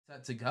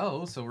set to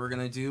go, so we're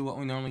gonna do what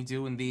we normally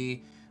do in the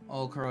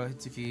old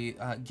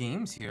Kurohitsuki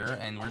games here,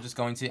 and we're just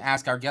going to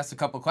ask our guests a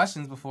couple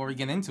questions before we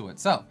get into it.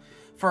 So,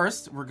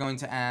 first, we're going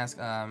to ask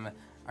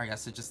our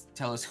guests to just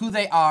tell us who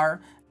they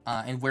are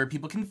and where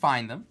people can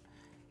find them.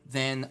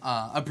 Then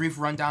a brief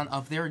rundown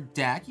of their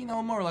deck, you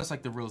know, more or less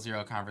like the Rule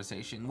Zero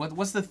conversation.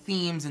 What's the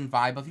themes and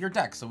vibe of your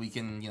deck, so we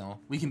can, you know,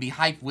 we can be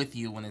hyped with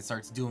you when it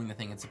starts doing the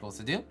thing it's supposed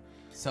to do.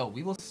 So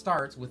we will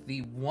start with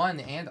the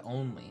one and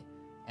only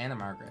Anna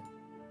Margaret.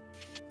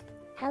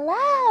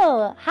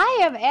 Hello!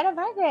 Hi, I'm Anna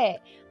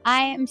Margaret.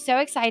 I am so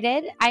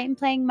excited. I am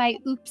playing my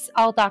Oops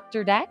All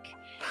Doctor deck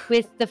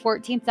with the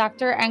 14th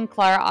Doctor and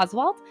Clara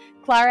Oswald.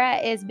 Clara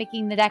is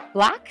making the deck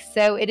black,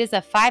 so it is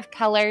a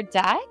 5-color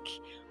deck.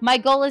 My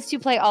goal is to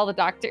play all the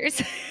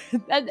Doctors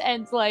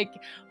and like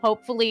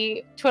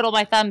hopefully twiddle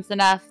my thumbs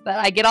enough that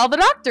I get all the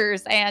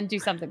Doctors and do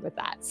something with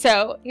that.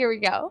 So here we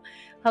go.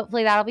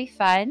 Hopefully that'll be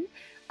fun.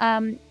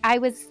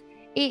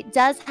 It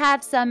does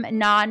have some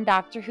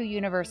non-Doctor Who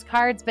universe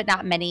cards, but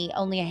not many,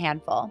 only a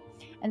handful.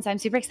 And so I'm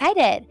super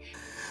excited.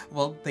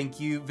 Well, thank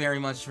you very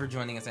much for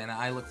joining us, Anna.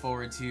 I look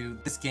forward to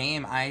this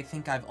game. I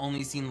think I've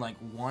only seen like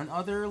one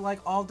other like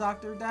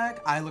all-Doctor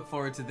deck. I look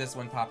forward to this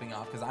one popping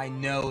off because I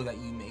know that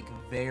you make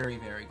very,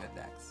 very good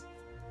decks.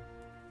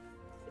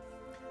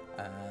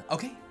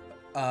 Okay,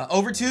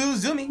 over to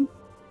Zumi.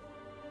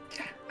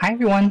 Hi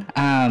everyone.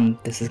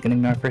 This is going to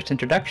be my first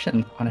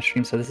introduction on a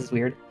stream, so this is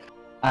weird.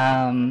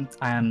 I'm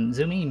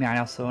Zumi. You might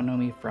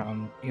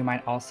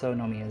also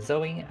know me as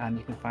Zoe.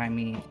 You can find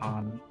me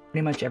on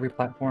pretty much every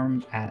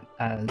platform at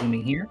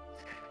Zumi here.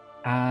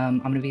 I'm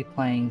going to be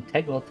playing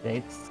Tegwyll today.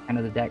 It's kind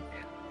of the deck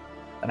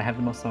that I have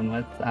the most fun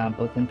with,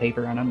 both in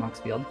paper and on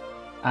Moxfield.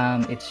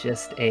 It's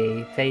just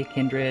a Fey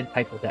Kindred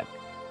Typo deck.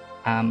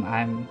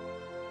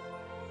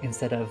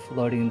 Instead of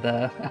loading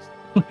the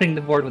loading the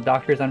board with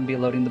Doctors, I'm going to be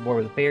loading the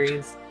board with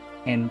Fairies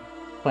and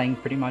playing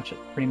pretty much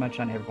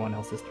on everyone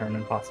else's turn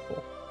when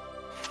possible.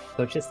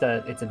 So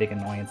it's a big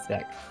annoyance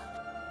deck,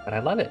 but I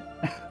love it.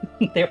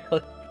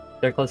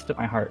 They're close to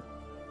my heart.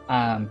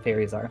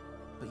 Fairies are.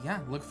 But yeah,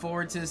 look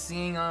forward to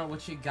seeing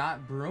what you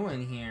got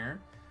brewing here.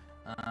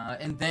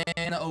 And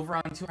then over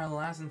on to our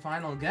last and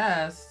final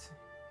guest,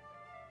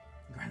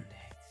 Grande.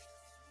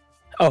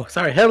 Oh,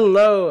 sorry.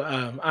 Hello.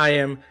 I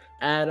am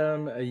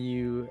Adam.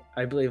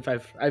 I believe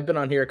I've been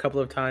on here a couple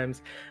of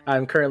times.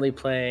 I'm currently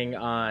playing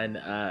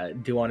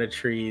on Do on a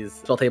Tree's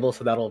spell table,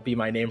 so that'll be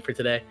my name for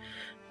today.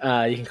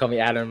 You can call me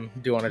Adam,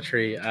 Do on a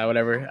Tree,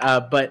 whatever.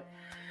 But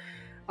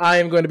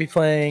I'm going to be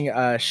playing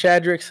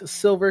Shadrix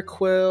Silver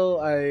Quill.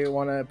 I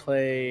want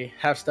to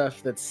have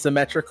stuff that's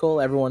symmetrical.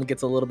 Everyone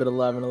gets a little bit of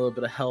love and a little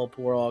bit of help.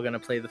 We're all going to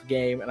play the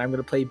game, and I'm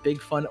going to play big,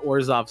 fun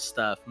Orzhov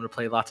stuff. I'm going to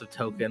play lots of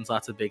tokens,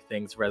 lots of big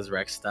things,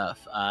 resurrect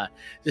stuff.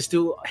 Just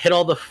hit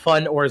all the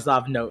fun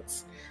Orzhov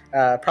notes.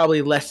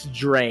 Probably less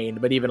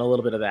drained, but even a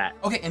little bit of that.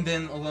 Okay, and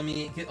then let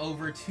me get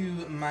over to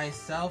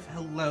myself.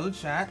 Hello,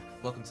 chat.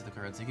 Welcome to the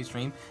Kurohitsuki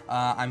stream.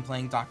 I'm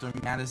playing Dr.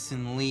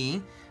 Madison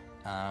Lee.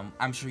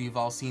 I'm sure you've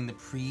all seen the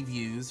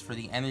previews for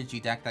the energy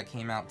deck that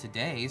came out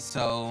today.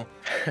 So,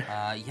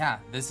 yeah,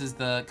 this is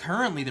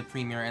currently the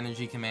premier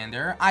energy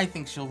commander. I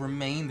think she'll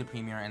remain the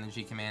premier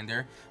energy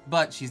commander,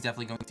 but she's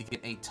definitely going to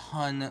get a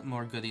ton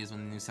more goodies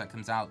when the new set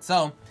comes out.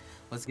 So,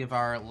 let's give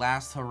our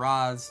last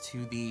hurrahs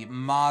to the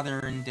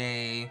modern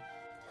day,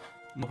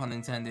 no pun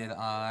intended,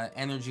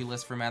 energy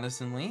list for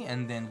Madison Lee,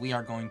 and then we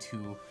are going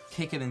to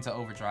kick it into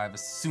overdrive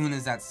as soon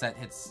as that set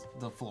hits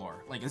the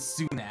floor. Like, as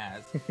soon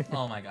as.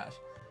 Oh my gosh.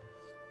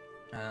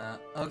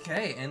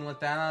 Okay, and with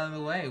that out of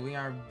the way, we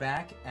are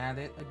back at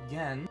it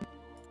again.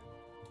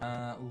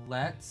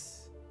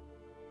 Let's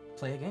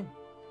play a game.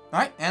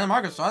 Alright, Anna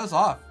Margaret, start us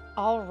off.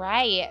 All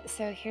right,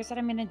 so here's what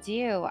I'm going to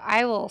do.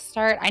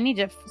 I need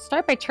to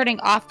start by turning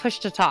off push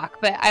to talk,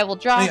 but I will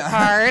draw a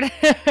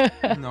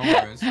card. No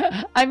worries.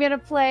 I'm going to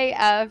play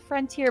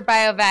Frontier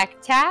Biovac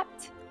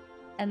tapped,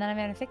 and then I'm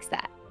going to fix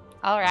that.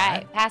 All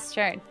right, pass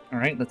turn. All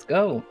right, let's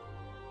go.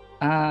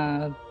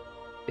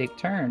 Big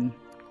turn.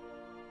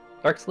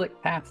 Dark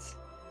Slick, pass.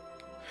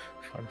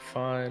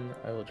 Fun.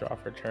 I will draw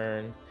for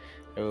turn.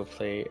 I will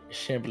play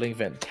Shambling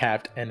Vent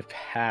tapped and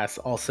pass.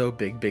 Also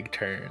big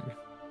turn.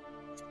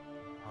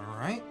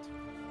 Alright.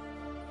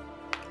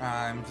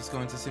 I'm just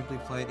going to simply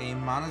play a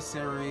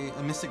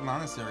Mystic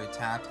Monastery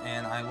tapped,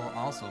 and I will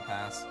also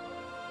pass.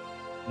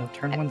 No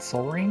turn 1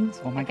 Soul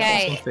Rings? Oh my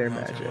Okay. gosh. Fair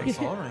No magic. turn 1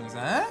 Soul Rings,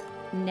 eh?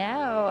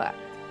 No,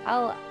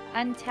 I'll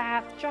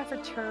untap, draw for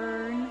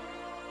turn.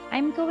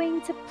 I'm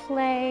going to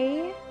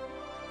play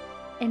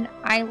an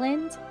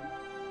island,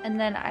 and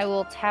then I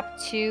will tap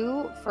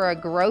 2 for a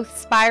growth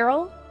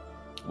spiral.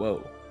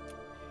 Whoa.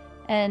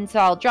 And so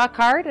I'll draw a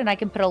card, and I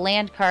can put a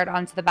land card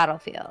onto the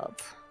battlefield.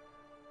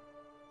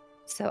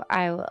 So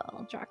I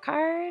will draw a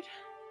card,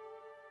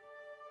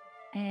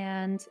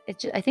 and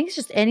I think it's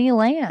just any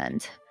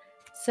land.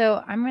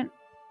 So I'm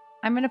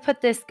gonna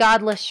put this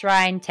Godless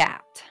Shrine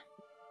tapped.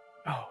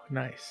 Oh,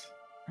 nice.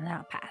 And then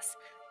I'll pass.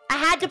 I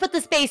had to put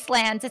the space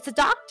lands. It's a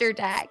Doctor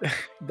deck.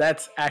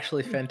 That's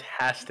actually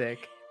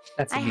fantastic.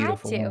 That's a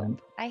beautiful one.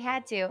 I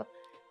had to.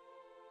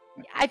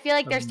 I feel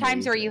like there's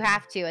times where you Amazing.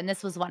 have to, and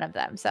this was one of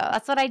them. So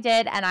that's what I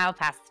did, and I'll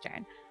pass the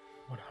turn.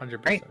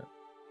 100%. Right.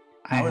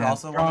 I would have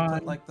also want to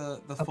put drawn- like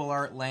the full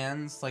art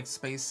lands, like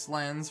space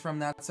lands from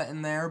that set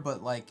in there,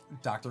 but like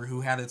Doctor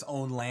Who had its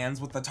own lands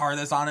with the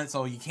TARDIS on it,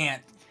 so you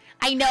can't.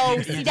 I know.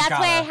 You See, just that's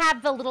why I gotta-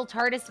 have the little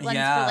TARDIS ones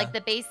Yeah. for like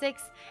the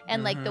basics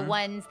and like the Mhm.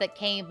 ones that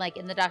came like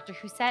in the Doctor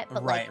Who set.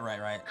 But Right, like,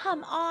 right.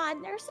 come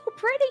on, they're so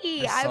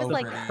pretty. They're I so was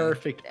like, pretty.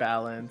 Perfect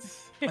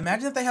balance.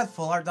 Imagine if they had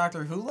full art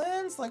Doctor Who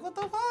lands. Like, what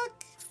the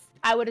fuck?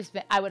 I would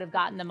have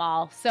gotten them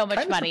all. So much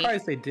Kind of money.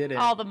 surprised they didn't.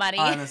 All the money.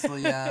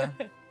 Honestly, yeah.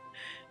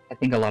 I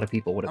think a lot of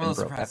people would I'm have a been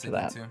little broke surprised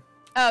after they did that. too.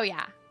 Oh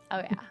yeah. Oh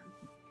yeah.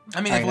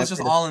 I mean, Alright, if it was that's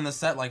just good. all in the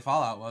set like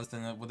Fallout was,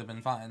 then it would have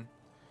been fine.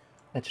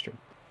 That's true.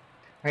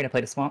 All right, I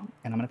played a swamp,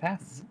 and I'm gonna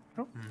pass.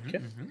 Oh, Mhm, okay.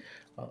 mhm.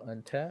 I'll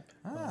untap.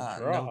 Ah, I'll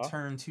draw. no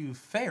turn to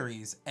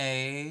fairies.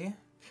 A.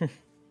 I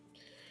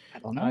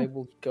don't know. I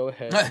will go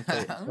ahead and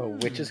play a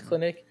Witch's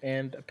Clinic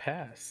and a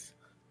pass.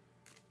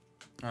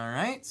 All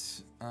right.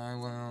 I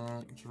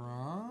will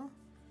draw.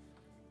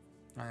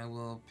 I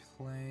will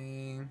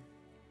play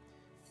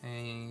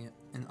an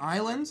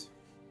island.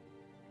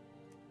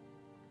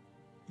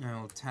 I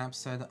will tap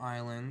said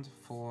island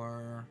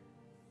for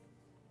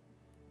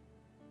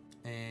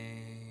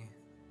a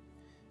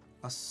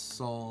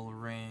soul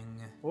ring.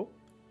 Oh,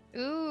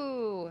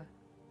 Ooh.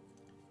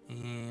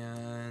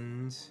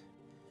 And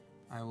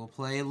I will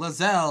play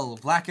Lazelle,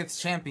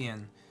 Blacketh's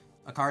Champion,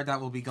 a card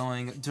that will be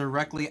going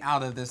directly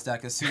out of this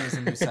deck as soon as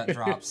the new set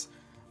drops.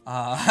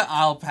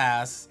 I'll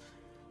pass.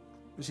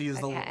 She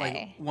is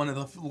Okay. one of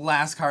the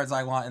last cards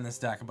I want in this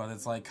deck, but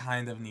it's like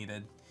kind of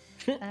needed.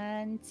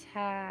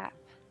 Untap.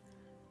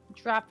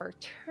 Drop or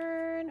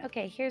turn.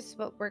 Okay, here's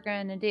what we're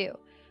gonna do.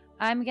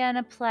 I'm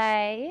gonna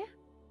play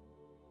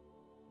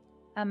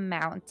a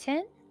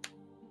mountain.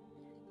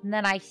 And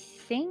then I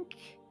think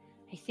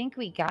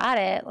we got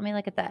it. Let me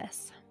look at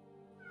this.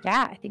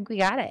 Yeah, I think we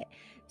got it.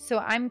 So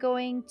I'm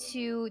going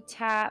to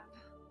tap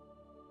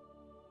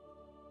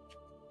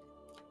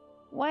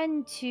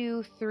 1,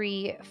 2,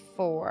 3,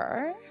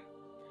 4.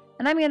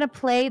 And I'm gonna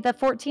play the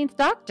 14th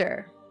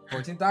Doctor.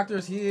 14th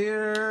Doctor's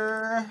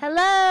here.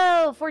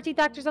 Hello, 14th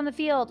Doctor's on the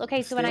field.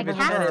 Okay, so when I Stay with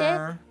cast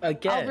her. it,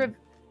 again.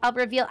 I'll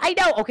reveal. I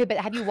know. Okay, but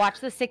have you watched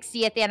the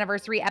 60th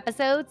anniversary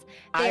episodes?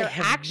 I They're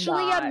have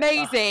actually not.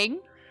 amazing.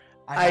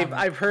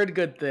 I've heard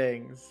good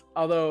things.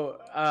 Although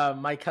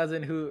my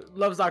cousin who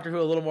loves Doctor Who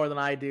a little more than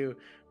I do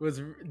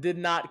did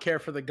not care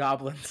for the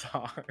Goblin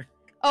song.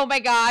 Oh my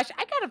gosh,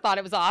 I kind of thought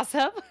it was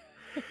awesome.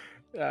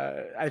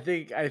 I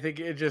think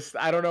it just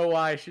I don't know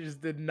why she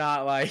just did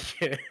not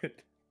like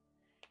it.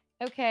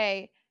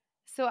 Okay,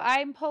 so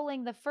I'm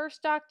pulling the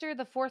first Doctor,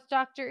 the fourth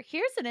Doctor.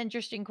 Here's an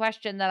interesting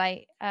question that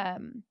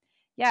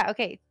yeah,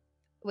 okay.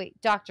 Wait,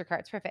 Doctor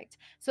cards, perfect.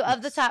 So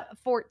of the Yes. top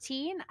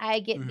 14, I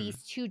get Mhm.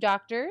 these 2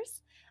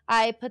 Doctors.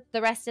 I put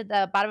the rest at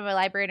the bottom of my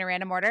library in a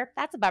random order.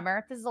 That's a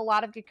bummer. This is a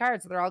lot of good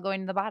cards. They're all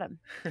going to the bottom.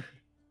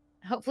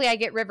 Hopefully I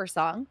get River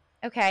Song.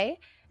 Okay.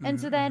 And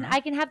so then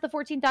I can have the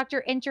 14th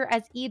Doctor enter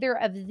as either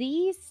of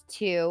these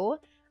 2.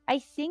 I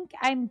think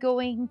I'm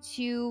going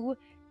to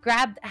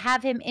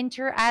have him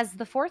enter as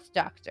the 4th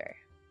Doctor.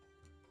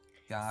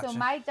 Gotcha. So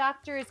my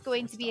Doctor is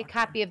going to Fourth be a Doctor.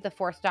 copy of the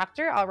 4th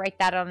Doctor. I'll write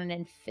that on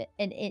an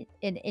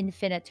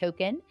infinite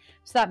token.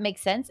 So that makes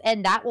sense.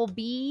 And that will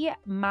be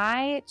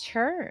my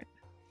turn.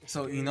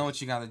 So you know what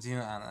you gotta do,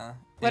 Anna.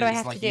 What do I is,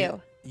 have like, to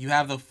do? You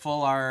have the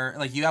full art,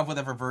 like you have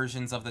whatever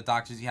versions of the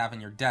Doctors you have in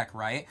your deck,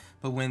 right?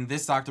 But when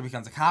this Doctor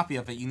becomes a copy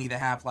of it, you need to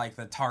have like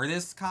the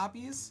TARDIS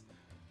copies.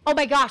 Oh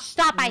my gosh,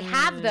 stop. I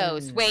have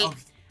those. Wait. well,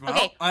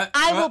 Okay,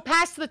 I will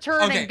pass the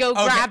turn okay, and go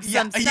okay, grab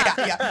yeah, some stuff.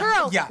 yeah,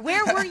 Girl, yeah.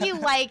 where were you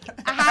like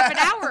a half an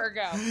hour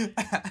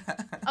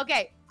ago?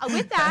 Okay,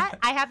 with that,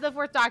 I have the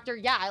 4th Doctor.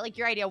 Yeah, I like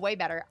your idea way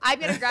better. I'm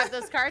going to grab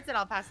those cards and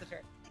I'll pass the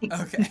turn.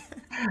 Okay.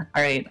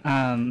 All right.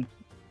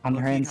 On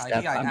her end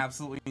step, I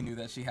absolutely knew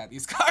that she had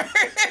these cards.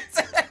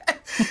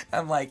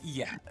 I'm like,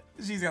 yeah,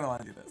 she's gonna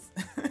want to do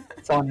this.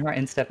 so on her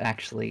end step,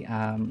 actually,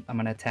 I'm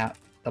gonna tap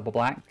double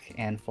black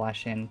and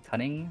flash in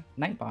Cunning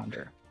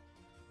Nightbonder.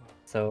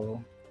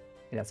 So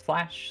it has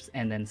flash,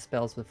 and then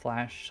spells with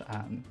flash.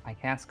 I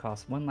cast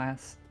cost one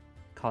less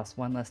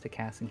to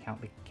cast and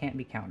can't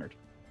be countered.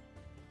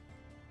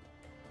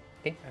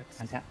 Okay, That's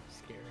untap.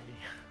 scary.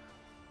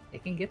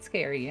 It can get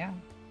scary, yeah.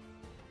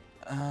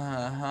 Be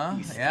Yeah.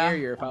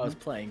 scarier if I was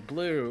playing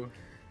blue.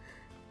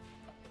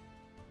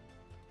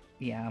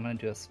 Yeah, I'm gonna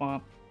do a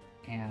swamp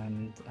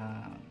and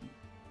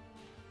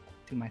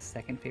do my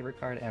second favorite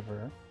card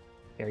ever,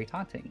 Fairy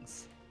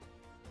Tauntings.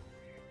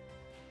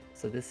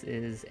 So this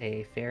is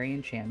a fairy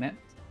enchantment.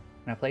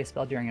 When I play a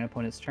spell during an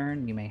opponent's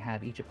turn, you may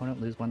have each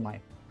opponent lose 1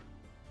 life.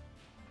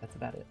 That's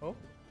about it. Oh.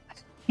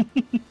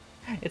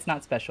 It's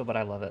not special, but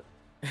I love it.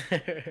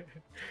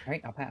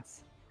 Alright, I'll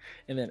pass.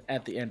 And then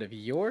at the end of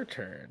your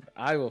turn,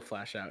 I will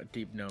flash out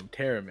Deep Gnome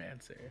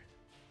Terramancer.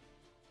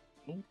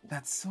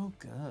 That's so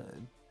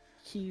good.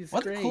 He's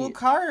What great. a cool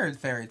card,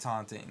 Fairy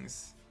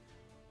Tauntings.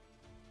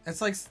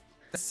 It's like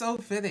it's so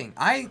fitting.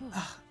 I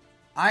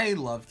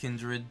love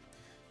Kindred.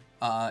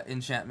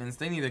 enchantments,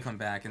 they need to come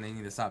back and they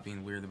need to stop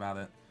being weird about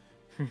it.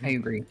 I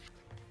agree.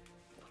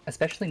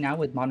 Especially now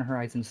with Modern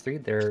Horizons 3,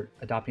 they're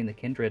adopting the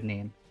Kindred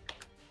name.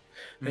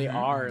 They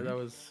are. That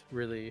was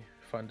really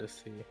fun to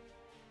see.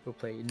 We'll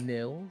play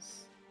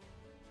Nils,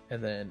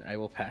 and then I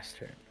will pass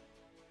turn.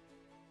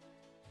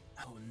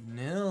 Oh,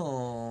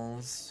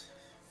 Nils.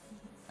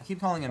 I keep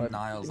calling him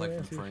Niles,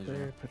 like from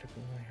Frasier.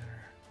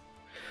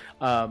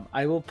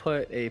 I will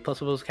put a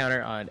 +1/+1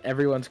 counter on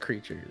everyone's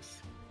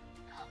creatures.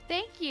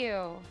 Thank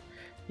you.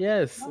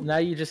 Yes. Now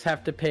you just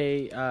have to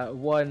pay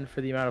 1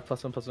 for the amount of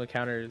 +1/+1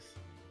 counters.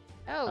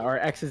 Oh. Or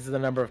X is the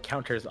number of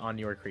counters on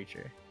your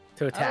creature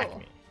to attack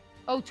me.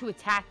 Oh, to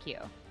attack you.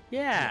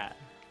 Yeah.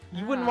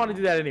 You wouldn't want to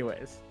do that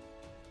anyways.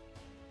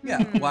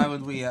 Yeah, why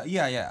would we?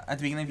 Yeah. At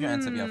the beginning of your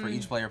end step, for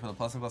each player, put a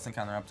 +1/+1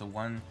 counter up to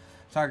 1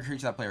 target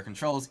creature that player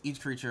controls. Each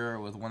creature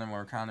with 1 or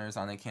more counters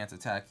on it can't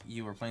attack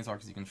you or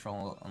planeswalkers you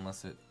control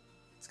unless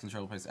its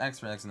control plays X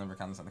for X number of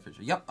counters on the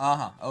creature. Yep,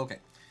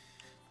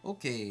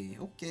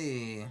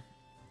 Okay.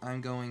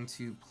 I'm going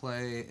to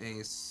play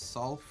a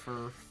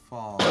Sulphur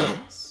Falls.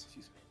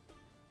 Excuse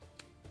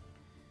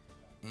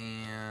me.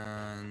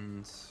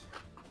 And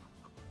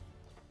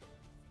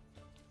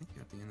I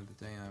think at the end of the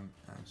day, I'm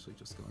actually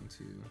just going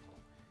to...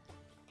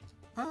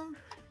 I'm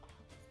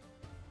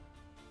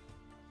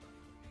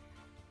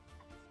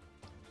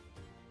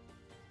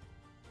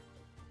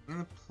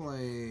gonna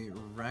play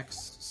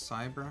Rex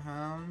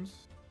Cyberhound.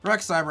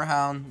 Rex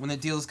Cyberhound, when it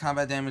deals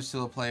combat damage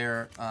to a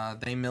player,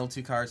 they mill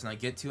 2 cards and I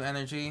get 2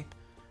 energy.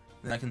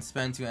 Then I can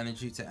spend 2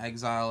 energy to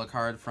exile a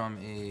card from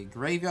a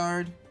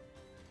graveyard.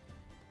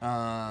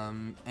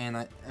 And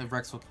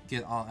Rex will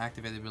get all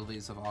activated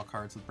abilities of all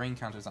cards with brain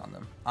counters on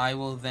them. I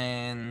will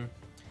then...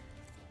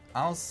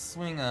 I'll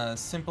swing a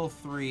simple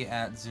 3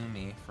 at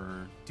Zumi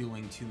for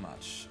doing too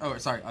much. Oh,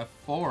 sorry, a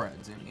 4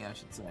 at Zumi, I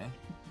should say.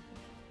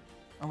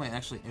 Oh wait,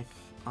 actually, if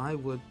I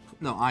would...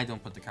 No, I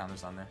don't put the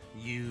counters on there.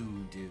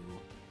 You do.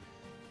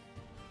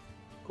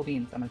 Cool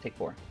beans, I'm gonna take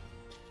 4.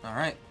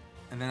 Alright,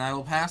 and then I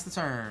will pass the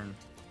turn.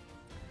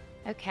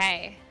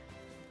 Okay.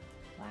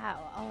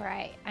 Wow,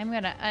 alright. I'm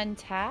gonna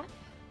untap.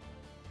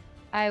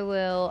 I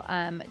will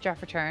draw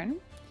for turn.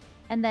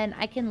 And then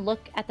I can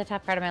look at the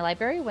top card of my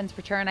library. Once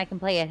per turn, I can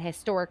play a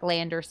historic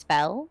land or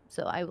spell.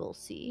 So I will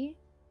see.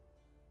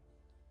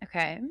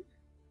 Okay.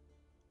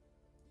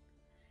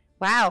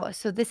 Wow.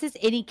 So this is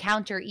any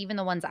counter, even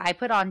the ones I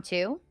put on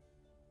too?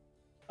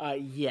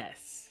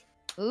 Yes.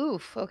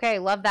 Oof. Okay.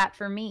 Love that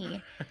for me.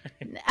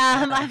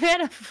 I'm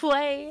going to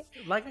play...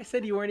 Like I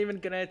said, you weren't even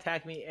going to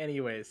attack me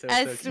anyway. So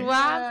a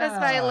swamp as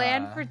my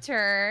land for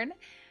turn.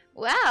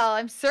 Well,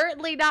 I'm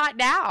certainly not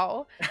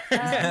now.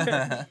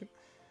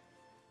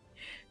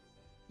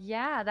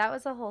 Yeah, that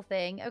was a whole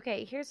thing.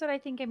 Okay, here's what I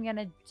think I'm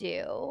gonna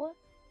do.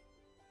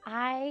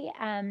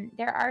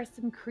 There are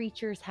some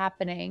creatures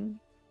happening.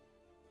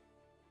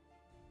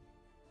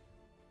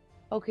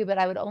 Okay, but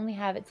I would only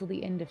have it till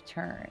the end of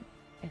turn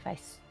if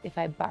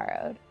I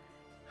borrowed.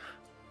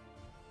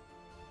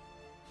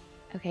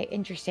 Okay,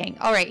 interesting.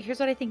 All right, here's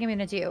what I think I'm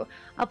gonna do.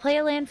 I'll play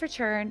a land for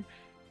turn,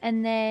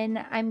 and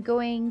then I'm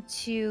going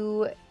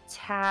to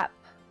tap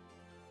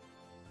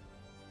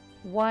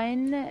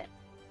 1,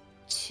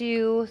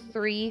 2,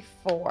 3,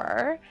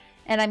 4,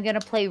 and I'm gonna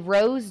play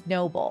Rose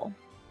Noble.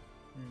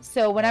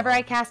 So whenever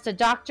I cast a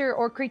doctor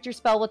or creature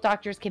spell with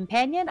Doctor's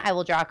Companion, I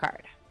will draw a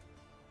card.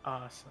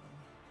 Awesome.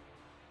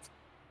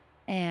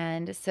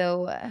 And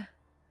so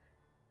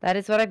that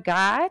is what I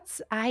got.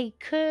 I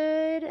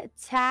could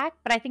attack,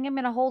 but I think I'm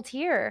gonna hold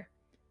here,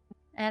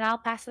 and I'll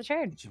pass the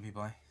turn. Jimmy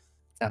boy.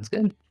 Sounds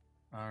good.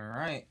 All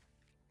right.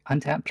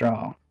 Untap,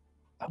 draw.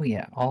 Oh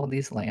yeah, all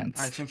these lands.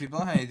 All right, Chimpy boy,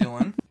 how you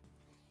doing?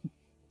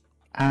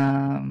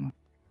 I'll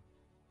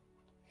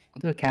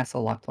do a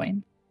Castle Lock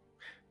Twain.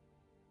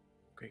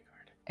 Great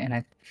card. And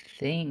I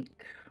think...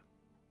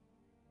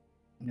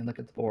 Let me look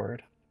at the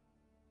board.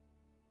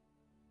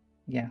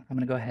 Yeah, I'm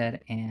going to go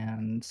ahead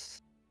and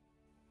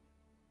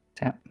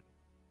tap.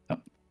 Oh.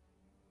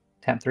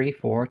 Tap 3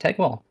 for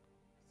Tegwyll.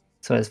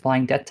 So as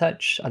Flying Death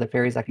Touch, other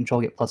fairies I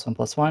control get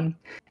 +1/+1.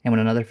 And when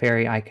another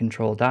fairy I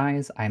control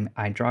dies,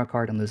 I draw a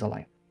card and lose a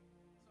life.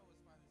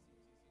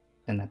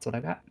 And that's what I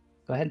got.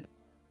 Go ahead.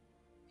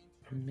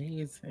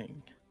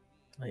 Amazing.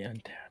 I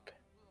untap.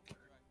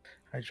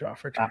 I draw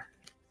for turn.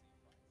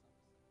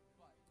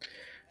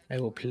 I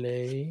will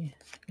play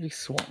a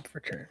swamp for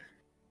turn.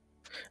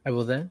 I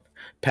will then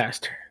pass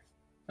turn.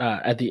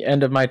 At the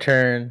end of my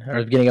turn, or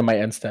the beginning of my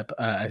end step,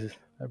 I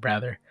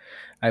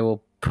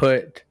will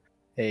put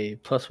a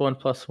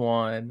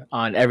 +1/+1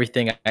 on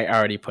everything I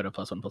already put a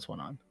 +1/+1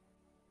 on.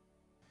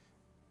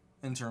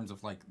 In terms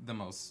of like the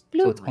most...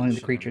 So it's only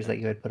the creatures that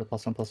you had put a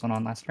 +1/+1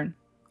 on last turn?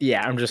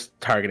 Yeah, I'm just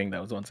targeting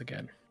those once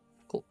again.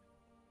 Cool.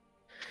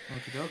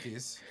 Okie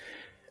dokies.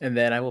 And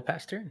then I will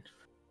pass turn.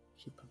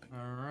 Keep up.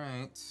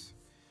 Alright.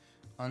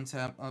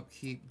 Untap,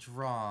 upkeep,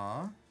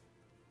 draw.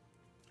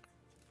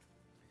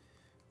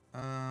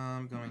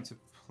 I'm going to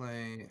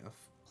play a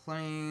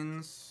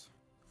planes.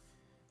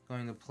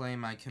 Going to play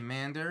my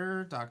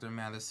commander, Dr.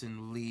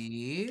 Madison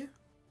Lee.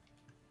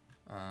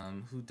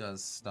 Who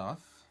does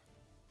stuff?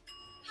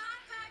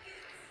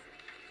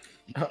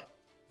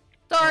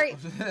 Sorry,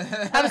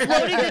 I was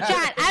loading the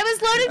chat.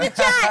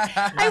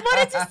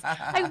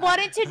 I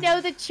wanted to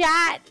know the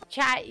chat.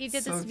 Chat, you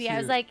did this to me. I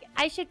was like,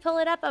 I should pull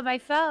it up on my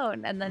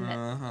phone, and then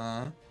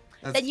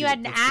then you had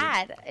an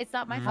ad. It's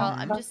not my fault.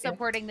 I'm just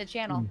supporting the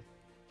channel.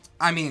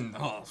 I mean,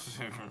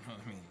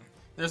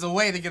 there's a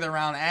way to get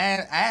around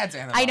ads.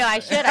 I know. I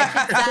should.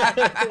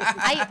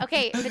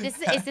 Okay, but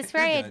is this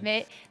where I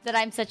admit that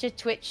I'm such a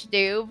Twitch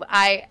noob?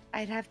 I'd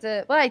have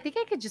to. Well, I think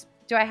I could just.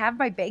 Do I have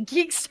my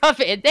banking stuff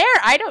in there?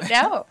 I don't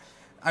know.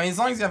 I mean, as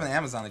long as you have an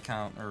Amazon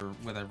account or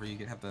whatever, you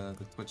can have the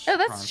Twitch. Oh,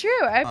 that's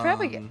true. I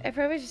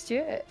probably just do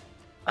it.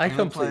 I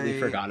completely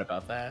forgot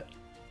about that.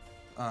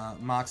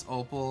 Mox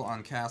Opal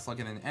on cast,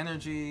 login in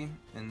energy,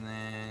 and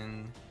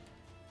then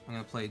I'm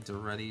gonna play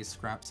Duretti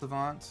Scrap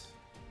Savant.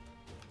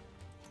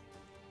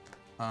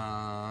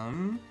 I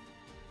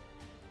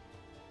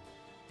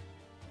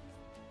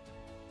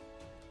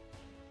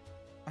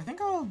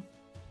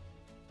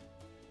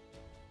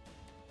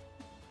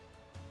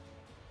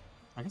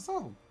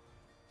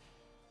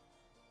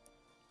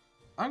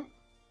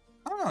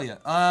don't know yet.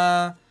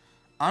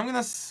 I'm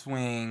gonna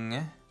swing.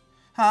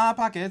 Hot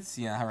pockets.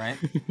 Yeah, right.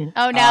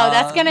 Oh no,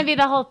 that's gonna be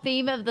the whole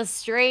theme of the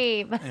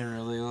stream. It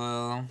really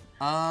will.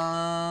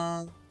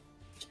 Yeah,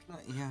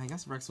 I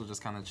guess Rex will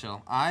just kind of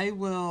chill. I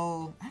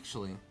will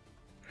actually.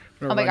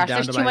 Oh my gosh,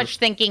 there's too much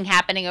thinking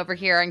happening over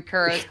here on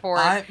Kuro's board.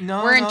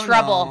 We're in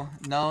trouble.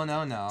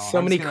 No. So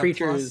many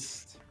creatures.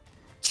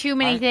 Too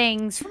many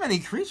things. Too many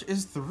creatures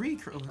is 3.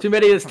 Too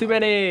many is too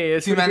many.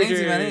 Too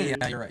many.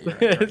 Yeah, you're right.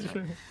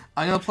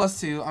 I'm gonna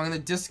 +2. I'm gonna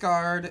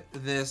discard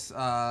this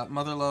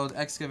Motherlode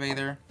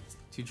Excavator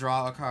to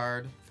draw a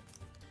card,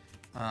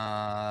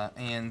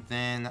 and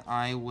then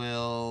I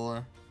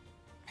will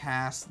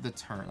pass the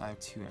turn. I have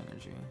 2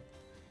 energy.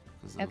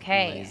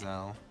 Okay.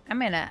 I'm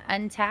gonna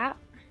untap.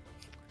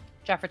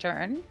 Draw for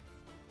turn.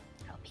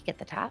 I'll peek at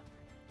the top.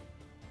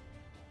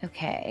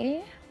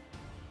 Okay.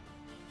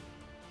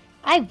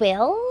 I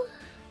will.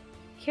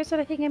 Here's what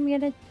I think I'm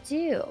gonna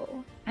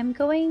do. I'm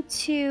going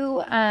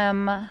to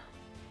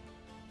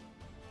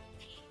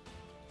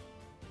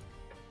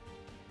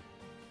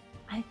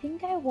I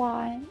think I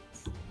want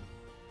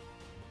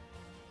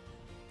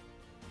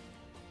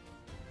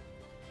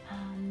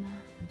I'm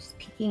just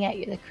peeking at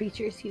the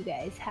creatures you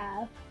guys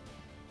have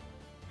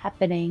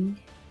happening.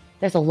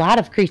 There's a lot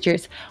of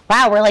creatures.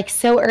 Wow, we're like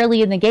so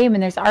early in the game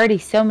and there's already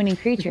so many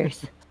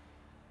creatures.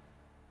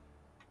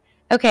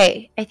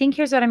 Okay, I think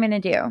here's what I'm going to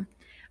do.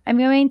 I'm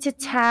going to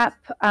tap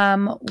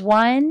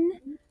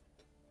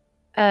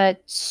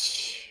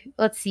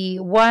let's see,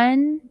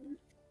 1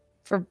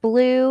 for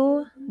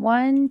blue,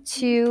 1,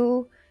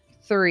 2,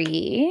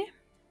 3.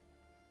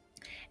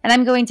 And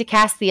I'm going to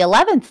cast the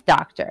 11th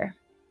Doctor.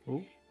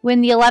 Ooh.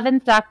 When the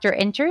 11th Doctor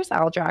enters,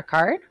 I'll draw a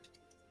card.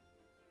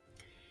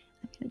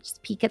 I'm going to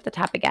just peek at the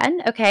top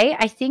again. Okay,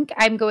 I think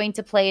I'm going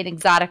to play an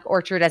Exotic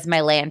Orchard as my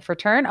land for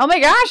turn. Oh my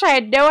gosh, I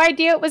had no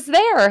idea it was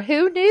there.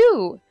 Who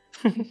knew?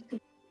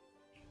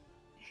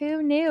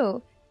 Who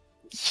knew?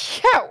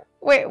 Yeah,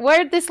 wait,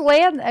 where'd this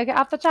land? Okay,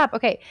 off the top.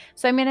 Okay,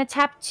 so I'm going to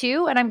tap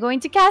 2, and I'm going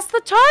to cast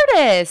the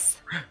TARDIS.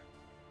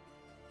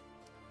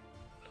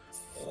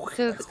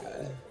 So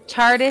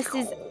TARDIS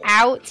is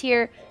out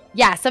here.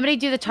 Yeah, somebody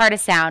do the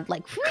TARDIS sound.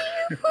 Like,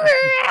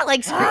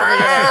 like,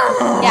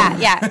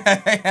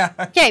 yeah.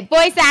 Okay,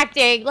 voice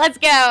acting. Let's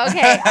go.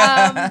 Okay,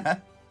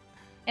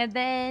 and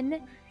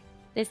then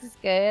this is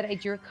good. I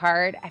drew a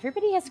card.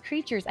 Everybody has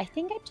creatures. I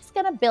think I'm just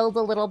going to build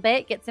a little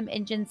bit, get some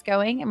engines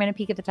going. I'm going to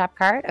peek at the top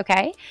card.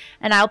 Okay,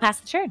 and I'll pass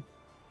the turn.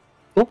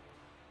 Cool.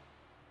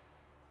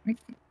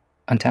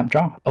 Untap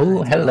draw.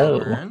 Oh, hello.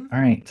 All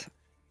right.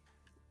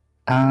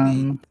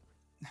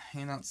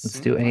 Let's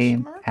do a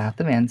Path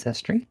of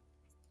Ancestry.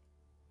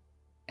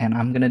 And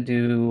I'm going to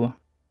do...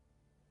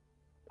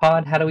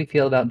 Pod, how do we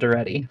feel about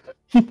Duretti?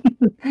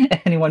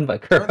 Anyone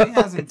but Kuro. Duretti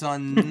hasn't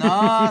done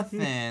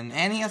nothing.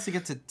 And he has to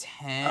get to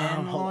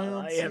 10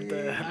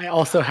 loyalty. I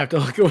also have to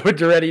look at what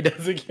Duretti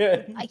does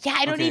again. Yeah,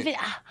 I don't even...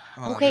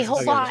 okay,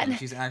 hold on.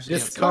 She's actually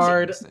this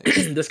card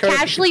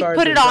casually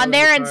put it on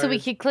there and so we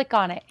could click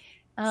on it.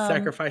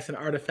 Sacrifice an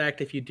artifact.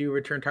 If you do,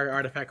 return target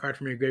artifact card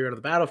from your graveyard to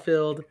the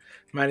battlefield.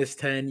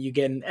 -10. You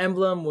get an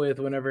emblem with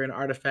whenever an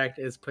artifact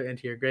is put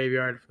into your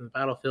graveyard from the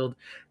battlefield.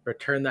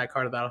 Return that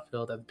card to the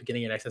battlefield at the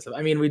beginning of next.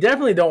 I mean, we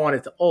definitely don't want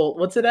it to ult.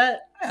 What's it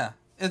at? Yeah,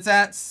 it's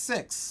at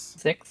 6.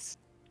 6.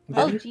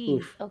 Oh,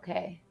 geez.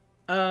 Okay.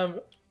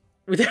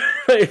 We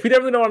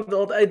definitely don't want it to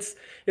ult.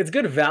 It's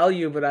good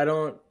value, but I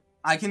don't.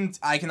 I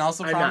can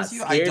also promise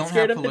you, I don't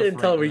have of it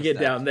until we get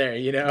down there.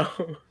 You know.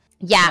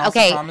 Yeah,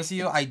 okay. I promise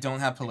you, I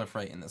don't have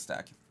Proliferate in this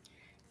deck.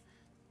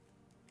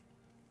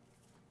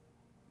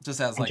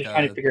 Just as I'm just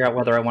trying to figure out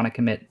whether I want to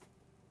commit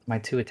my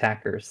 2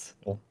 attackers,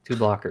 well, 2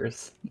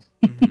 blockers.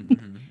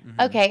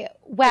 Okay,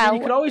 well... I mean,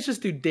 you could always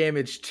just do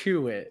damage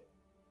to it.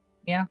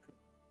 Yeah.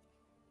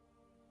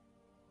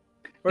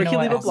 Or you can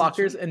leave it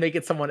blockers and make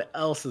it someone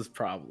else's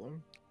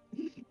problem.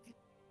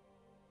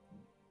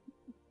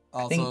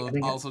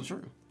 Also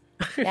true.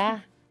 Yeah.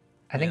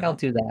 I think I'll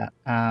do that.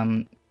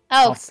 Oh,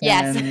 I'll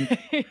yes. send...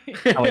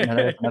 Oh, wait, no,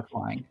 there's no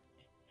flying.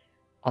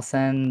 I'll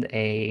send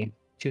a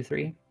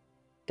 2/3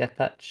 Death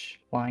Touch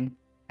flying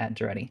at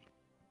Duretti.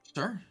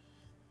 Sure.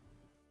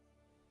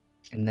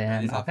 And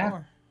then He's I'll at pass.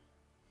 4.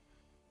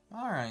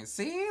 All right.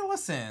 See,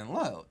 listen,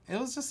 look. It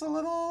was just a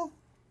little.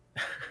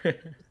 It's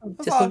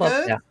Just all a little,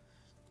 good. yeah.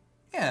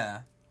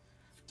 Yeah.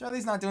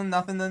 Charlie's not doing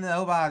nothing to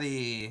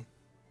nobody.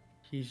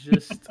 He's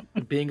just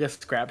being a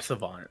scrap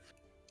savant.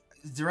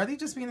 Duretti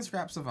just being a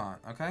scrap savant,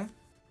 okay?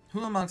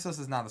 Who amongst us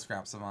is not a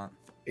scrap savant?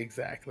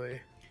 Exactly.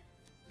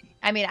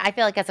 I mean, I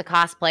feel like as a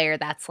cosplayer,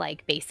 that's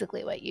like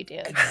basically what you do.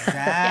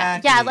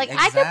 Exactly. Yeah, like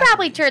I could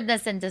probably exactly. turn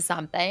this into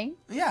something.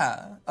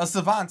 Yeah, a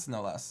savant,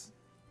 no less.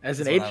 As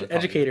an That's what I would call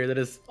educator, that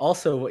is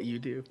also what you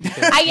do.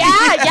 Yeah.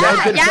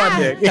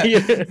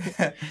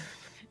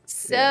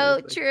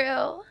 So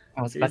true.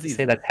 I was about to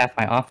say that's half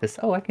my office.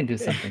 Oh, I can do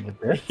something with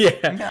this. Yeah.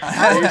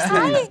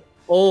 Yeah. These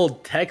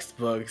old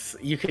textbooks.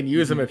 You can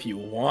use them if you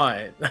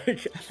want. Like,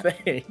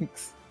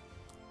 thanks.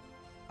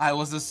 I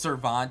was a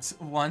servant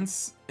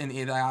once, an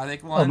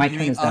idiotic one. my You turn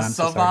mean is done, a I'm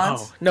so sorry. savant?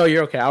 Oh, no,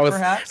 you're okay. I was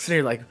Perhaps? sitting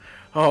here like,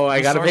 oh,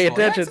 I gotta pay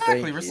Resourceful. Yeah, attention. exactly,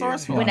 Thank you.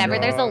 resourceful. Whenever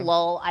there's a God.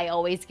 lull, I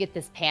always get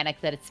this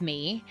panic that it's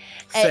me.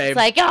 Same. It's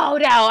like, oh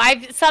no,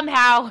 I've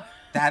somehow.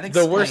 That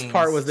The worst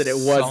part was that it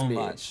was so me.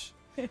 much.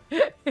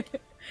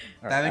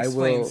 All That right,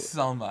 explains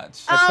so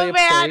much. I play Oh a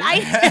man,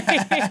 play.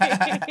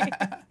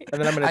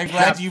 And then I'm gonna I'm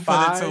glad tap you put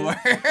it to 5 work.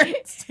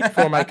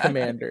 for my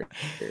commander.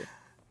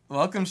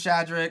 Welcome,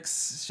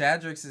 Shadrix.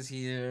 Shadrix is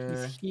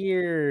here. He's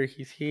here.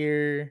 He's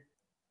here.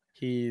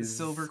 He's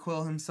Silver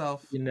Quill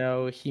himself. You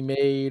know, he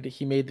made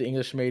the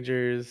English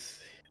majors,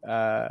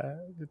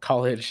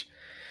 college.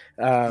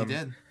 He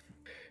did.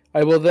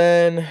 I will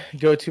then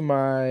go to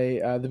my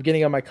the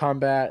beginning of my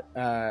combat,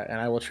 and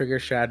I will trigger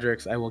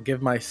Shadrix. I will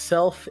give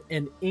myself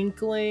an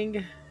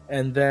Inkling,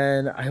 and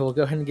then I will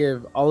go ahead and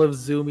give all of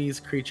Zumi's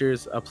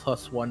creatures a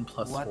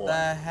 +1/+1. What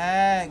the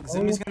heck?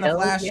 Zumi's gonna hell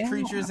flash yeah.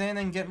 creatures in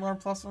and get more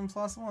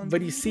 +1/+1.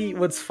 But you see,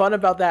 what's fun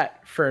about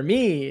that for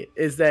me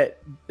is that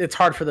it's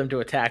hard for them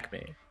to attack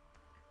me.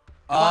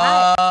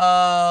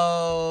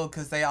 Oh,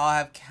 because they all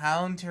have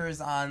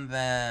counters on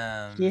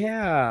them.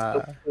 Yeah.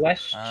 So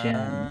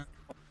question.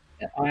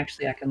 Oh,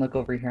 actually, I can look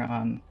over here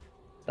on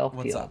Self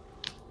What's Heal. up?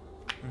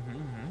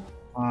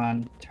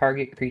 On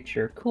target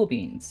creature, Cool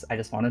Beans. I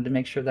just wanted to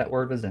make sure that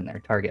word was in there.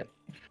 Target.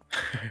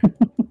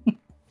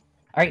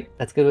 Alright,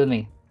 that's good with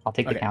me. I'll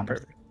take the counter.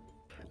 Perfect.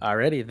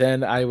 Alrighty,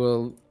 then I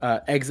will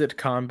exit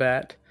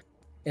combat,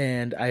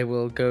 and I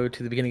will go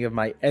to the beginning of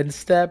my end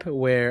step,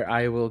 where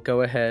I will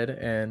go ahead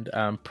and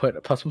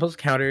put +1/+1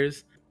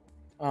 counters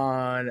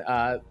on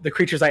the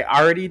creatures I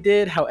already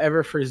did.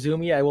 However, for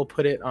Zumi, I will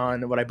put it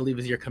on what I believe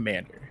is your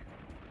commander.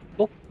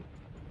 Cool.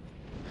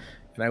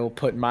 And I will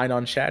put mine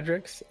on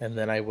Shadrix, and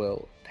then I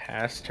will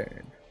pass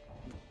turn.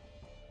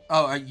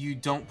 Oh, you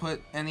don't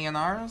put any on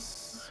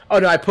ours? Oh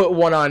no, I put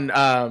one on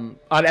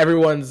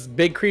everyone's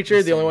big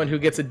creature. The only one who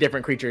gets a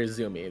different creature is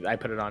Zumi. I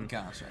put it on.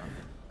 Gotcha.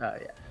 Yeah,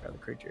 other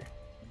creature.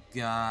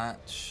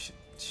 Gotcha.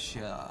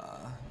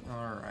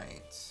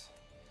 Alright.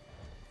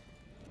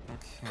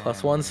 Okay.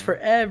 +1s for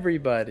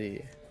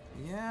everybody.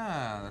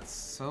 Yeah, that's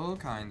so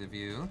kind of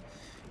you.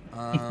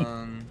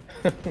 1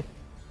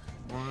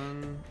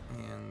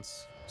 and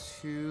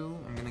 2.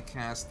 I'm gonna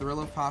cast Thrill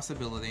of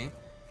Possibility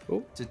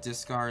Ooh. to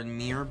discard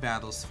Mirror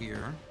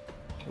Battlesphere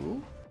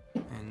Ooh.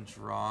 and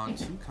draw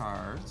 2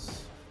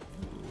 cards.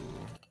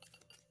 Ooh.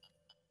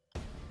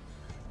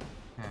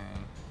 Okay.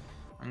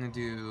 I'm gonna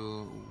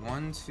do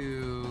 1,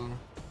 2,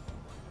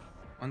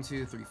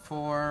 3,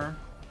 4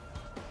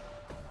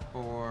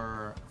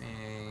 for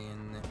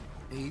an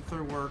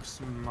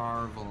Aetherworks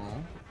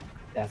Marvel.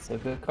 That's a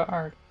good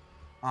card.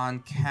 On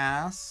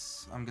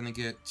cast, I'm gonna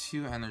get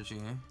 2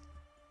 energy.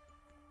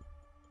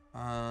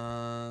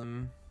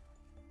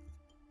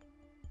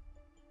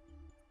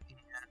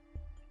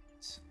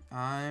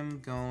 I'm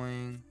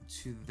going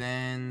to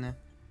then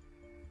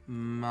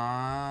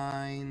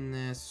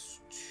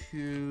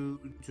 -2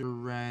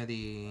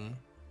 Duretti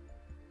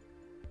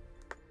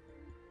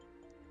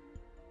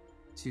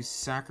to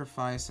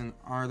sacrifice an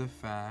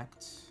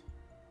artifact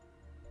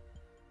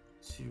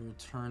to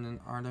return an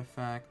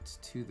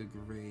artifact to the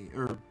grave,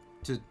 or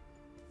to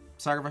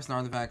sacrifice an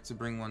artifact to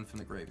bring one from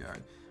the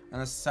graveyard. I'm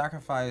gonna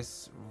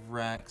sacrifice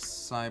Rex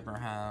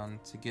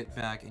Cyberhound to get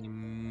back a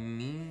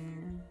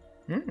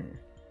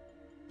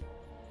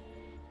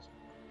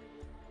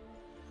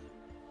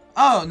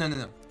Oh, no.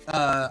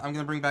 I'm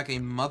gonna bring back a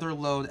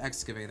Motherlode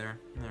Excavator.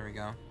 There we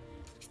go.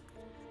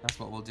 That's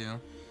what we'll do.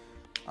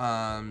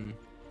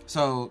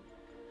 So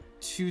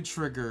 2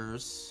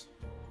 triggers.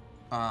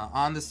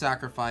 On the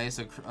sacrifice,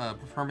 a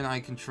permanent I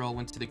control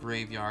went to the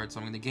graveyard,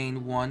 so I'm going to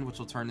gain 1, which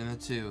will turn into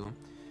 2.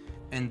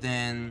 And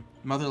then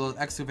Motherlode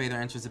Excavator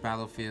enters the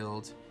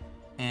battlefield,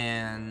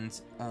 and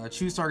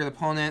choose target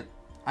opponent.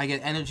 I get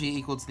energy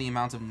equal to the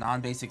amount of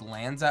non-basic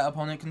lands that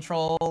opponent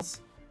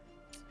controls.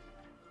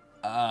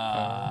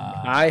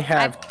 I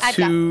have I've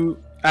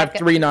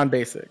 3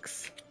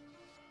 non-basics.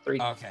 3.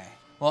 Okay.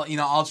 Well, you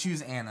know, I'll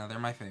choose Anna. They're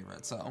my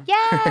favorite, so.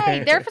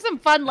 Yay! They're for some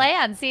fun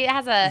land. See, it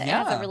has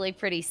a really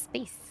pretty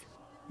space.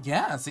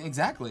 Yeah, see,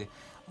 exactly.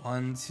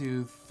 1,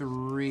 2,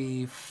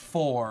 3,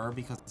 4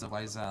 because of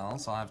Lysel.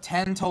 So I have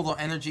 10 total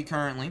energy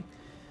currently.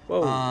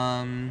 Whoa.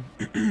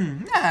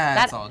 Yeah,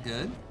 that's all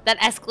good. That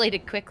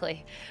escalated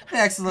quickly. It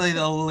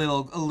escalated a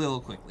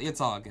little quickly.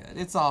 It's all good.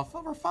 It's all,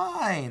 we're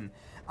fine.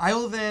 I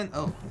will then,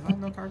 oh, do I have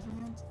no cards in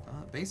my hand?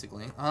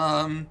 Basically.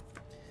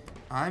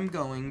 I'm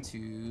going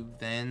to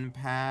then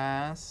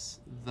pass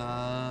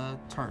the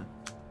turn.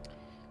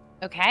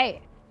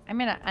 Okay. I'm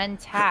going to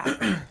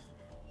untap.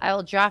 I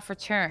will draw for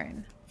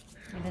turn.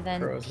 And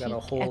then Kuro's got a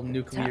whole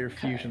nuclear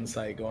fusion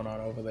site going on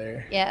over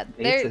there. Yeah,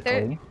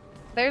 Basically.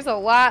 there's a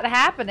lot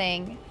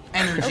happening.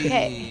 Energy.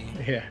 Okay.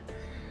 Yeah.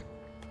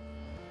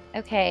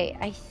 Okay,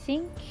 I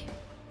think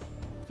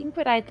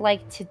what I'd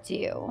like to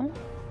do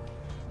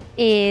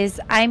is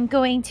I'm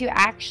going to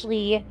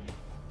actually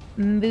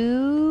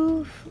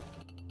move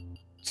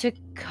to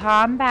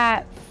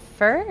combat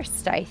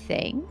first, I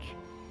think.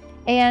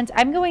 And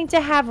I'm going to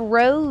have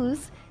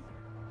Rose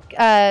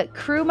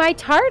crew my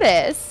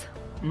TARDIS.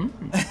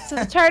 So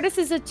the TARDIS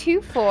is a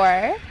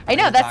 2/4. I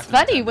know, that's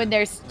funny when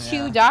there's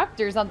two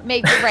doctors on.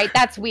 Maybe right,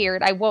 that's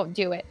weird. I won't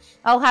do it.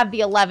 I'll have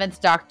the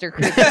 11th Doctor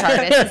crew the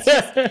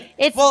TARDIS.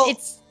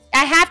 It's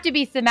I have to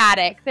be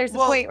thematic. There's a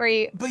point where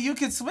you. But you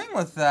could swing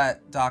with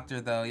that Doctor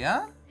though,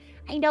 yeah.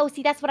 I know.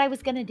 See, that's what I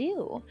was gonna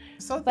do.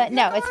 So, but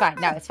no, it's fine.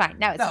 No, it's fine.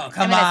 No, it's no. fine.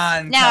 Come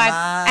on. No,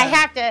 I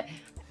have to.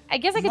 I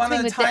guess I could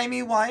swing with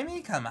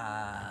timey-wimey. Come on.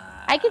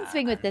 I can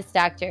swing with this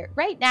Doctor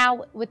right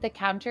now with the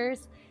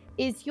counters.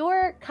 Is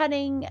your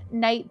Cunning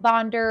Night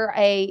Bonder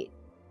a,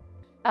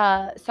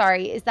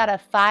 sorry, is that a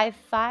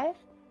 5/5?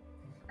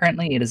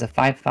 Currently, it is a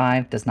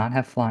 5/5. Does not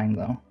have flying,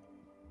 though.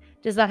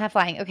 Does not have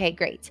flying. Okay,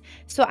 great.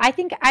 So I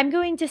think I'm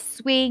going to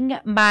swing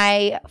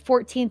my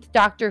 14th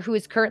Doctor, who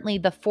is currently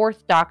the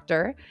 4th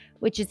Doctor,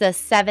 which is a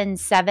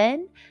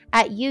 7/7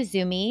 at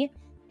Yuzumi.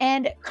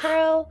 And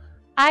Kuro,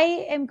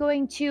 I am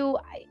going to,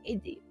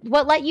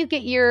 what let you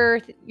get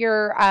your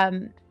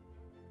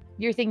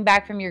thing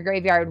back from your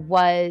graveyard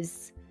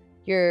was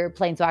your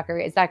Planeswalker,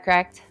 is that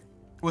correct?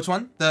 Which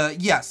one?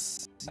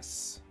 Yes.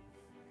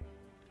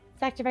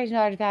 Activation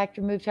artifact,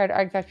 remove target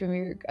artifact from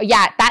your...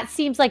 Yeah, that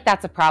seems like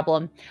that's a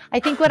problem. I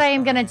think what I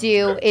am going to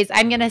do is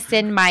I'm going to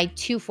send my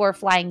 2/4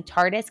 flying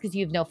TARDIS, because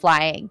you have no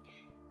flying,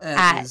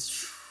 at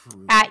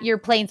your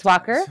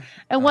Planeswalker.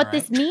 And what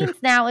this means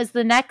now is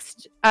the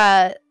next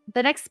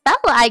spell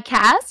I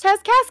cast has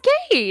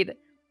Cascade.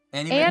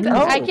 And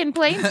I can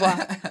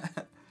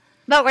Planeswalk.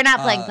 But we're not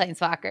playing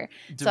Planeswalker,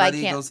 so I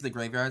can't. Goes to the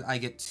graveyard. I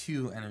get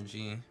 2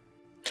 energy.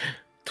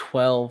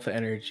 12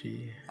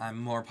 energy. I'm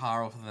more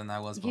powerful than I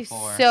was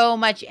before. So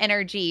much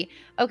energy.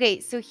 Okay,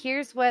 so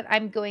here's what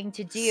I'm going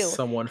to do.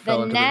 Someone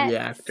fell into the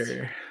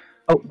reactor.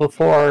 Oh,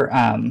 before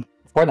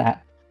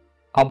that,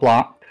 I'll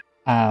block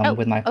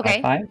with my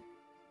 5/5.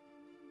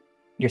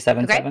 Your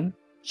 7/7.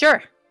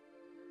 Sure.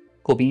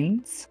 Cool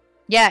beans.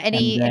 Yeah.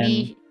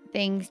 Anything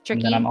tricky?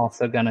 And then I'm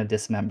also gonna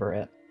dismember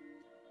it.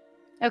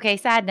 Okay,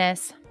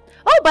 sadness.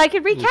 Oh, but I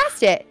could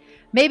recast it.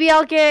 Maybe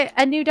I'll get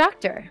a new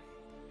Doctor.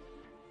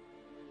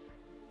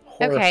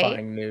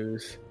 Horrifying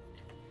news.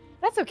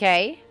 That's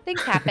okay.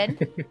 Things happen.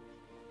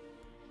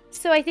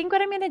 So I think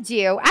what I'm going to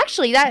do...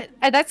 Actually,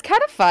 that's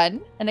kind of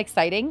fun and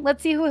exciting.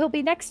 Let's see who he'll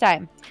be next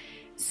time.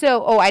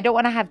 So, I don't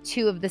want to have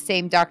 2 of the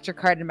same Doctor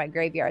card in my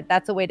graveyard.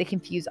 That's a way to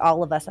confuse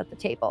all of us at the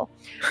table.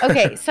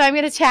 Okay, so I'm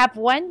going to tap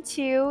 1,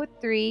 2,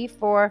 3,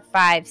 4,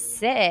 5,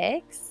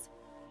 6.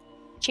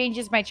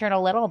 Changes my turn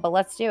a little, but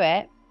let's do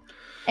it.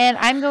 And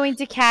I'm going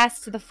to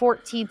cast the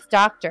 14th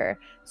Doctor.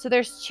 So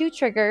there's 2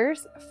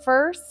 triggers.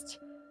 First,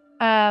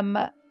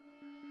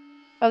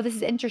 this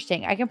is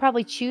interesting. I can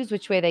probably choose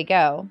which way they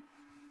go.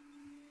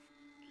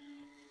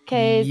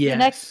 Because the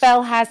next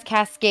spell has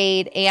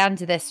Cascade and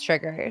this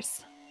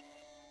triggers.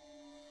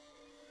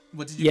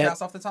 What did you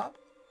cast off the top?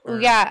 Or?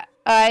 Yeah,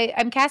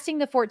 I'm casting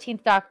the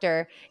 14th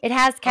Doctor. It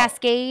has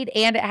Cascade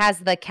and it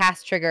has the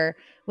cast trigger.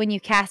 When you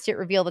cast it,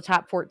 reveal the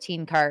top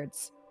 14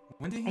 cards.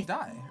 When did he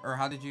die? Or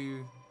how did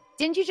you...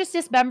 Didn't you just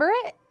dismember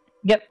it?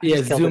 Yep. Yeah,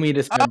 Zumi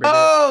dismembered it.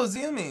 Oh,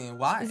 Zumi.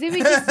 Why? Zumi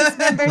just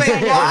dismembered it.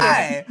 Wait,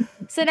 why?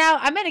 So now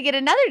I'm going to get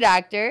another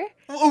Doctor.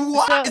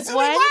 Why? So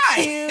 1,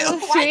 2,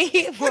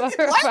 3, 4,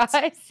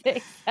 5,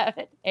 6,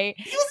 7, 8,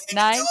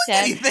 9,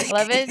 10,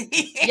 11.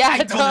 Yeah,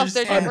 12,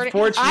 13,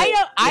 14.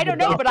 I don't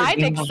know, but I'm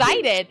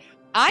excited.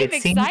 I'm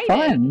excited.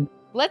 Fun.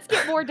 Let's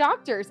get more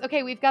Doctors.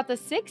 Okay, we've got the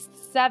 6th,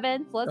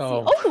 7th. Let's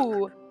see.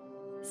 Oh,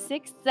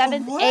 6th,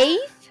 7th, 8th.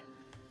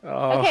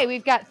 Oh. Okay,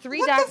 we've got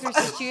 3 Doctors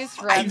to choose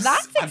from.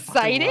 That's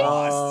exciting.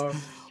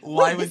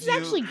 Why would this is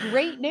actually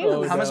great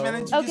news. How much mana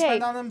did you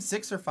spend on them?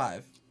 6 or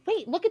 5?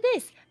 Wait, look at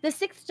this. The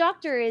 6th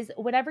Doctor is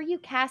whenever you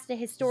cast a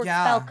historic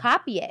spell,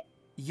 copy it.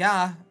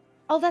 Yeah.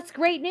 Oh, that's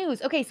great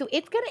news. Okay, so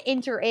it's going to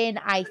enter in,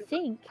 I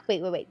think.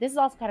 Wait. This is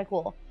also kind of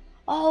cool.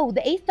 Oh, the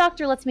 8th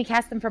Doctor lets me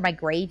cast them from my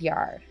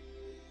graveyard.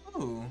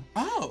 Ooh.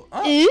 Oh.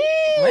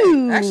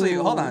 Ooh. Wait, actually,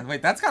 hold on.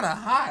 Wait, that's kind of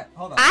hot.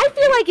 Hold on. I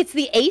feel like it's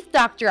the 8th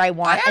Doctor I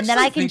want, and then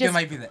I can think it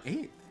might be the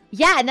 8th.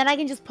 Yeah, and then I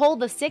can just pull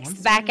the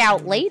 6th back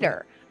out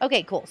later.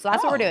 Okay, cool. So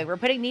that's what we're doing. Oh. We're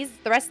putting the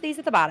rest of these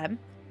at the bottom.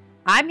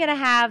 I'm going to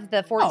have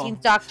the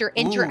 14th Doctor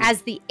enter Ooh.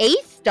 as the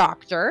 8th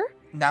Doctor.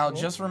 Now,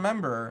 just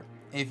remember,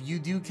 if you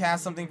do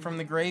cast something from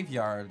the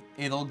graveyard,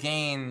 it'll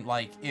gain,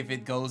 like, if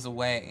it goes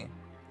away,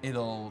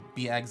 it'll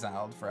be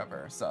exiled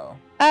forever, so.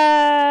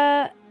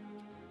 Yeah.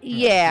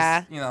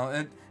 Just, you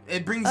know,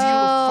 it brings you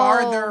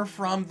farther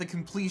from the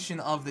completion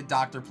of the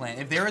Doctor plan.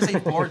 If there is a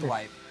board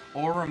wipe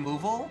or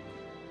removal,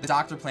 the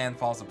Doctor plan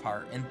falls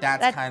apart, and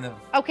that's kind of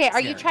okay. Are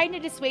scary. you trying to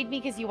dissuade me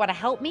because you want to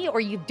help me,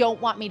 or you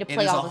don't want me to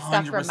play all the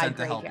stuff from my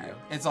to help graveyard?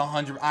 you. It's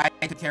 100. I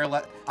could care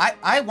less.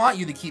 I want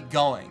you to keep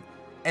going,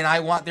 and I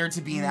want there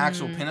to be an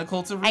actual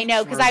pinnacle to reach. I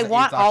know, because I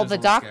want all the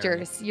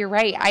doctors. You're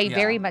right. I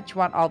very much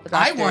want all the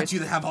doctors. I want you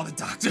to have all the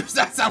doctors.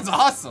 That sounds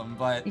awesome,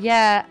 but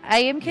yeah, I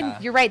am.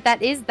 You're right.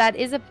 That is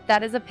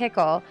a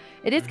pickle.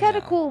 It is kind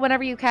of cool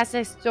whenever you cast a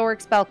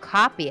historic spell,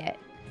 copy it.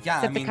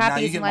 Yeah, I mean, now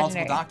you get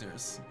multiple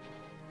doctors.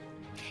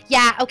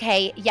 Yeah,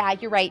 okay. Yeah,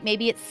 you're right.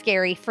 Maybe it's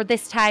scary. For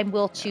this time,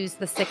 we'll choose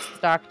the 6th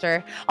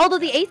Doctor. Although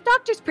the 8th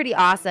Doctor's pretty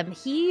awesome.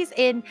 He has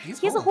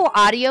a whole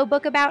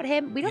audiobook about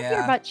him. We don't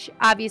hear much,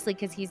 obviously,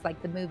 because he's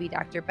like the movie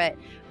Doctor, but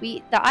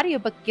the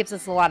audiobook gives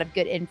us a lot of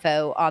good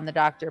info on the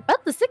Doctor.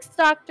 But the 6th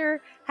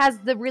Doctor has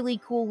the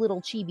really cool little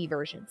chibi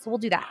version. So we'll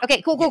do that.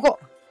 Okay, cool.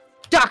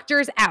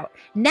 Doctor's out.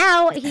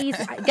 Now he's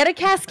gonna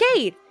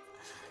cascade.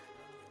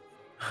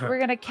 We're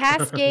gonna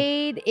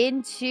cascade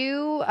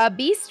into a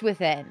Beast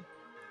Within.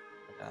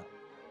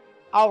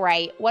 All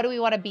right, what do we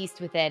want a Beast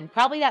Within?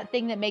 Probably that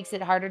thing that makes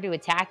it harder to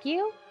attack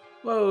you?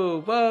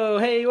 Whoa,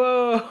 hey,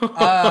 whoa.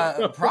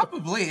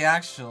 Probably,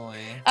 actually.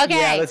 Okay.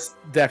 Yeah, that's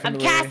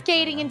definitely. I'm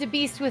cascading into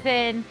Beast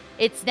Within.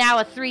 It's now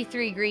a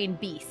 3/3 green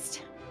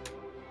beast.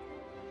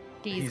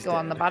 He's go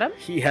on the bottom.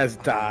 He has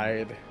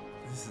died.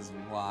 This is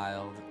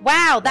wild.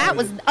 Wow, that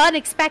was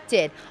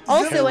unexpected.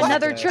 Also,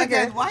 another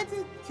trigger.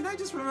 Again, can I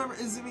just remember,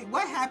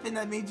 what happened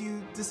that made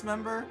you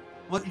dismember?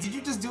 What, did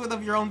you just do it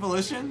of your own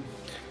volition?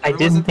 I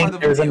didn't think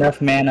there was enough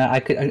mana. I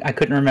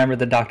couldn't remember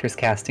the Doctor's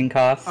casting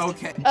cost.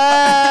 Okay. He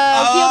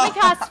only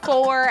cost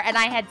 4, and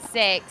I had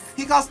 6.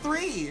 He cost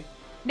 3.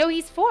 No,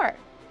 he's 4.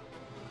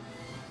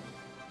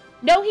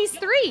 No, he's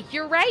 3.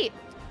 You're right.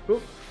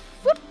 Oop.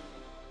 Whoop.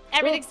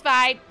 Everything's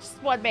fine.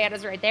 Just 1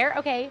 mana's right there.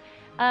 Okay.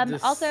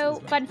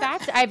 Also, fun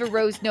fact, I have a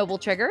Rose Noble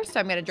trigger, so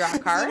I'm going to draw a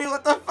card.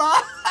 What the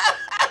fuck?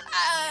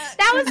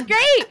 That was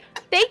great.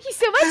 Thank you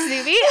so much,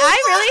 Zumi.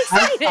 I'm really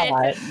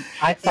excited.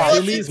 I thought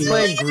Zumi's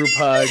playing group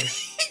hug.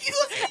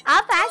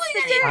 I'll pass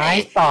the turn.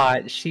 I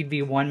thought she'd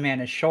be 1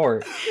 mana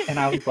short, and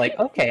I was like,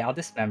 okay, I'll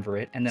dismember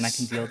it, and then I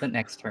can deal the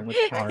next turn with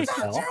counter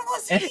spell. Doctor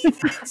wasn't even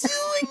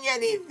doing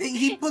anything.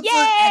 He puts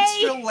an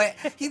extra land.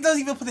 He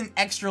doesn't even put an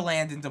extra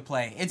land into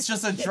play. It's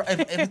just if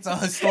it's a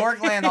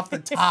historic land off the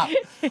top.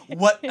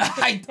 What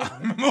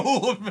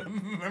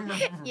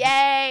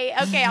Yay!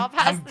 Okay, I'll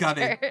pass the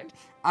turn.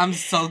 I'm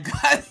so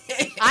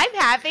gutted. I'm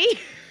happy.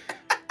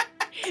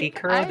 See,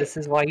 Kuro, this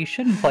is why you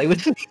shouldn't play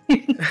with me.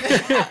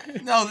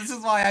 No, this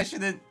is why I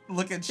shouldn't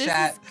look at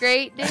chat. This is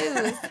great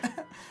news.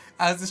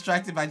 I was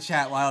distracted by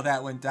chat while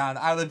that went down.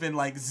 I would have been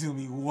like,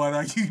 Zumi, what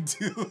are you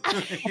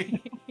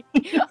doing?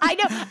 I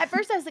know. At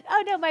first I was like,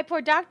 oh no, my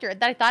poor doctor. And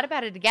then I thought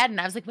about it again and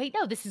I was like, wait,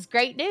 no, this is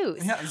great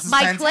news. Yeah, this is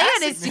my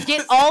plan is to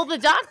get all the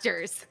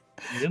doctors.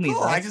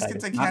 Cool, I just get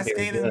to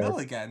cascade in the middle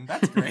again.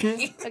 That's great.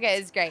 Okay,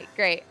 it's great.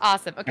 Great.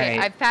 Awesome. Okay,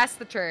 I've passed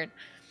the turn.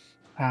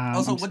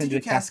 Also, what did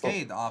you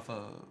cascade off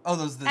of? Oh,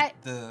 those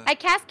I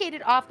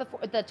cascaded off the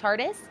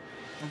TARDIS.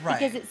 Right.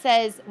 Because it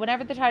says,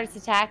 whenever the TARDIS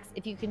attacks,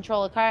 if you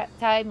control a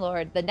Time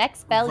Lord, the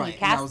next spell you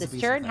cast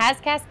this turn has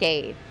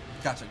Cascade.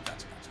 Gotcha.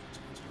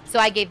 So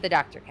I gave the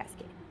Doctor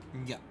Cascade.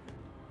 Yeah.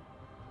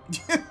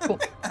 Cool.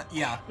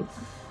 Yeah.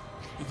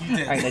 You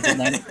did. Alright, I did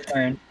land the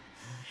turn.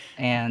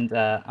 And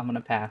I'm going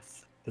to pass.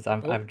 Because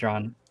I've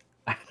drawn,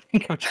 I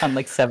think I've drawn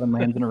like 7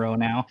 lands in a row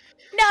now.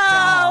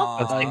 No!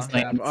 This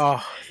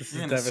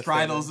You're is gonna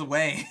scry those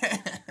away.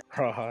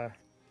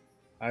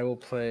 I will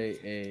play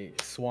a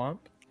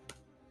swamp.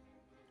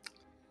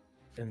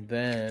 And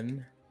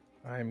then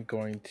I'm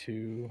going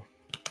to...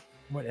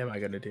 What am I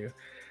going to do?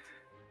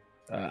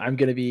 I'm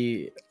going to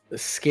be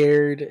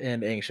scared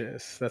and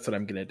anxious. That's what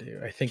I'm going to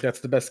do. I think that's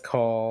the best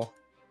call.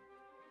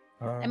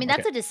 I mean,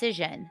 that's a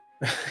decision.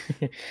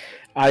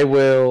 I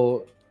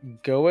will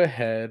go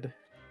ahead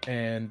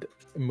and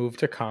move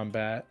to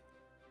combat.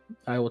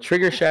 I will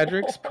trigger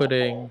Shadrix,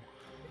 putting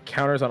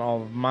counters on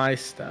all of my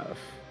stuff.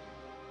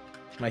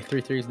 My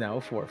 3/3 is now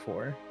a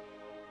 4/4.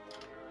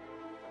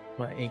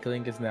 My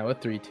Inkling is now a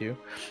 3/2.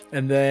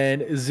 And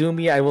then,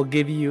 Zumi, I will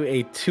give you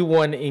a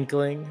 2/1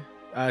 Inkling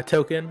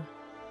token.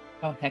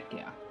 Oh, heck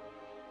yeah.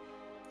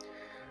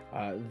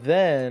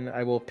 Then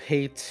I will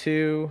pay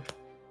 2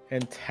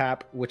 and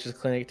tap Witch's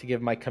Clinic to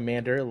give my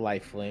commander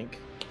lifelink.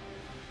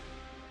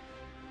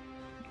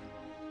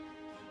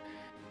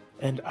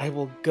 And I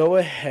will go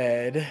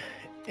ahead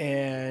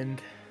and...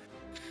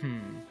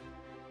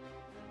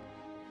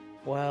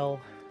 Well...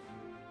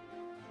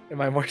 Am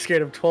I more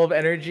scared of 12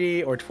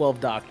 energy or 12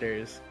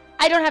 doctors?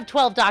 I don't have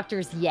 12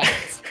 doctors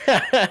yet.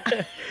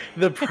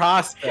 The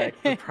prospect.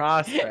 Yeah.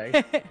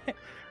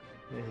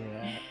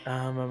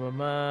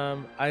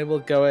 I will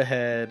go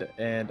ahead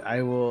and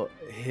I will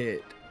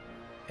hit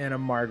Anna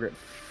Margaret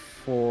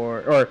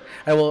I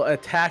will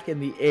attack in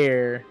the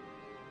air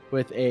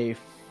with a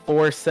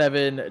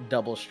 4/7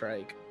 double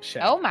strike.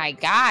 Shadrix. Oh my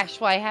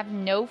gosh. Well, I have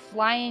no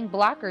flying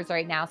blockers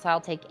right now, so I'll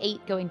take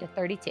 8 going to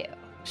 32.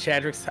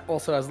 Shadrix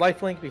also has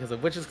lifelink because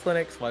of Witch's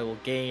Clinic, so I will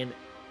gain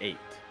 8.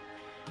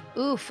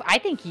 Oof, I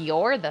think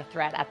you're the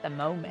threat at the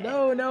moment.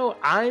 No,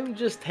 I'm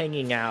just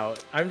hanging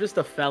out. I'm just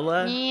a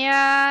fella.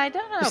 Yeah, I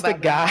don't know Just about a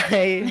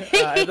guy.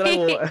 And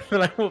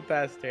then I will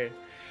pass turn.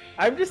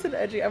 I'm just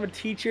I'm a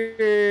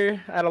teacher.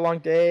 I had a long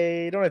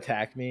day. Don't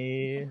attack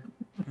me.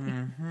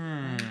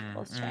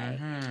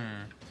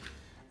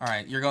 All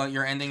right,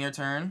 you're ending your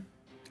turn.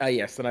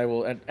 Yes, and I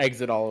will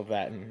exit all of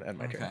that and end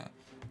my turn. Okay.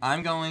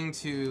 I'm going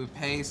to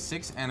pay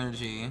 6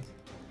 energy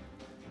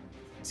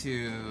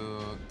to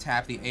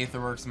tap the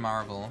Aetherworks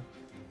Marvel.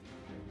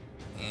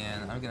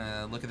 And I'm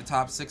gonna look at the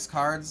top 6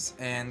 cards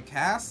and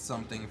cast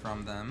something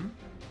from them.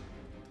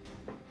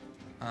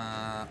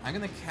 I'm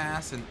gonna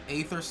cast an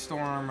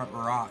Aetherstorm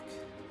Rock.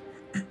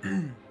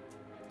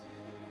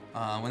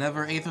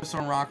 Whenever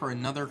Aetherstorm Rock or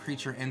another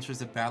creature enters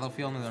the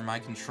battlefield under my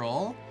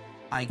control,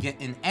 I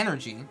get an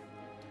energy.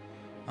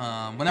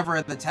 Whenever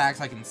it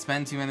attacks, I can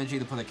spend 2 energy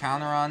to put a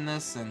counter on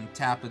this and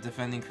tap a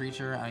defending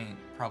creature. I ain't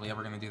probably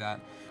ever gonna do that.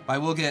 But I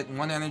will get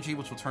 1 energy,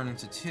 which will turn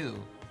into 2.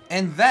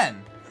 And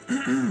then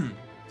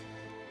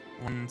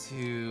 1,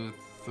 2,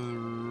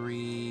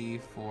 3,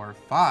 4,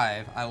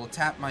 5. I will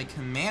tap my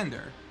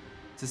commander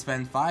to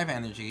spend 5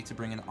 energy to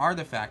bring an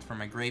artifact from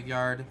my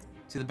graveyard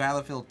to the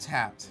battlefield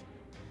tapped.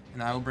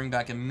 And I will bring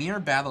back a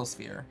Mirror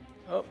Battlesphere.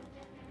 Oh.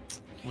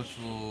 Which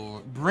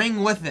will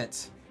bring with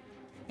it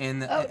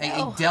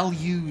a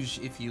deluge,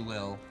 if you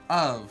will,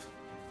 of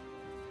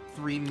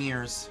 3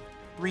 mirrors.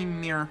 3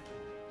 mirror.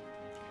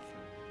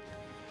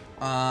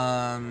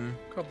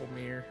 Couple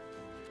mirror.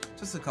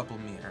 Just a couple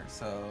mirror.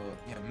 So,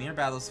 yeah, Mirror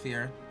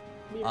Battlesphere.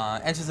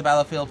 Enters the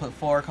battlefield, put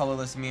 4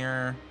 colorless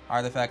mirror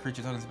artifact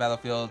creature tokens to the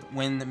battlefield.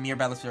 When the Mirror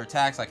Battlesphere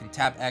attacks, I can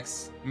tap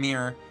X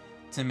mirror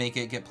to make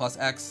it get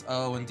 +X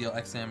and deal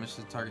X damage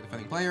to the target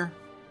defending player.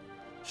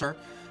 Sure.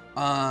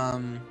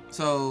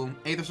 So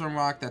Aetherstorm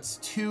Rock, that's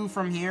 2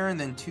 from here, and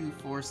then 2,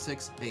 4,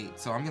 6, 8.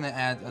 So I'm gonna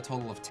add a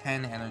total of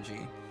 10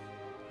 energy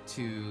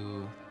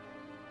to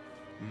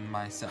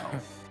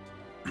myself.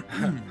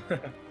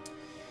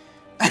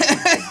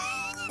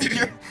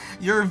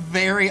 You're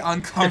very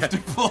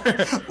uncomfortable.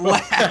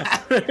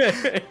 Laugh.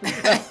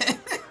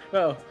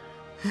 Oh.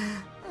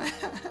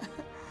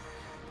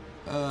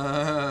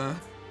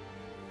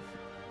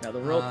 Now the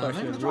real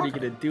question is, what are you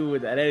gonna do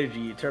with that energy?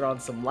 You turn on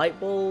some light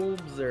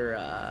bulbs or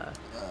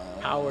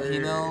power?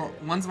 You know,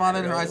 once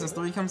Modern Horizons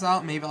 3 comes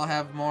out, maybe I'll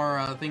have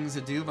more things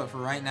to do. But for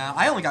right now,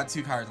 I only got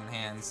 2 cards in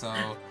hand,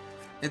 so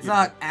it's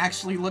not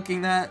actually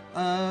looking that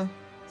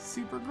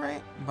super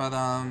great. But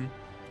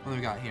what do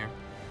we got here?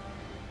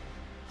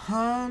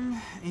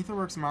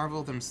 Aetherworks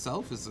Marvel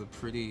themselves is a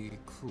pretty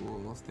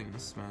cool thing to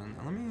spend.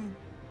 Let me.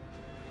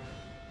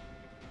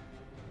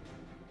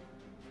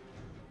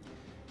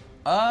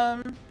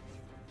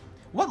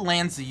 What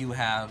lands do you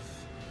have?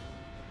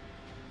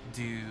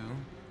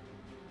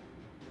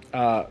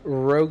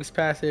 Rogue's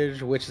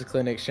Passage, Witch's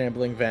Clinic,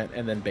 Shambling Vent,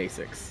 and then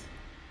Basics.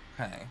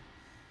 Okay.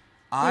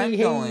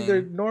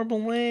 They're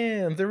normal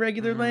lands. They're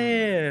regular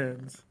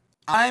lands.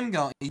 I'm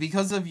going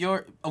because of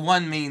your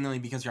mainly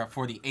because you're at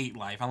 48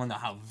 life. I don't know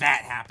how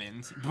that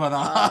happened, but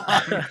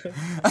I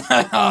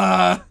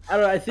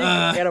don't know. I think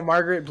Anna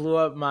Margaret blew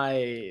up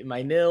my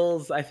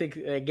nils. I think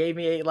it gave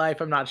me 8 life.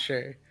 I'm not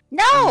sure.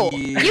 No,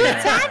 you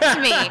attacked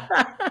me.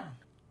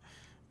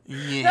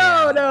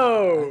 Yeah.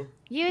 No.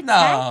 You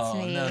attacked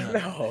me.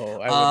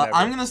 No.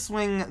 I'm gonna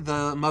swing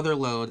the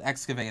Motherlode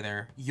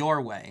Excavator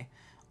your way.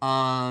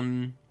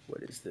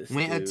 What is this?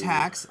 When it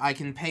attacks, I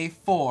can pay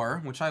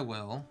 4, which I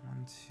will.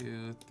 1,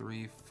 2,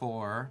 3,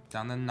 4,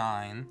 down to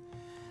 9.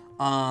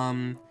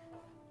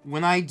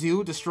 When I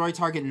do, destroy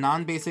target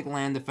non-basic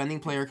land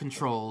defending player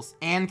controls,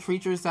 and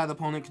creatures that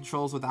opponent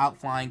controls without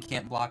flying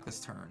can't block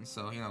this turn.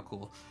 So, you know,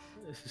 cool.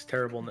 This is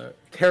terrible news.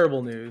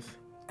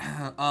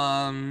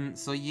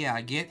 So yeah,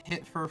 I get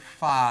hit for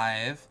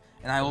 5,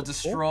 and I will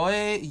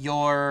destroy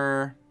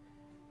your...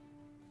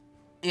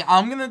 Yeah,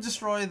 I'm gonna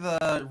destroy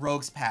the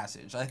Rogue's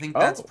Passage. I think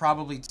that's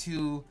probably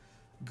too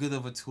good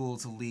of a tool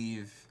to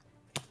leave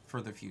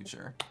for the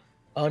future.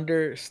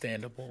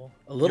 Understandable.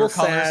 A little Your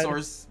color sad.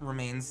 source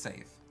remains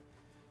safe.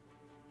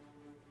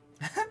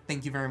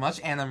 Thank you very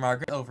much, Anna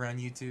Margaret, over on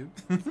YouTube.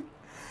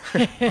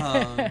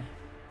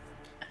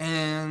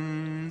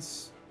 And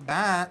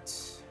that...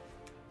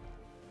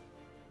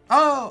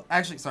 Oh,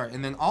 actually, sorry.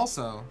 And then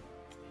also...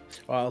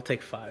 Well, I'll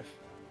take 5.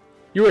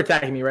 You were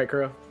attacking me, right,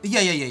 Kuro?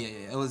 Yeah.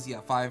 It was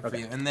 5 for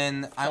you. And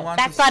then I want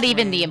That's not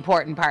even the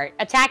important part.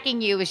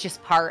 Attacking you is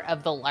just part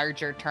of the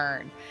larger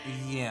turn.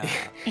 Yeah.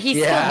 He's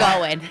still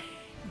going.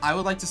 I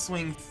would like to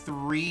swing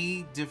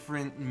 3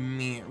 different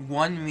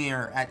one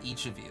mirror at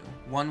each of you.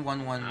 One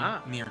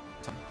mirror.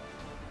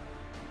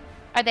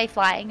 Are they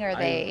flying or are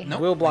they?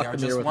 Nope, will block they are the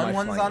mirror just with one my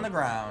one's flying on the attack.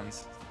 ground.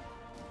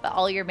 But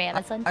all your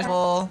mana's I untapped?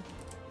 will.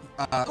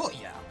 Oh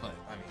yeah, but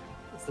I mean,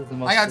 This is the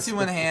most I got 2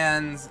 in descriptive-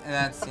 hands, and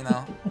that's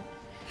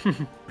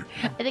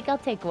I think I'll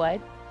take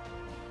one.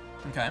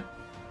 Okay.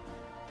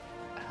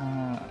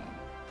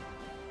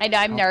 I know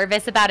I'm Oh.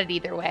 nervous about it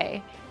either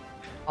way.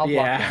 I'll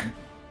block Yeah. them.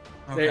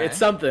 Okay. It's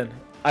something.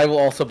 I will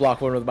also block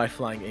one with my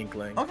flying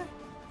inkling. Okay.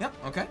 Yep.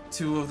 Okay.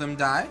 2 of them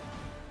die.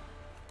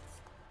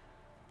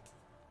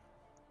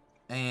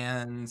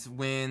 And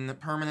when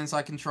permanents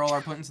I control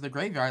are put into the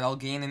graveyard, I'll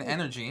gain an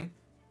energy,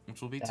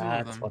 which will be 2 of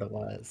That's them. what it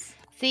was.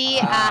 See,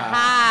 Ah.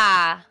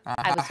 aha!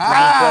 I was right.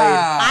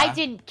 Ah! I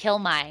didn't kill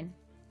mine.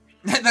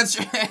 That's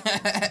true.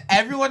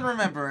 Everyone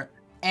remember,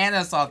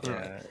 Anna saw through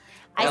it.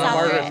 I Yeah, saw through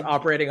Margaret's it.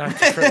 operating on a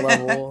different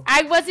level.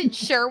 I wasn't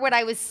sure what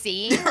I was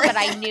seeing, but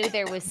I knew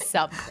there was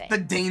something. The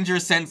danger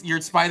sense,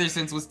 your spider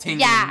sense was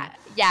tingling.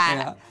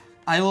 Yeah.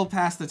 I will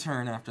pass the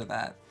turn after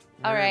that.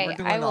 All right, We're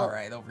doing I will- all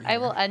right over here. I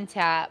will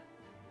untap.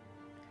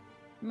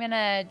 I'm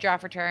gonna draw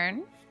for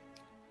turn.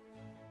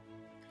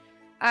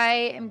 I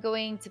am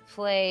going to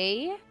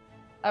play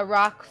a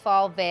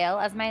Rockfall Vale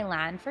as my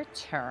land for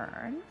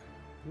turn.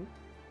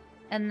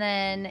 And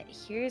then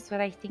here's what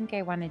I think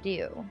I want to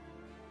do.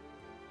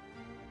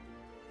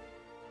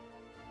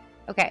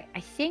 Okay, I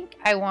think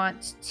I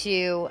want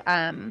to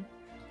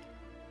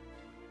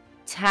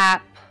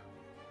tap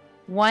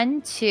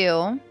 1,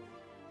 2.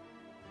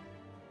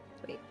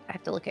 Wait, I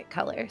have to look at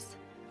colors.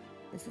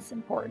 This is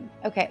important.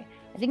 Okay,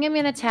 I think I'm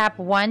going to tap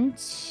 1,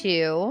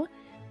 2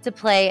 to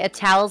play a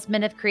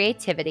Talisman of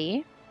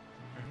Creativity.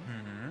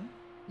 Mhm.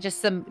 Just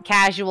some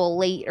casual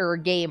later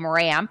game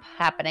ramp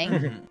happening.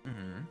 Mhm.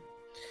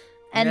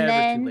 And Never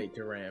then too late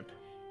to ramp.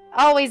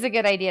 always a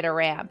good idea to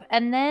ramp.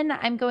 And then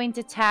I'm going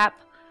to tap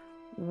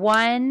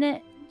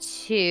 1,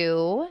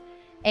 2,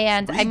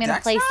 and I'm going to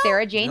Dex play now?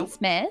 Sarah Jane Nope.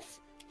 Smith.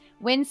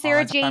 When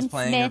Sarah Jane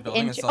playing or Smith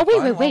building a oh self wait,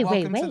 line. wait, Well, wait,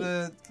 welcome wait, to wait.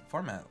 the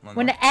format, Linda.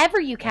 Whenever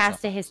you What's cast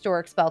up? a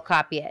historic spell,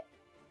 copy it.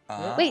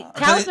 Wait, But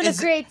Talisman of is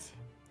it- Create.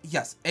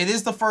 Yes, it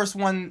is the first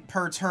one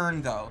per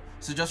turn though,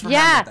 so just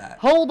remember Yeah, that.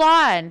 hold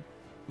on.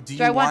 Do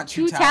Do I want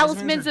 2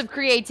 talismans or of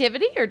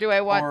creativity, or do I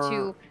want or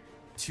 2?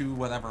 2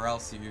 whatever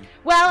else you?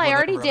 Well, I whatever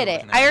already other did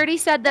it. version I is? already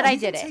said that Oh, I you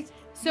can did it. take-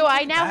 So I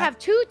take it now back. have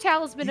 2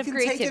 talisman You of can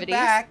take it creativity.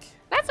 back.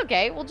 That's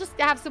okay. We'll just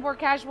have some more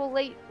casual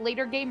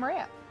later game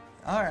ramp.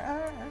 All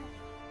right.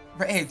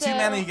 But hey, 2 So-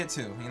 mana you get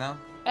 2. You know.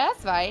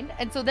 That's fine.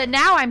 And so then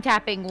now I'm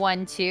tapping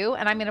 1, 2,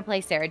 and I'm going to play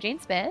Sarah Jane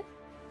Smith.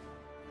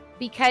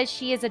 Because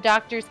she is a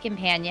doctor's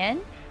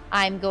companion,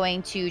 I'm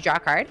going to draw a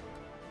card.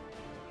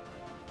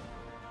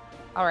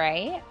 All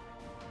right.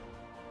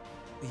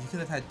 You could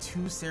have had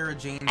 2 Sarah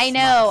Jane. I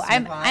know.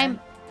 Smith on.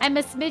 I'm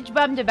a smidge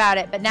bummed about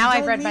it, but now You I've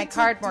don't read my need to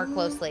card more do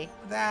closely.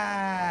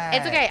 That.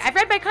 It's okay. I've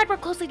read my card more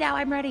closely now.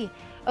 I'm ready.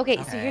 Okay,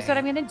 so here's what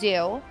Okay. I'm going to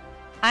do.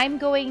 I'm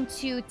going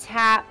to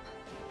tap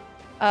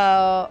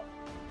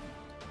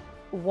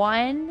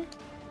 1,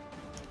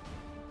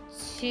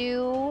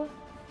 2,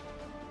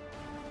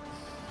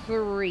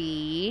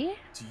 3.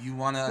 Do you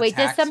want to? Wait,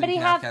 does somebody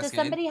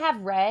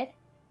have red?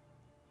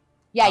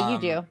 Yeah, you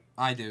do.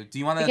 I do. Do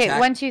you want to Okay, attack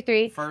 1, 2,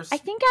 3. first? I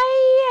think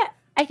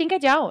I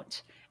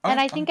don't. And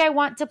I think I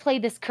want to play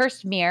this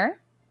cursed mirror.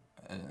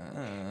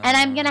 And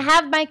I'm going to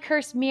have my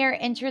cursed mirror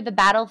enter the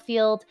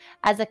battlefield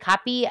as a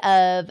copy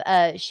of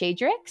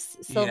Shadrix,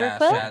 Silverquill.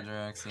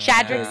 Shadrix.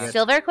 Shadrix,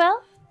 Silverquill.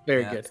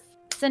 Very Yeah. good.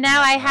 So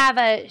now I Yeah. have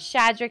a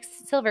Shadrix,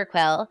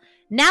 Silverquill.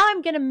 Now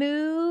I'm going to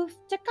move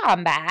to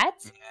combat.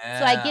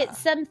 So I get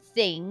some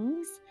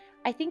things.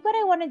 I think what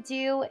I want to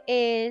do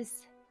is...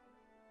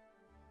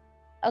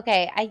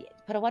 Okay, I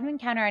put a 1/1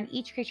 counter on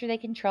each creature they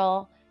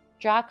control.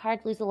 Draw a card,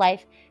 lose a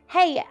life.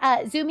 Hey,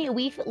 Zumi,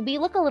 we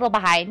look a little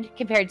behind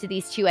compared to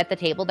these 2 at the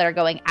table that are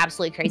going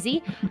absolutely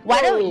crazy.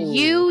 Why don't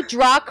you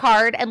draw a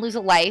card and lose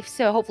a life,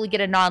 so hopefully get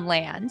a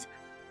non-land.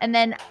 And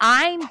then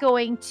I'm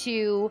going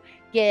to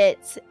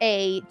get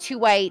a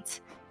 2-white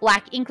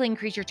black inkling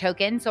creature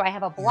token, so I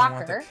have a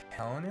blocker.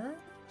 Counter.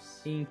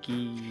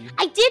 Inky.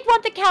 I did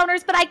want the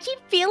counters, but I keep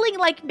feeling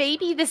like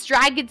maybe this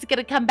dragon's going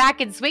to come back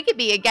and swing at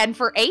me again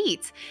for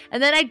 8.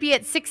 And then I'd be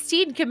at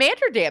 16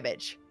 commander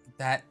damage.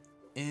 That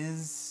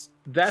is.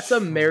 That's a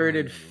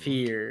merited true.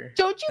 fear.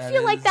 Don't you That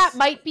feel like that is-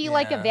 might be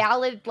like a yeah.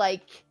 valid,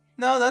 like...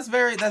 No, that's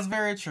very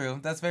true.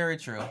 That's very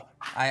true.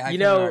 I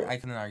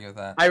couldn't argue with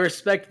that. I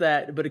respect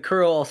that, but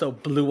Kuro also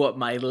blew up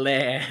my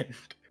land.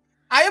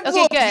 I have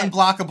Okay, okay, good.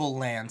 unblockable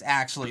land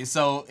actually,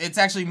 so it's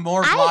actually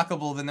more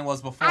blockable than it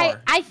was before.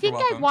 I think You're I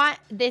welcome. want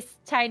this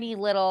tiny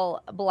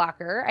little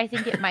blocker. I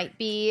think it might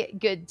be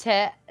good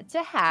to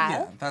have.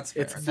 Yeah, that's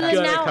fair. It's So That's-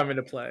 then gonna now- come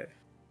into play.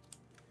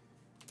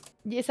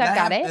 Yes, I've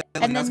got it.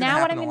 And then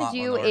now what I'm going to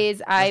do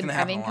is I'm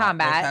in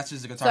combat.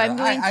 So I'm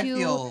going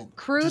to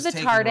crew the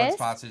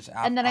TARDIS,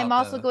 and then I'm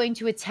also going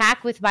to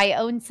attack with my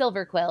own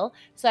Silverquill.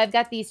 So I've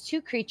got these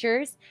 2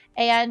 creatures.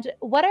 And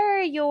what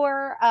are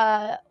your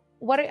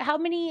how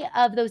many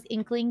of those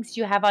inklings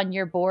do you have on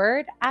your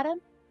board,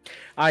 Adam?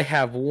 I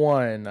have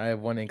one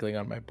inkling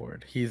on my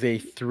board. He's a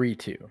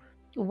 3/2.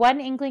 One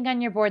inkling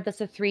on your board.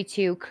 That's a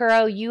 3/2.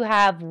 Kuro, you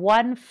have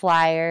one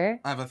flyer.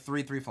 I have a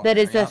 3/3 flyer. That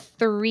is yep. a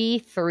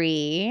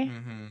 3/3.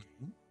 Mm-hmm.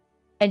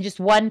 And just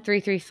one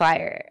 3/3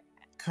 flyer.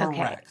 Correct.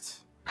 Okay.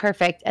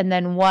 Perfect. And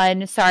then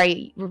one,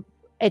 sorry,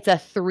 it's a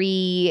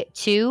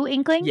 3/2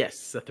 inkling?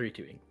 Yes, a 3/2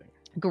 inkling.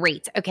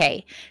 Great.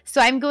 Okay.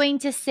 So I'm going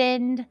to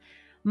send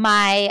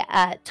my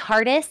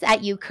TARDIS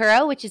at you,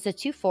 Kuro, which is a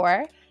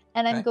 2/4.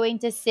 And I'm going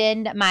to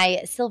send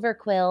my Silver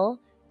Quill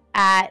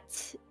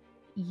at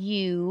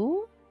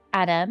you,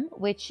 Adam,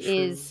 which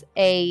is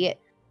a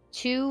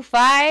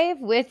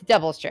 2/5 with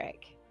double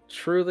strike.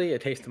 Truly a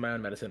taste of my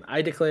own medicine.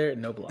 I declare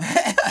no block.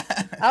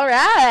 All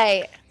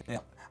right. Yeah.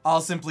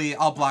 I'll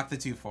block the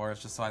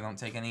 2/4s just so I don't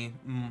take any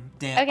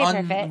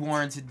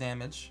unwarranted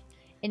damage.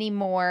 Any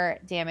more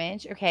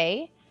damage?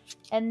 Okay.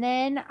 And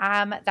then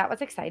that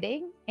was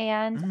exciting,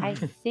 and I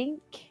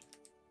think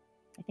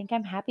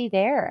I'm happy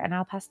there, and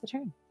I'll pass the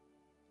turn.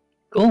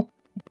 Cool.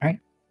 All right.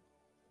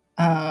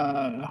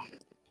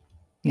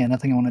 Yeah,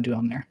 nothing I want to do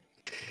on there.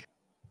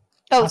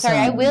 Oh, sorry.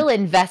 I will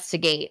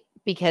investigate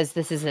because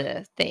this is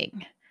a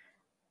thing.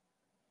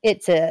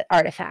 It's an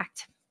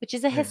artifact, which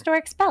is a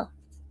historic spell.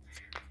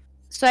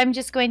 So I'm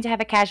just going to have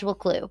a casual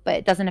clue, but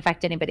it doesn't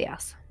affect anybody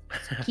else.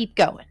 So keep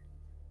going.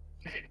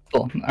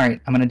 Cool. All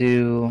right. I'm going to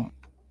do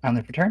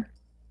Island for turn.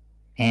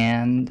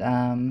 And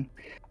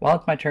while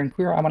it's my turn,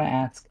 Kuro, I want to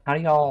ask, how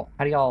do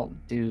y'all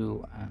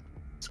do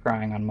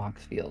scrying on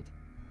Mox Field?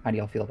 How do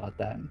y'all feel about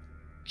that?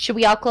 Should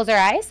we all close our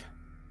eyes?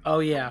 Oh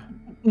yeah.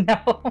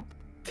 No.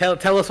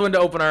 Tell us when to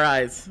open our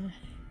eyes.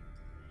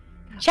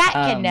 Chat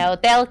can know.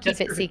 They'll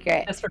keep it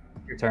secret. Just for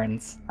your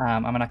turns.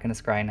 I'm not going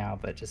to scry now,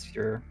 but just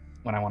for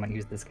when I want to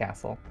use this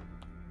castle.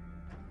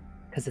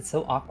 Because it's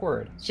so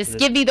awkward. Just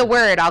give me the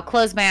word. I'll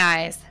close my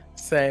eyes.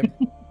 Same.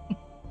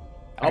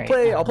 I'll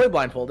play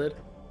blindfolded.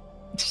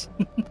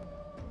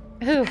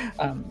 Who?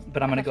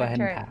 But I'm going to go ahead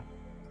and pass.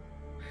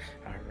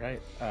 All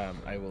right.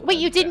 I will. Wait,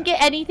 you didn't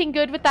get anything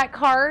good with that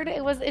card?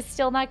 It's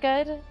still not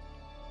good?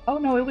 Oh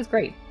no, it was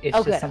great. It's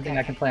just something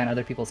I can play on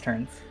other people's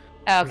turns.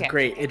 Oh, okay.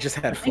 Great. It just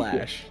had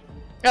flash.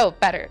 Oh,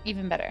 better.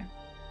 Even better.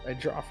 I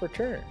draw for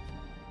turn.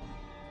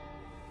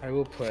 I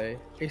will play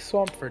a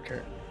swamp for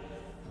turn.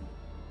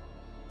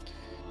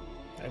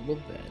 I will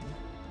then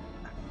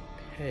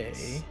pay,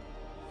 if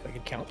I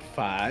can count,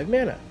 5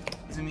 mana.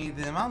 To me,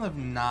 the amount of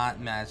not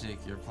magic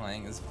you're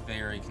playing is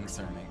very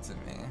concerning to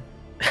me.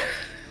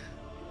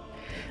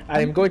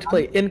 I am going to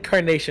play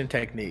Incarnation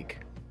Technique.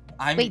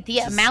 Wait, the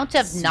amount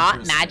of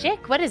not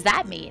magic? What does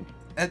that mean?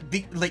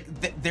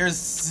 There's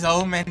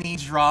so many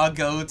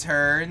draw-go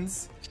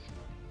turns,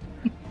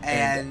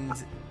 and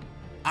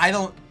I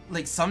don't,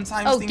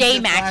 sometimes Oh,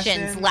 game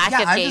actions, lack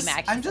of game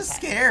actions. I'm just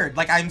scared.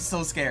 I'm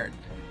so scared.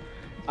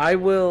 I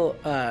will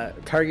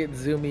target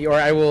Zumi, or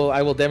I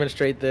will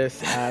demonstrate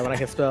this when I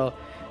can spell.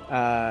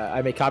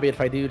 I may copy it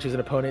if I do choose an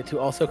opponent to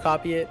also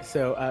copy it.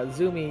 So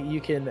Zumi, you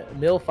can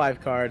mill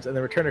 5 cards and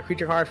then return a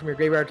creature card from your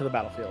graveyard to the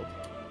battlefield.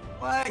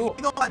 What? You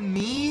don't want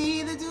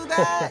me to do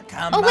that?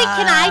 Come on. Oh wait,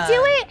 can I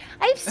do it?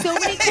 I have so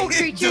many cool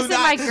creatures in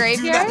my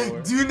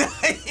graveyard. Do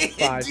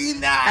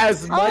not.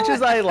 As much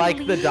as I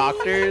like the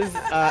doctors,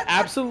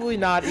 absolutely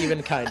not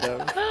even kind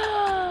of.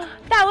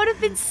 That would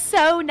have been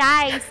so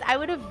nice. I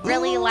would have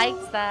really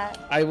liked that.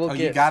 I will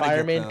get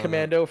Fireman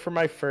Commando for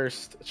my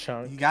first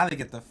chunk. You gotta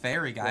get the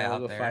fairy guy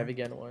out there. 5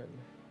 again. 1,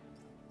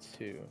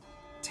 2.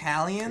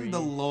 Talion, 3, the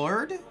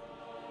Lord.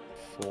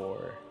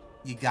 4.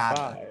 You got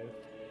 5.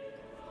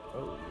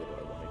 Oh, what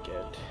do I want to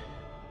get?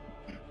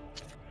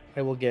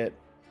 I will get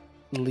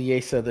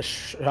Liesa, the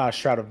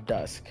Shroud of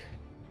Dusk.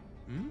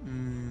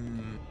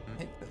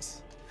 Hit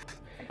this.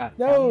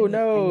 No,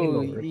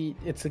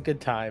 it's a good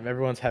time.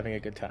 Everyone's having a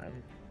good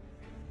time.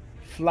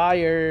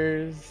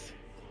 Flyers.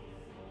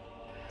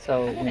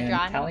 So when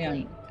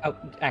Talion,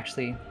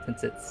 actually,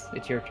 since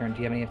it's your turn, do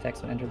you have any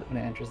effects when it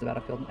enters the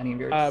battlefield? Any of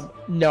yours?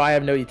 No, I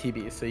have no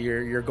ETB, so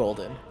you're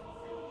golden.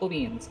 Cool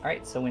beans. All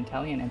right, so when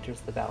Talion enters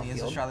the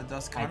battlefield,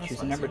 I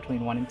choose a number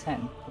between 1 and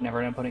 10.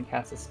 Whenever an opponent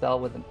casts a spell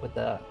with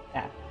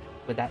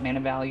that mana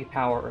value,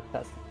 power, or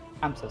plus.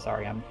 I'm so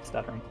sorry, I'm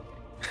stuttering.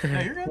 No,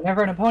 you're good.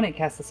 Whenever an opponent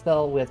casts a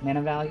spell with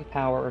mana value,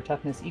 power, or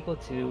toughness equal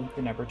to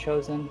the number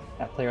chosen,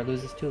 that player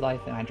loses 2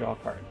 life, and I draw a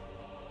card.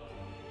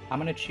 I'm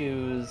gonna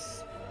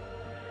choose.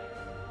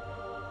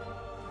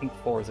 I think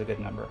 4 is a good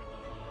number.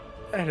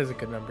 That is a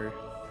good number.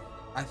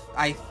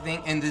 I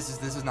think, and this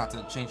is not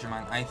to change your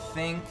mind. I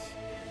think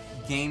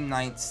Game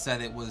Night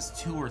said it was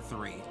 2 or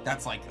 3.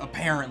 That's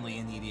apparently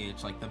in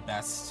EDH the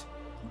best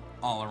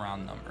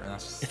all-around number.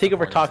 That's just, I think if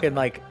we're talking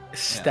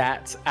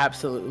stats,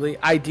 absolutely.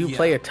 I do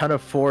play a ton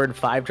of 4 and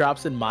 5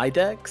 drops in my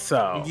deck,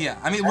 so yeah.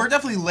 I mean, we're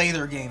definitely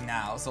later game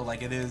now, so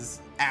it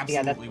is absolutely.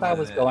 Yeah, that's what I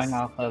was going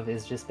off of.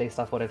 Is just based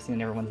off what I've seen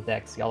in everyone's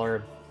decks. Y'all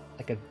are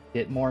a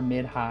bit more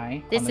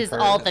mid-high. This is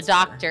all the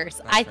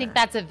doctors. I think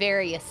that's a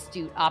very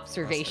astute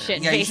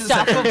observation based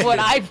off of what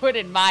I put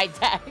in my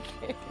deck.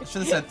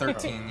 Should have said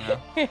 13,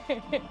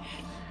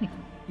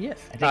 Yes.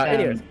 I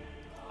think,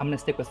 I'm gonna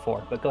stick with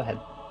 4, but go ahead.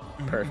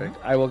 Perfect.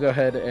 I will go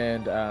ahead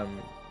and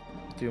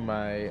do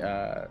my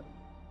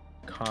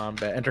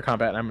enter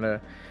combat, and I'm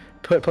gonna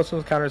put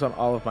some counters on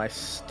all of my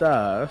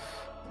stuff.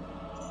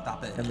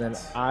 Stop it. And then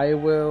I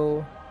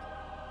will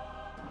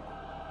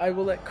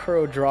let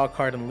Kuro draw a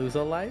card and lose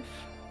a life.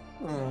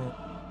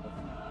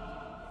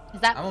 Is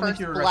that I don't think first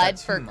you regret blood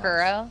that for too much.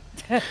 Kuro?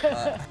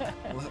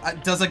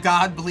 Does a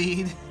god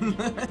bleed?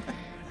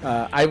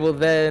 I will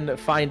then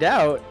find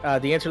out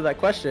the answer to that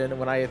question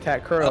when I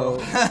attack Kuro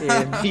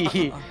in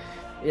the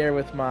air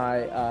with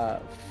my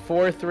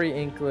 4/3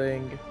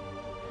 Inkling,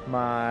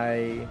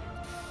 my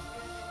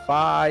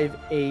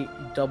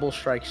 5/8 Double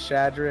Strike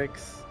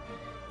Shadrix,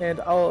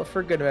 and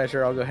for good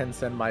measure, I'll go ahead and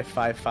send my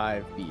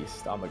 5/5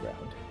 Beast on the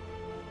ground.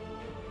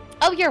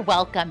 Oh, you're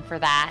welcome for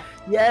that.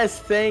 Yes,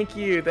 thank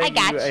you. Thank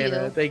I got you, you.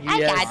 Anna. Thank you. I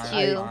yes, got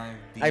you.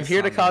 I'm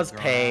here to cause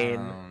pain.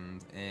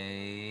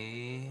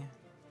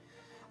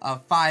 A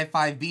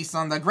 5/5 beast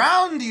on the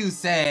ground, you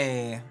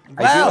say?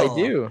 I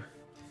do.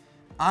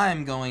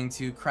 I'm going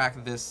to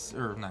crack this,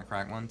 or not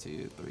crack, 1,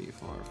 2, 3,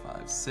 4,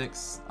 5,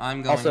 6.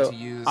 I'm going to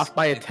use... off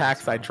my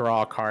attacks, I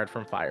draw a card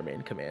from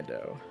Fireman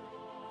Commando.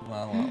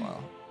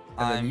 Well.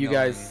 And then you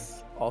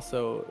guys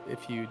also,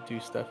 if you do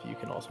stuff, you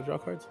can also draw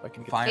cards. If I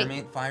can get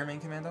Fireman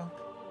Commando?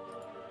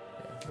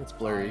 Yeah, it's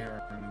blurry.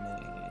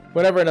 Fireman.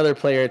 Whenever another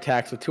player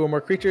attacks with 2 or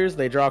more creatures,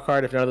 they draw a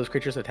card if none of those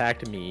creatures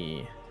attacked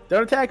me.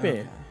 Don't attack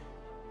me.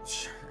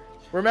 Sure.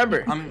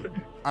 Remember.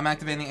 I'm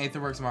activating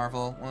Aetherworks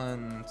Marvel.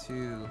 1,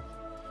 2,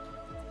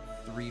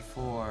 3,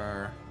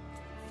 4,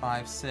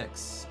 5,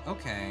 6.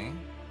 Okay.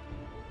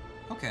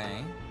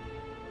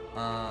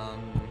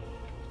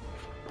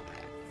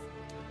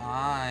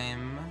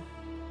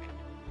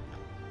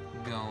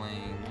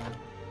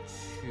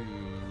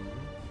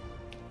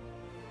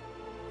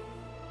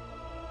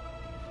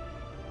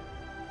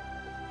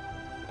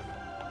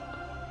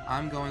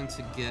 I'm going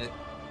to get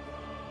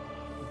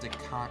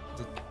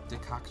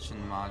decoction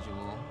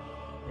module.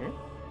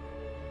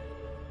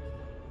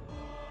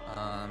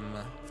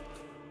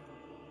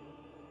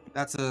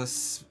 That's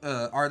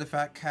a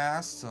artifact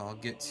cast, so I'll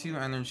get 2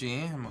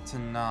 energy. I'm up to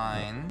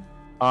 9.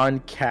 On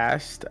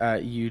cast,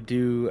 you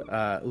do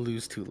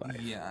lose 2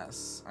 life.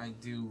 Yes, I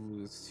do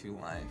lose 2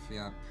 life.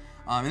 Yeah.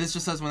 And this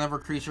just says whenever a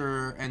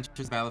creature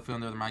enters the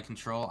battlefield under my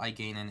control, I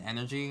gain an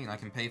energy, and I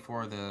can pay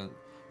for the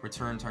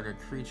return target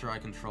creature I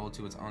control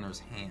to its owner's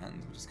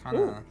hand, which is kind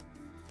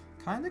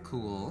of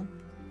cool.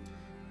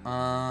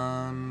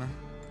 I'm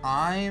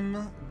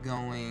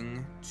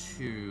going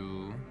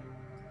to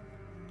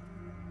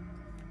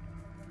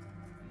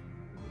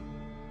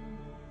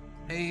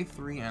pay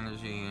 3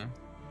 energy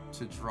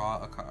to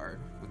draw a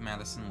card with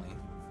Madison Lee.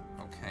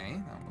 Okay,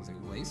 that was a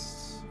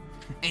waste.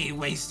 A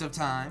waste of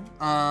time.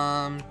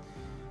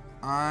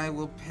 I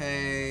will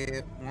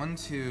pay 1,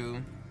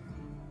 2,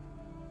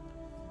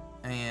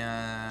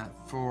 and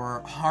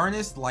for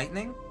Harnessed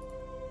Lightning,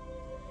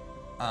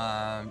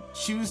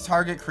 choose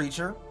target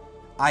creature.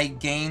 I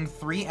gain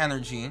 3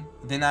 energy.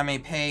 Then I may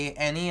pay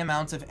any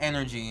amount of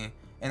energy,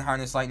 and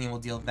Harnessed Lightning will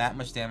deal that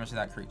much damage to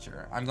that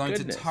creature. I'm going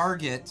to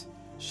target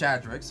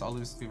Shadrix. I'll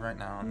lose 2 right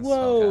now on this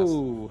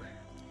spellcast.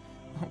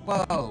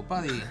 Whoa,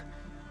 buddy.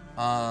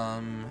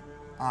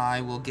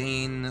 I will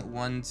gain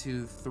 1,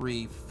 2,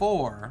 3,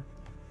 4.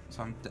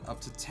 So I'm up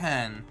to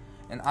 10.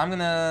 And I'm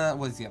gonna,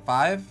 what is he, a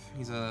 5?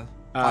 He's a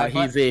 5?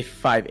 He's a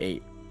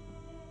 5/8.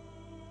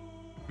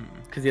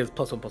 Because he has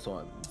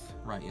 +1/+1s.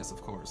 Right, yes,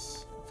 of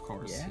course. Of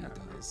course Yeah. he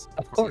does.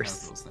 Of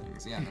course. He does those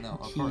things. Yeah, no,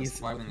 of He's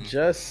course. Why wouldn't he?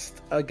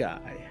 just a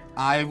guy.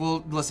 I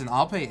will, listen,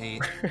 I'll pay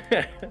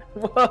 8.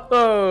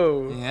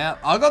 Whoa! Yeah,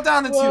 I'll go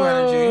down to 2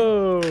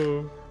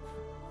 energy.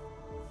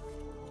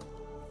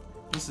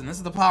 Listen, this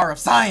is the power of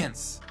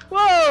science.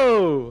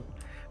 Whoa!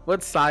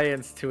 What's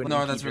science to an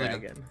No, inky that's really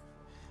dragon? good.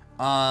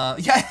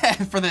 Yeah,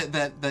 for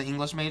the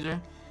English major.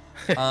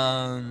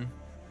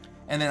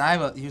 And then I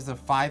have a, here's a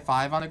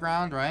 5/5 on the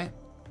ground, right?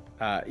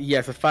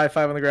 Yes, a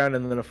 5/5 on the ground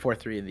and then a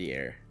 4/3 in the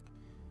air.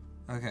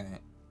 Okay.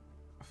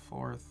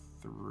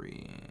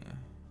 4/3.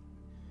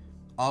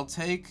 I'll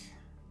take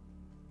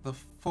the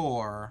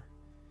 4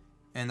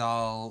 and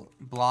I'll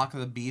block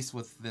the beast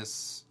with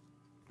this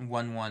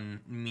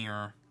 1/1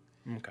 mirror.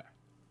 Okay.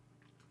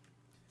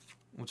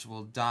 Which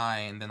will die,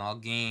 and then I'll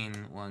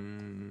gain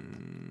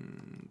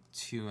 1,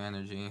 2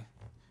 energy.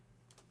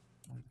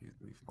 1, 2,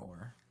 3,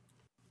 4.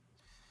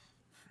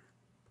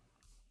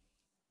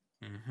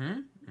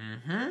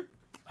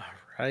 All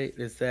right.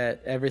 Is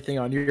that everything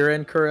on your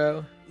end,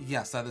 Kuro?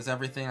 Yes, that is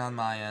everything on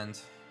my end.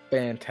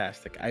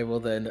 Fantastic. I will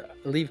then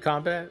leave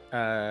combat.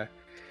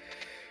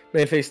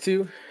 Main phase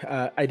 2.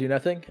 I do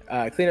nothing.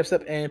 Cleanup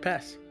step and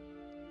pass.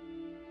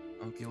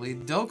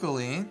 Okily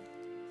dokily.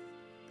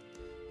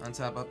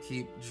 Untap,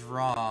 upkeep,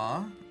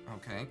 draw.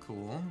 Okay,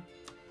 cool.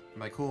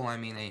 By cool, I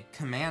mean a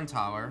command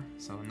tower,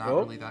 so not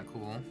really that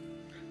cool.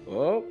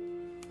 Oh.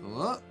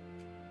 Oh.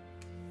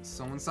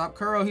 Someone stop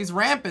Kuro, he's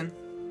ramping.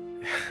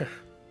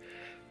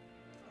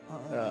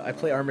 I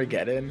play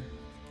Armageddon.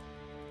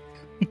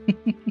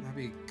 That'd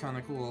be kind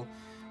of cool.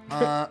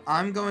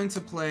 I'm going to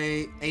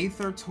play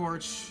Aether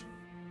Torch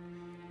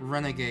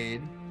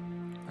Renegade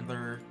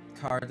Another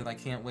card that I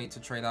can't wait to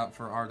trade out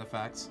for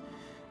artifacts.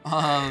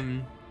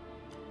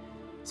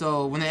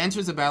 So when it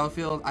enters the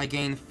battlefield, I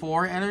gain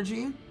 4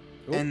 energy,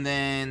 and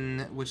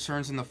then which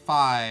turns into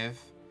 5,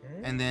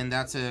 and then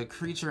that's a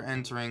creature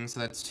entering, so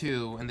that's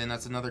 2, and then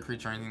that's another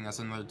creature entering, that's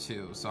another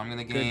 2. So I'm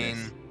gonna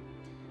gain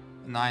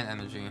 9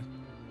 energy.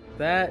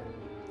 That,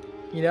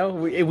 you know,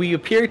 we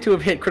appear to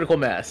have hit critical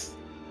mass.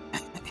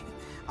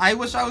 I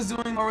wish I was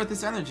doing more with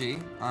this energy.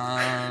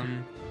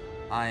 I'm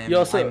not.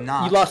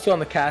 You lost 2 on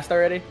the cast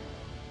already?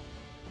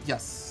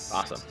 Yes.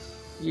 Awesome.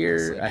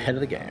 You're ahead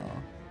of the game.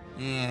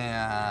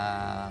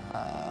 Yeah.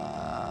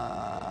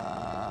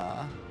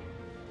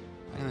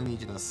 I'm gonna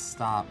need you to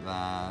stop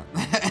that.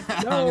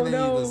 No, I'm gonna need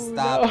you to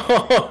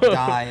stop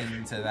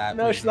dying to that.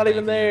 No, she's not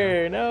even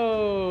there.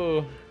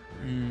 No.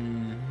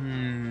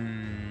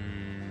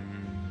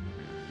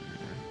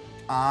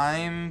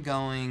 I'm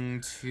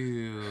going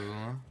to...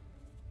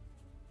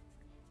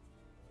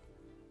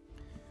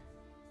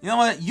 You know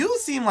what? You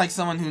seem like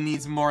someone who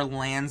needs more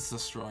lands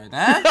destroyed,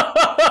 eh?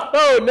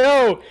 Oh,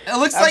 no! It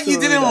looks like you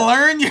didn't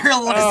learn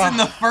your lesson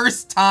the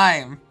first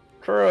time.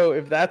 Kuro,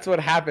 if that's what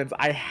happens,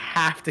 I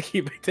have to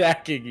keep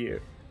attacking you.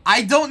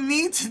 I don't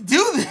need to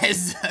do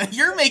this.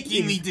 You're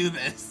making me do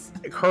this.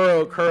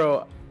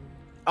 Kuro,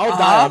 I'll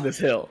die on this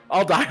hill.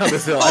 I'll die on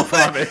this hill, I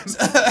promise.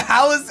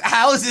 How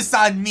is this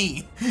on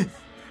me?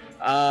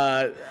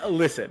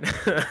 Listen.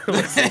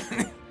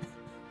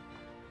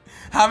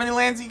 How many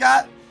lands you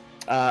got?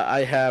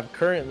 I have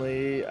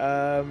currently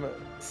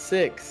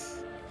 6.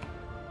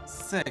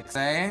 6,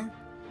 eh?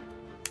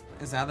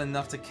 Is that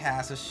enough to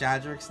cast a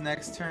Shadrix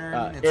next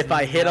turn? If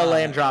I hit a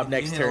land drop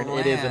next turn,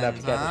 it is enough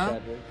to cast a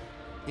Shadrix.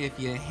 If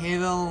you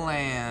hit a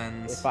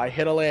land. If I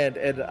hit a land,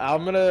 and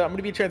I'm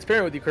gonna be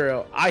transparent with you,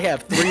 Kuro. I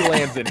have 3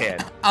 lands in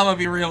hand. I'm gonna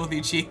be real with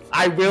you, Chief.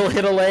 I will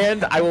hit a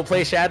land. I will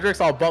play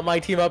Shadrix. I'll bump my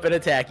team up and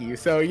attack you.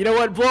 So you know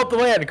what? Blow up the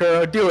land,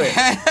 Kuro. Do it.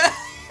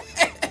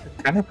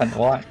 Kind of fun to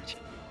watch.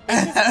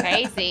 This is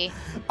crazy.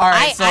 All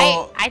right,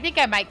 so I think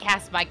I might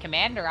cast my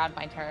commander on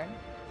my turn.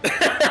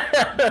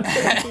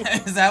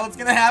 Is that what's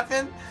gonna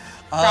happen?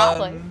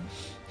 Probably.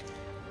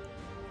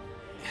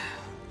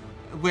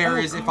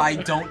 Whereas if I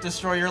don't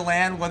destroy your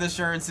land, what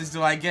assurances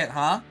do I get,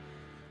 huh?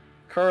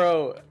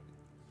 Kuro.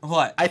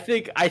 What? I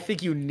think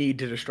you need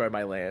to destroy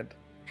my land.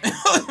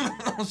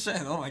 Oh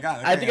shit! Oh my god!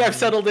 Okay, I think I've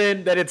settled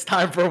in that it's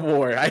time for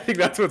war. I think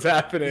that's what's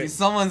happening.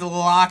 Someone's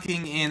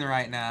locking in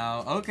right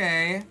now.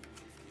 Okay.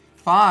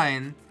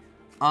 Fine.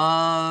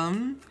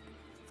 Fine.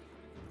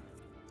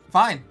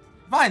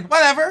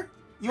 Whatever.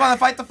 You want to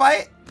fight the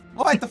fight?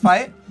 We'll fight the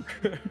fight.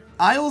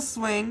 I will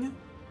swing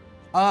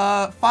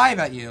 5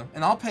 at you,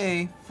 and I'll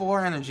pay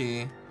 4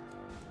 energy.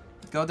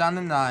 Go down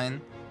to 9.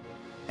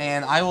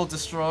 And I will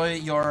destroy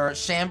your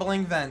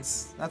shambling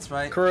vents. That's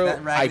right. Kuro,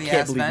 that I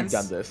can't believe vents.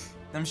 you've done this.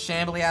 Them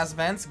shambly ass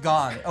vents,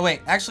 gone. Oh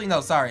wait, actually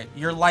no, sorry.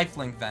 Your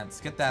lifelink vents.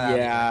 Get that out.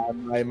 Yeah,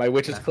 my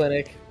witch's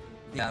clinic.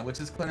 Yeah,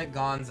 witch's clinic,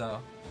 gonzo.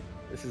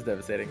 This is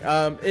devastating.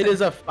 It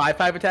is a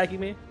 5/5 attacking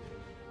me.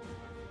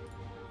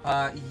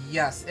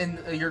 Yes, and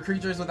your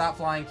creatures without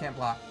flying can't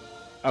block.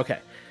 Okay.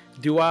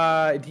 Do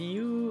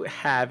you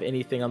have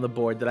anything on the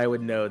board that I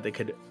would know that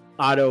could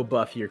auto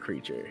buff your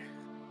creature?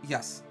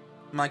 Yes.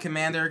 My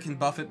commander can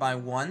buff it by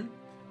 1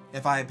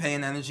 if I pay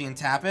an energy and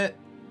tap it.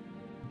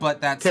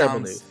 But that Terrible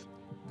sounds news.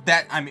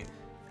 that I mean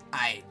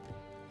I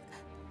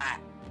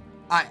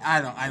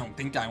don't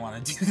think I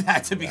want to do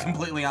that, to be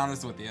completely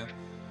honest with you.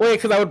 Wait,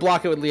 because I would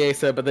block it with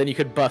Liesa, but then you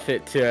could buff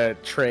it to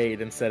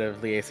trade instead of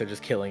Liesa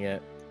just killing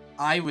it.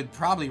 I would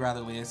probably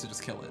rather Liesa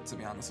just kill it, to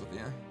be honest with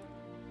you.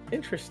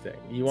 Interesting.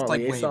 You want It's like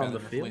way Liesa on better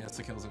the if field?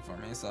 Liesa kills it for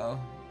me, so.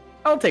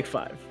 I'll take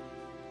 5.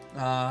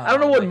 I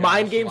don't know what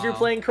mind games you're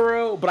playing,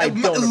 Kuro, but I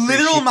don't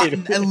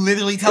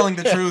literally telling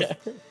the truth.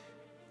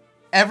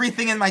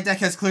 Everything in my deck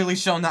has clearly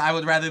shown that I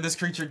would rather this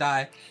creature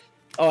die.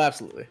 Oh,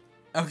 absolutely.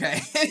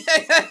 Okay.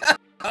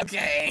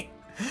 Okay.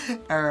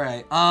 All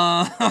right.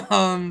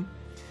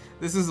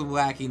 This is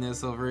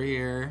wackiness over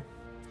here,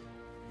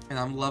 and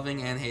I'm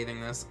loving and hating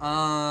this.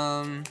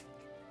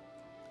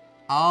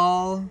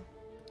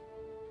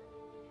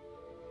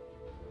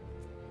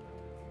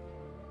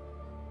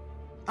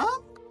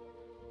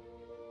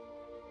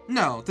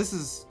 No, this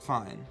is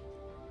fine.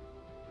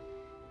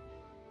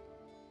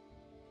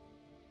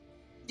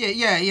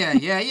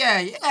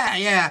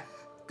 Yeah.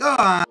 Go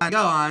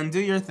on,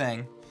 do your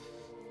thing.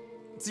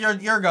 It's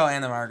your go,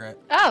 Anna Margaret.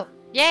 Oh,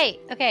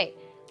 yay. Okay,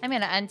 I'm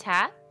gonna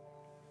untap.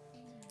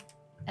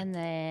 And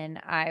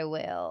then I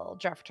will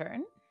draw for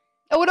turn.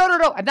 Oh,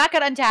 no. I'm not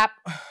gonna untap.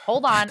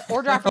 Hold on,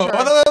 or draw for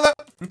turn.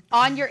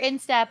 On your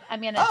instep,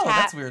 I'm gonna tap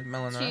that's weird,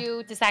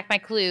 Melina. to sack my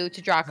clue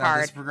to draw a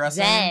card. It's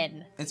progressing.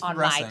 Then It's on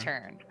progressing. my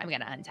turn, I'm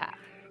gonna untap.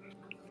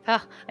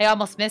 Oh, I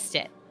almost missed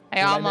it.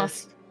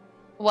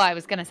 Well, I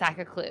was gonna sack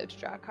a clue to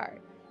draw a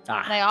card.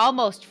 And I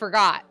almost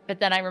forgot, but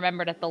then I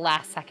remembered at the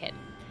last second.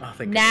 Oh,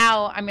 thank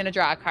Now I'm gonna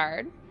draw a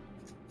card.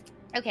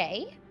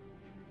 Okay.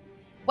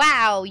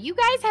 Wow, you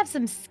guys have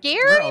some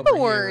scary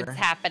boards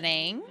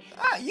happening.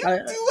 You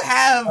do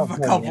have a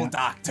couple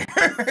doctors.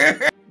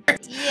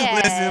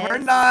 Yeah. Listen, we're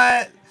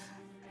not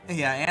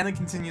Yeah, Anna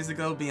continues to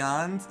go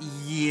beyond.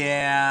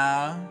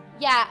 Yeah.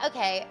 Yeah,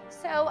 okay.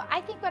 So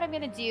I think what I'm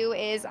going to do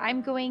is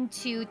I'm going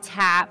to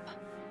tap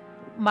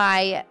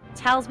my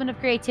Talisman of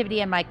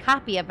Creativity and my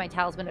copy of my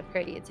Talisman of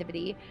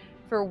Creativity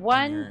for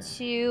 1,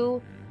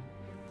 2,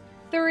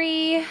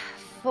 3,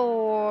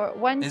 4,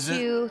 1,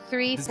 2,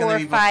 3, 4,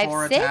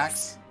 5, 6.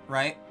 Attacks,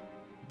 right?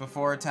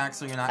 Before attacks,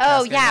 so you're not.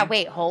 Oh yeah,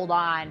 wait, hold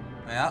on.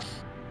 Yeah.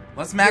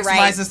 Let's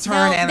maximize this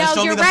turn, Anna.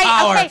 Show me the right.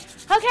 power.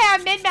 Okay,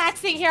 I'm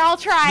min-maxing here. I'll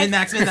try.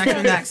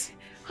 Min-max.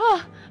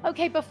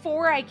 Okay,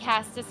 before I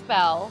cast a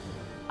spell,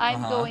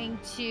 I'm going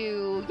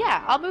to,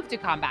 I'll move to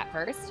combat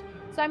first.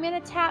 So I'm going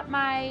to tap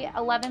my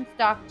 11th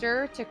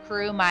Doctor to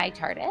crew my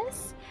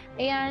TARDIS.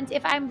 And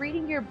if I'm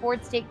reading your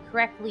board state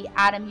correctly,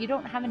 Adam, you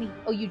don't have any,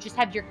 you just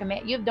have your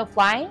command. You have no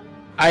flying?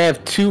 I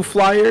have 2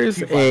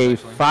 flyers, a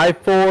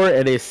 5/4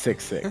 and a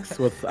 6/6.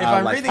 With if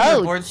I'm reading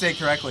your board state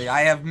correctly,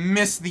 I have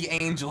missed the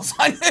angels.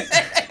 I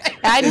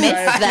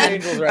missed them.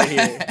 Angels right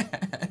here.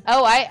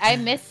 Oh, I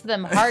missed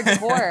them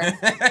hardcore.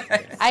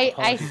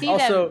 I see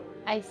also, them.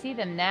 I see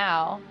them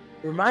now.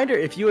 Reminder: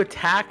 if you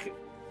attack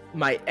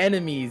my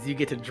enemies, you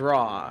get to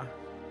draw.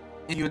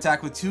 If you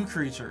attack with 2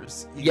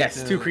 creatures.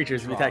 Yes, 2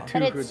 creatures. We attack 2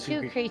 creatures. But it's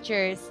 2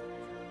 creatures.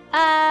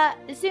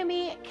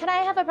 Zumi, can I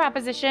have a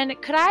proposition?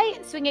 Could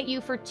I swing at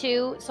you for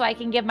 2 so I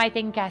can give my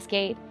thing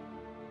Cascade?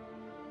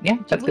 Yeah,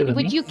 that's good.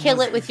 Would you kill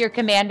it with your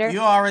commander?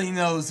 You already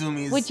know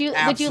Zumi's. Would you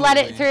let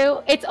it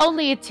through? It's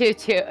only a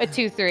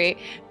 2/3.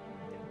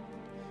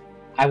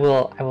 I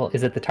will.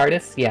 Is it the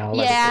TARDIS? Yeah. I'll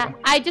let it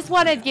through. I just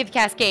want to give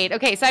Cascade.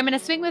 Okay, so I'm gonna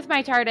swing with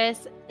my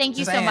TARDIS. Thank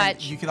you so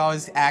much. You could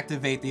always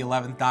activate the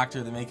 11th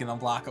Doctor to make it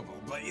unblockable,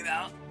 but you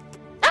know.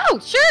 Oh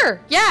sure,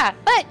 yeah,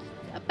 but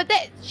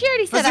she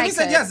already said I could.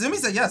 Zumi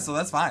said yes, so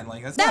that's fine.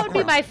 Like that would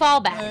be my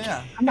fallback.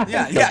 Yeah. I'm not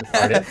gonna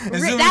and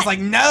Zumi's like,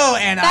 no,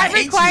 Anna, I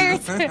hate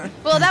you.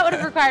 Well, that would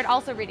have required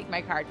also reading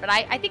my card, but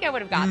I think I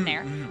would have gotten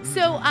there.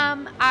 So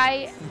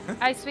I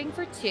swing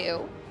for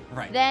 2.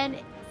 Right. Then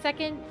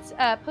second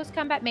post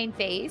combat main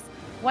phase.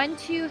 1,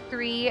 2,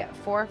 3,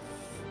 4,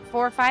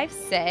 5,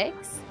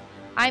 6.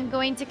 I'm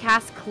going to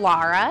cast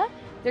Clara.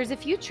 There's a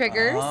few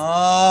triggers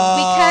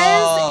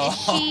because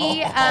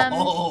she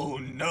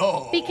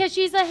because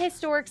she's a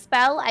historic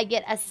spell. I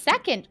get a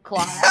second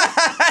Clara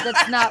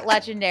that's not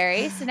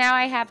legendary. So now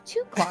I have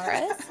 2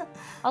 Claras.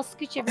 I'll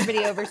scooch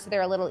everybody over so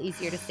they're a little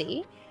easier to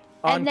see.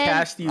 On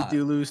cast, you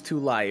do lose 2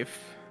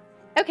 life.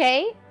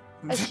 Okay.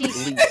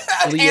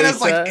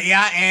 Anna's like,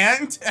 yeah,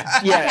 and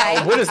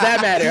okay. What does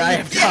that matter? I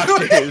have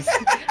doctors.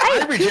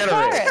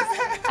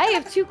 I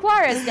have 2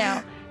 Claras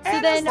now. So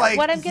then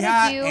what I'm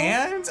gonna do?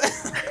 And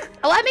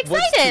oh, I'm excited.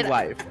 What's 2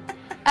 life?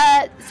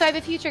 So I have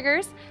a few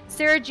triggers.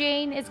 Sarah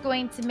Jane is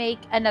going to make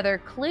another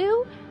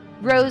clue.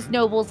 Rose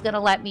Noble's gonna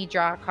let me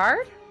draw a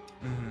card.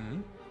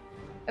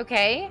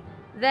 Okay.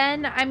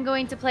 Then I'm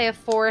going to play a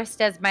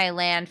forest as my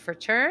land for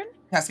turn.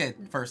 Cascade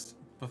first.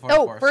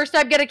 Before first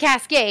I'm gonna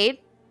cascade.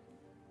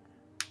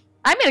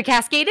 I'm gonna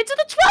cascade into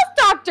the 12th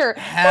Doctor.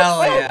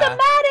 Hell That's so yeah.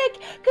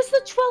 thematic, because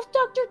the 12th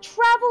Doctor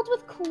traveled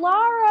with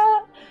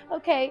Clara.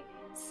 Okay.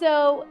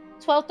 So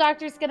 12th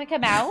Doctor's gonna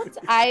come out.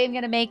 I am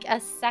gonna make a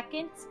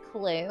second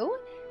clue,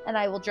 and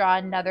I will draw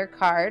another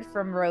card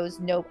from Rose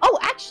Noble. Oh,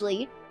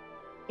 actually,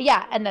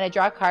 yeah, and then I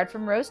draw a card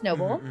from Rose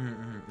Noble.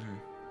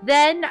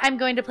 Then I'm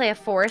going to play a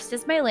forest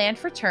as my land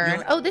for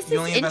turn. This is interesting. You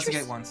only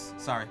investigate once.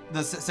 Sorry,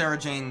 the Sarah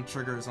Jane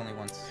trigger is only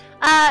once.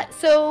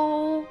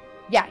 So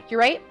yeah, you're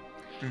right.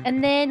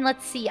 And then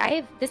let's see. I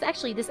have this.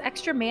 Actually, this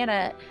extra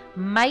mana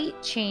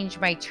might change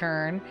my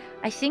turn.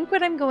 I think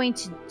what I'm going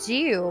to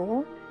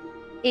do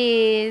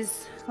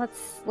is,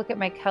 let's look at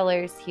my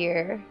colors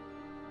here.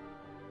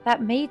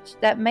 That may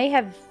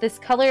have, this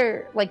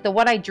color, like the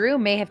one I drew,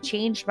 may have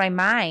changed my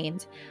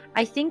mind.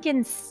 I think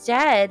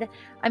instead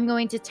I'm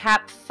going to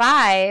tap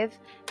 5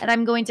 and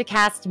I'm going to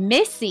cast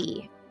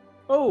Missy.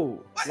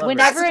 Oh,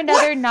 whenever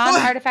another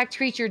non-artifact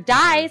creature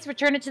dies,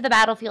 return it to the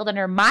battlefield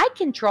under my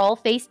control,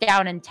 face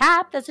down and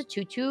tapped as a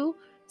 2/2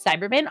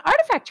 Cyberman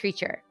artifact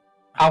creature.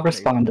 I'll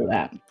respond to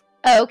that.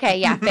 Oh, okay,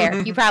 yeah, fair.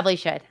 You probably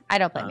should. I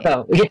don't blame you.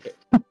 So, yeah.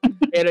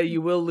 Anna,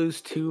 you will lose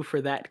 2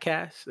 for that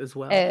cast as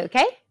well.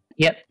 Okay.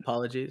 Yep.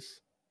 Apologies.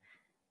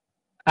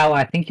 Oh,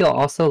 I think you'll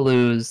also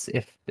lose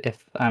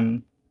if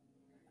I'm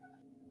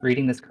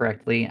reading this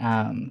correctly.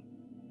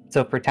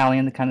 So for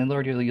Talion the Cunning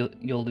Lord,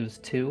 you'll lose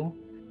 2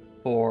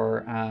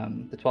 for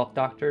the 12th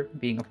Doctor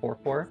being a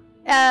 4/4.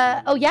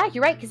 Oh yeah,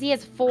 you're right, because he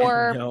has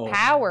 4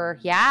 power.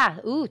 Yeah.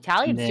 Ooh,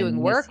 Talion's doing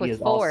work with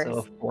 4s.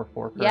 Also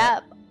 4/4.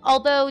 Yep.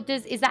 Although,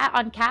 is that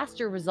on cast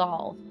or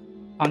resolve?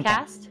 On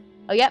cast.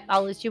 Oh yep,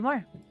 I'll lose 2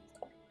 more.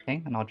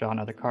 Okay, and I'll draw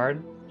another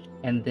card.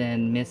 And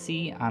then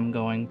Missy, I'm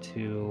going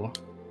to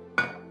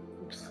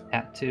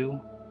tap 2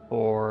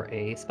 for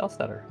a spell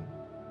stutter.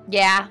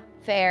 Yeah,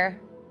 fair.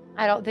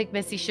 I don't think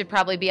Missy should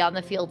probably be on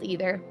the field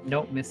either.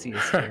 Nope, Missy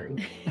is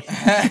scary.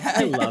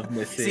 I love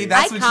Missy. See,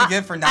 that's what you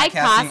get for not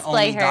casting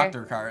only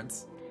Doctor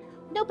cards.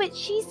 No, but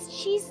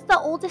she's the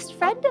oldest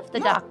friend of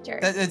the Doctor.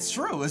 It's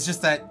true. It's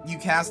just that you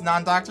cast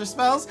non-Doctor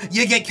spells,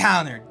 you get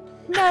countered.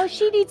 No,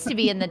 she needs to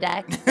be in the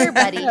deck. They're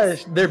buddies. Yeah,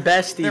 they're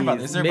besties. They're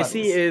buddies, they're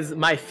Missy buddies. is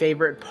my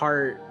favorite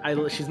part.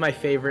 She's my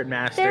favorite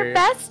master. They're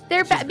best.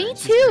 They're She's me great.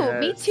 She's too. Yes.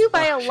 Me too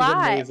by a She's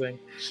lot. amazing.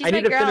 She's I my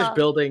need to girl. finish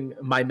building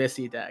my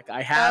Missy deck.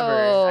 I have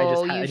her.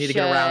 I you need to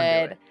get around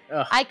to should. it.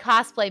 Ugh, I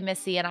cosplay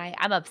Missy and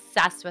I'm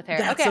obsessed with her.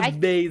 that's okay,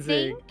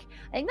 amazing.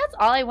 I think that's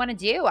all I want to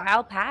do.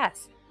 I'll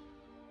pass.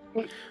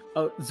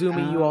 Oh,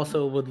 Zumi, you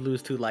also would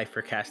lose 2 life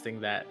for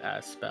casting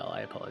that spell.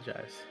 I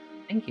apologize.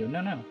 Thank you.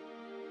 No, no.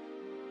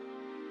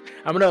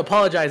 I'm gonna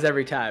apologize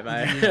every time.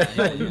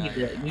 You need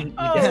to- you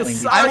Oh, definitely need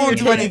to- sorry. I won't you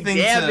do take anything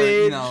to,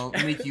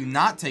 damage. make you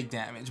not take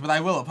damage, but I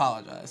will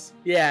apologize.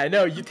 Yeah,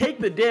 no, you take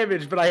the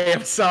damage, but I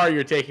am sorry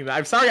you're taking that.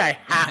 I'm sorry I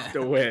have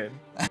to win.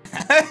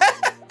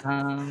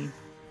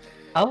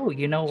 Oh,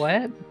 you know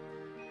what?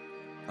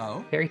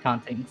 Oh? Fairy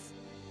Tauntings.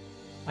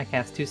 I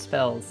cast 2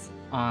 spells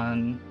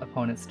on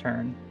opponent's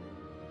turn.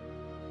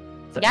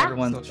 So Yeah.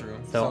 everyone's So true.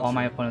 so So all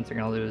my true. opponents are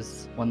gonna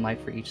lose 1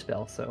 life for each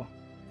spell. So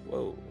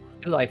Whoa.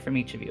 2 life from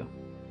each of you.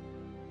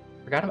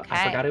 I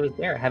Okay. forgot it was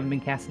there. I haven't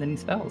been casting any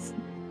spells.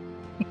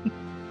 All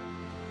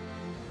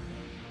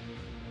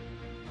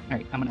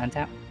right, I'm gonna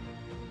untap.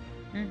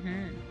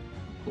 Mm-hmm.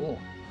 Cool.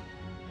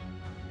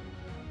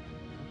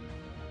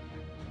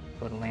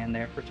 Go to land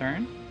there for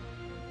turn.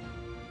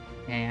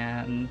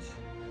 And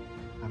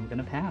I'm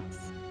gonna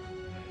pass.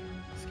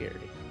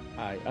 Scary.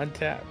 I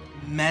untap,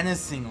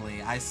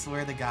 Menacingly, I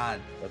swear to God.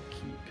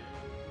 upkeep,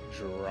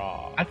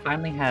 draw. I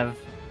finally have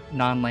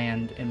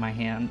non-land in my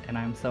hand, and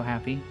I'm so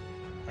happy.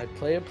 I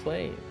play a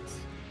plains.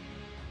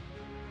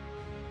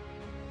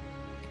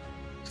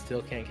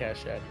 Still can't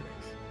cast Shadrix.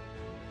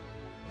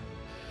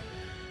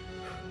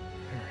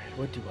 Alright,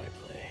 what do I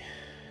play?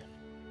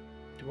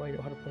 Do I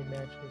know how to play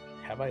Magic?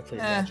 Have I played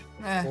Magic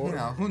before? You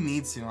know, who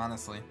needs to,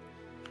 honestly?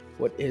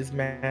 What is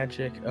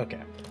Magic?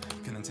 Okay,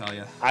 Couldn't tell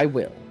you. I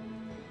will.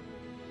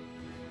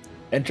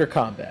 Enter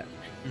combat.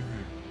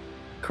 Mm-hmm.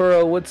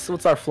 Kuro,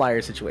 what's our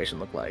flyer situation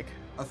look like?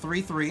 A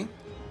 3/3.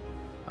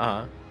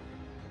 Uh-huh.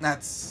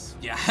 That's,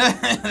 yeah.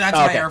 That's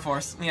my Okay. Air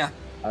Force. Yeah.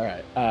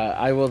 Alright,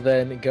 I will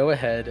then go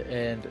ahead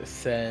and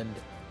send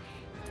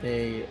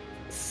a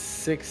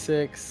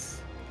 6/6.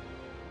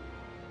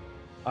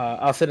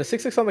 I'll send a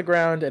 6/6 on the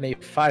ground and a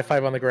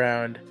 5/5 on the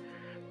ground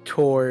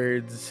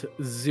towards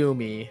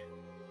Zumi.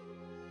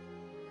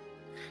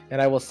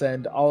 And I will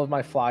send all of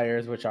my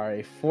flyers, which are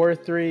a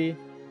 4/3,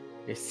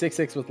 a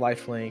 6/6 with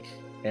lifelink,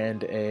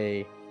 and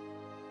a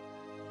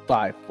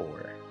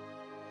 5/4.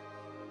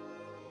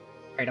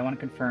 Alright, I want to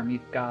confirm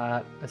you've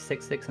got a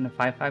 6/6 and a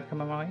 5/5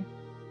 coming my way?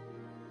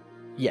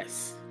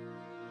 Yes.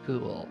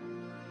 Cool.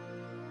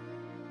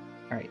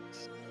 Alright.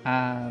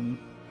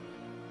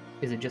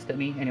 Is it just at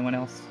me? Anyone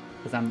else?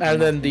 'Cause I'm And not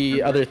then the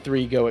sure. other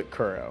 3 go at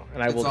Kuro,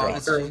 and I will draw.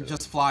 It's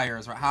just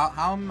flyers, right?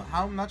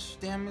 How much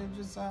damage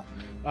is that?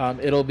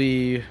 It'll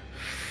be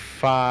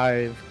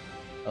 5,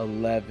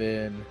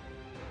 11,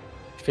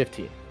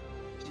 15.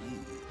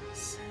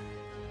 Jeez.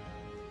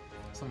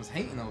 Someone's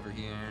hating over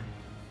here.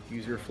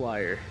 Use your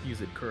flyer.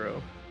 Use it,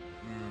 Kuro.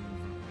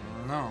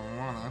 No, I don't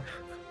wanna.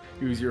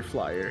 Use your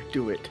flyer.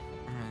 Do it.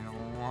 I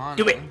don't wanna.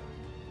 Do it.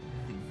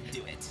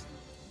 Do it.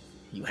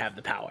 You have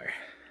the power.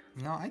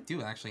 No, I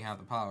do actually have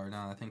the power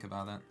now that I think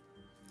about it.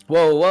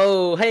 Whoa,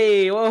 whoa,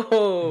 hey,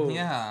 whoa.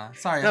 Yeah.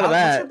 Sorry. None of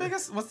that.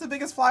 What's the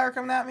biggest flyer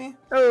coming at me?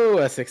 Oh,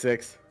 a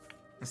 6/6.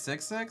 A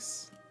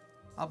 6/6.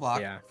 I'll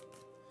block. Yeah.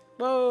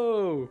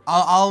 Whoa.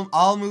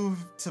 I'll move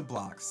to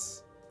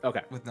blocks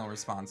Okay. with no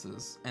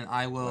responses, and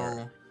I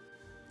will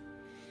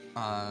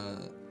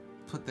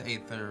put the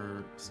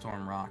Aether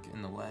Storm Rock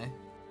in the way.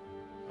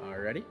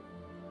 Alrighty.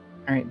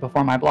 Alright,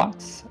 before my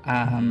blocks,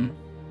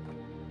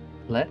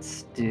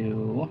 let's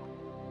do...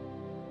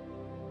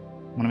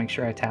 I want to make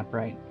sure I tap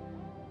right.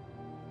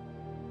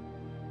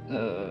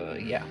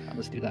 Yeah,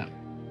 let's do that.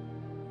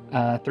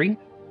 3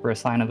 for a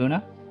Sign of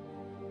Una.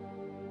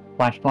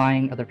 Flash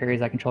Flying, other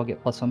fairies I control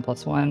get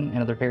 +1/+1, and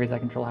other fairies I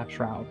control have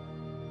Shroud.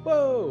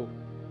 Whoa.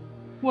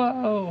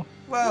 Whoa!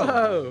 Whoa!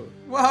 Whoa.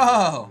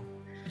 Whoa!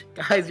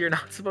 Guys, you're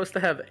not supposed to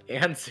have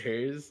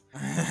answers.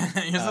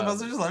 You're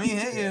supposed to just let me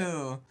hit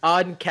you.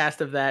 On cast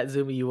of that,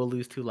 Zumi, you will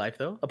lose 2 life,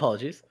 though.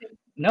 Apologies.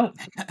 No,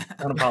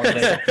 don't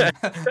apologize.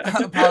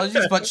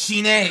 Apologies, but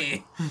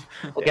Shine.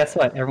 Well, guess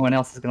what? Everyone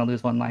else is going to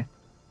lose 1 life.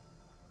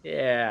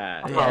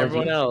 Yeah. Apologies.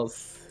 Everyone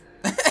else.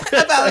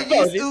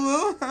 Apologies,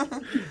 Ulu.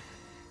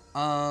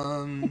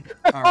 All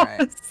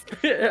right.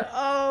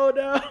 Oh,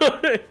 no.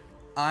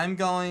 I'm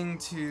going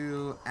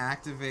to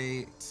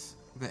activate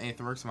the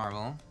Aetherworks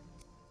Marvel.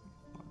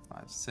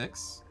 5,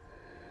 6.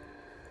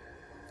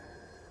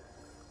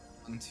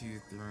 1, 2,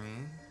 3.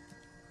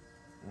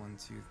 1,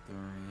 2, 3.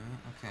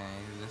 Okay,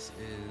 this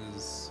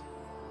is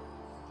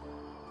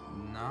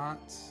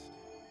not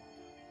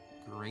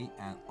great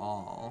at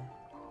all.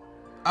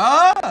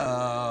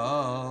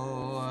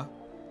 Oh!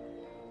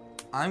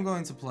 I'm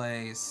going to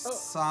play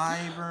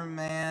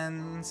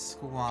Cyberman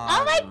Squad.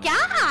 Oh my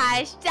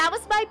gosh, that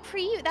was my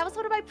preview. That was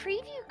one of my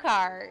preview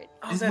cards.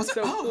 Oh, that's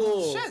so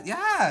cool. Shit,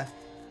 yeah.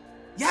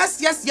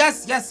 Yes,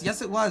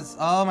 it was.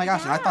 Oh my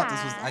gosh, I thought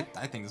this was. Yeah.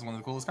 I think this is one of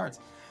the coolest cards.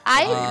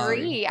 I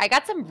agree. I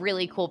got some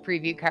really cool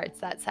preview cards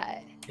that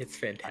set. It's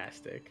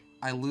fantastic.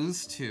 I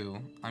lose 2.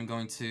 I'm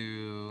going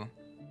to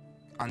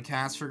on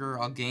cast trigger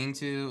I'll gain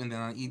 2, and then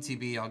on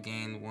ETB I'll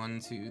gain 1,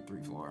 2,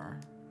 3, 4.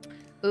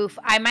 Oof,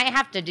 I might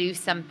have to do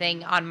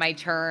something on my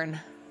turn.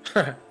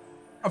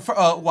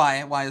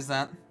 Why? Why is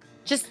that?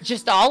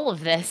 Just all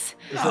of this.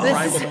 Is it a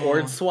rival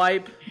board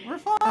swipe? We're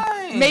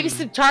fine. Maybe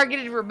some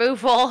targeted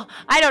removal.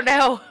 I don't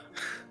know.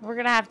 We're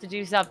gonna have to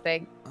do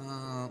something.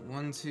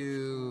 1,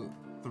 2,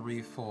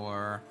 3,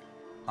 4.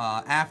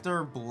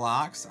 After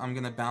blocks, I'm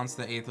gonna bounce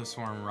the Aether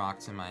Swarm Rock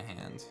to my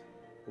hand.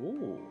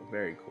 Ooh,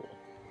 very cool.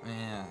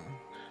 Yeah.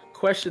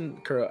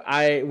 Question, Kuro.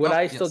 Would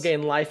I still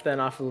gain life then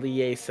off of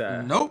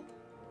Liesa? Nope.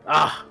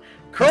 Ah,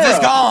 Kuro! It's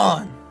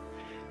gone.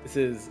 This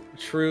is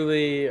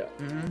truly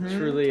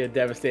a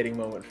devastating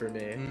moment for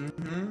me.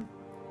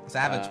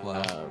 Savage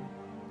blow.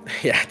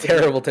 Yeah,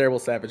 terrible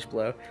savage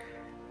blow.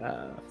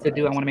 So I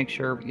want to make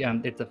sure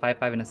it's a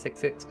 5/5 and a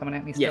 6/6 coming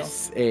at me still?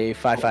 Yes, a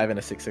 5/5 and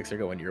a 6/6 are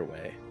going your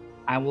way.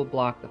 I will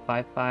block the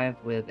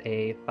 5/5 with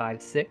a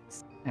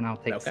 5/6, and I'll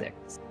take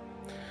 6.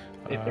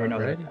 If there are no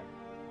other attacks.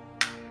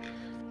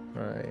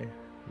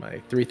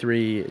 My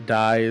 3/3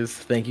 dies.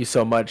 Thank you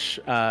so much,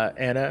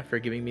 Anna, for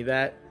giving me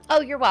that.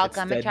 Oh, you're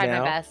welcome. I tried my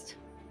best.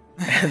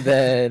 And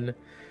then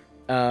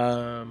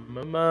my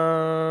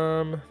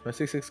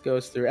 6/6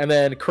 goes through. And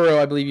then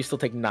Kuro, I believe you still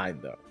take 9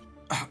 though.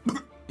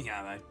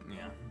 Yeah.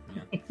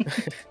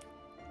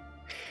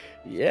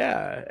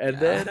 Yeah, and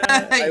then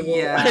I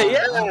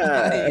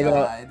do.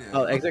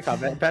 I'll exit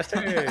combat pass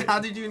turn. How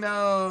did you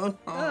know?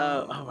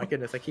 Oh my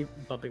goodness, I keep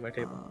bumping my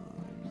table.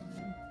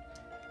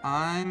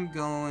 I'm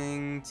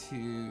going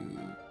to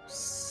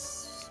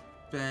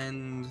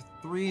spend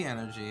 3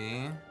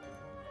 energy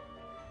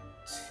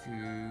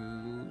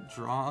to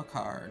draw a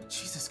card.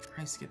 Jesus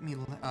Christ, get me.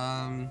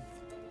 And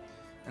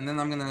then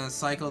I'm gonna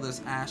cycle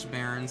this Ash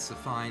Barrens to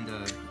find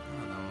a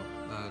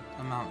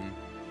mountain.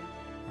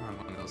 I don't have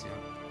one of those yet.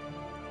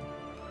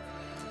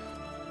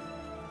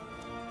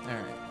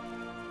 Alright.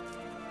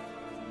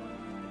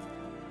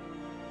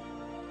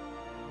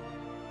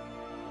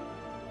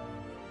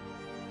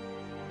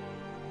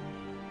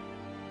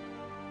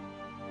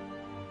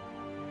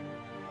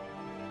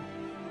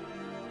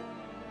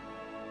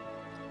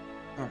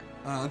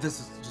 Alright, this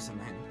is just in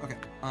my hand. Okay.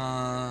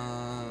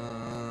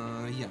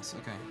 Yes,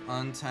 okay.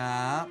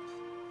 Untap.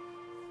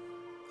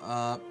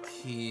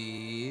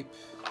 Upkeep.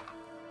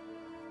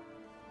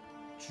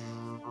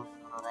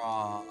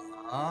 Draw.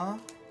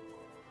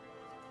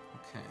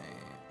 Okay,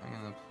 I'm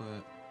gonna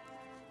put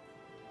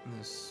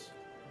this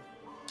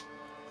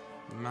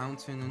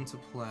mountain into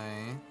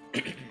play.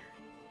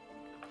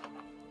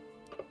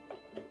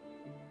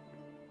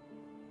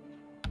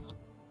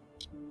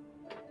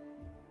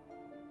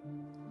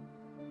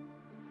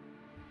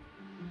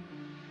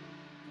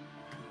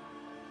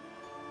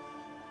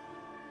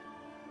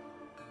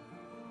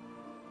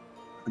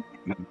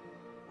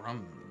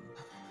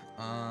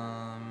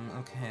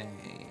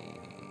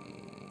 Okay.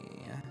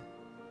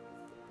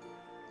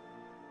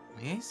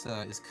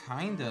 Liesa is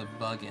kinda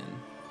bugging,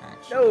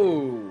 actually.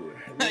 No!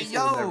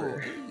 Yo!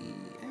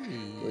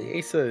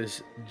 Liesa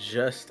is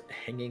just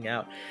hanging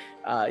out.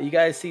 You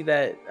guys see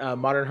that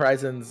Modern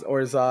Horizons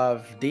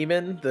Orzhov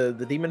demon,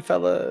 the demon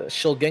fella,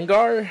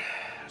 Shulgengar?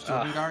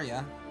 Shulgengar,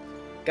 yeah.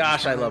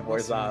 Gosh, I love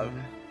Orzhov.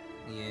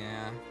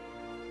 Yeah.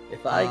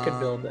 If I could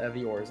build a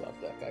heavy Orzhov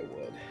deck, I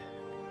would.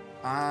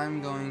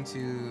 I'm going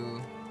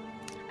to...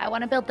 I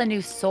want to build the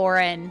new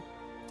Sorin.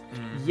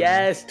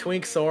 Yes,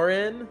 Twink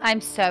Sorin. I'm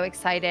so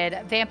excited.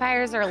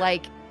 Vampires are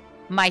like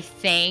my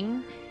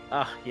thing.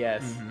 Ah,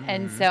 yes.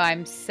 And so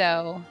I'm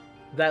so...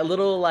 That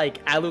little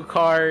like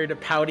Alucard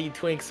pouty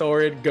Twink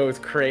Sorin goes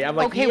crazy. I'm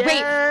like, okay, yes!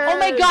 wait. Oh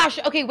my gosh.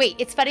 Okay, wait.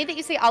 It's funny that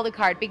you say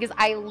Alucard because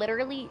I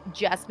literally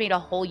just made a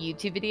whole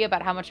YouTube video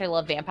about how much I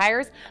love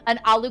vampires, and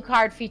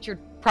Alucard featured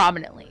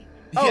prominently.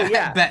 Oh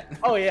yeah. Bet.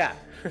 Oh yeah.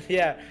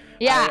 Yeah.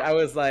 Yeah. I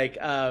was like,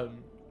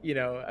 you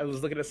know, I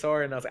was looking at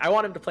Sorin and I was like, I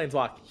want him to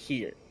planeswalk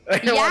here. I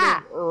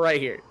want him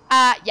right here.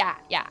 Yeah.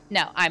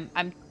 No,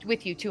 I'm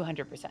with you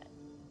 200%.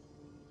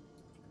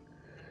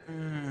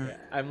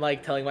 I'm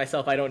like telling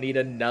myself I don't need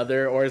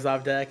another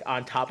Orzhov deck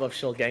on top of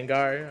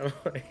Shulgengar. I'm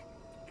like...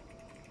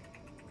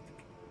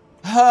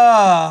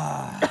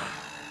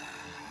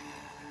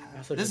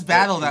 This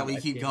battle that we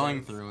keep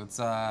going through, it's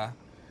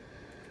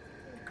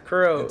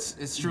Kuro,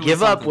 it's truly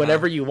give up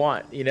whenever you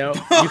want, you know?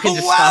 You can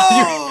just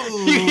stop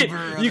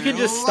you can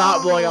just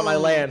stop blowing up my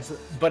lands,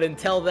 but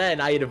until then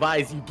I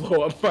advise you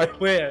blow up my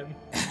land.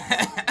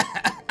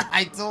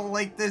 I don't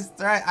like this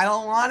threat. I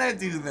don't want to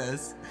do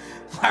this.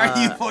 Why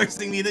are you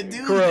forcing me to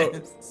do Kuro,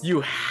 this?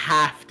 You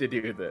have to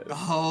do this.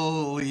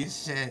 Holy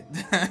shit.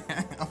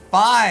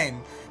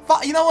 Fine.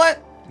 You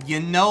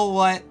know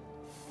what?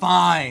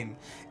 Fine.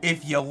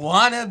 If you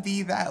want to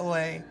be that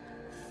way,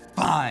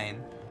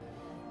 fine.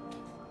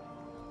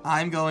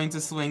 I'm going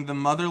to swing the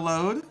Mother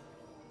Load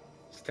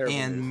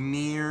and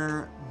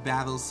Mere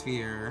Battle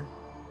Sphere.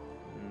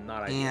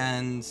 Not ideal.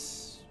 And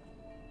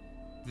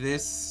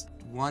this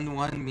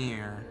 1/1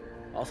 mirror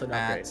Also not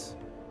at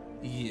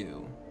great.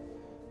 you.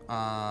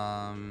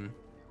 And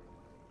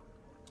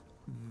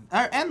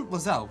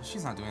Lizelle,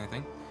 she's not doing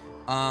anything.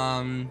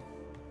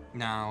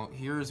 Now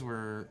here's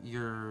where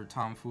your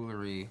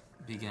tomfoolery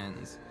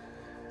begins.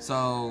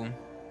 So,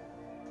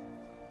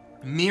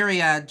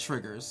 Myriad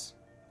triggers.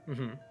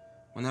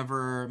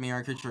 Whenever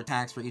Myriad creature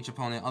attacks for each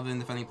opponent other than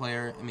the defending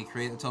player, it may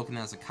create a token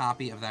that has a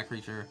copy of that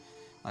creature.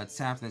 It's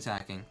tapped and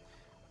attacking.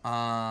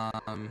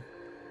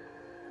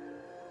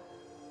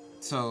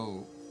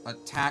 So,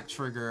 attack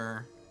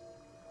trigger,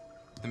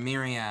 the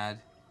Myriad.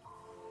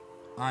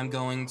 I'm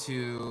going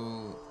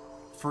to,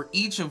 for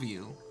each of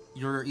you,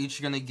 you're each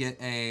going to get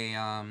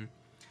a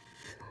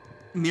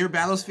Mirror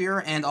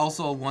Battlesphere and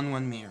also a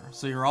 1/1 mirror.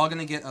 So you're all going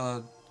to get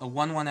a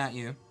 1/1 at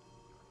you.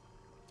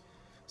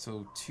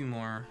 So 2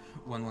 more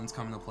 1/1s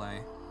come into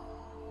play.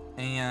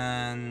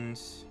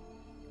 And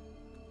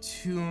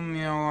 2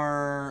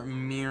 more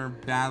Mirror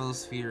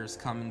Battlespheres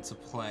come into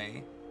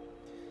play.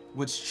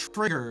 Which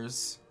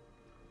triggers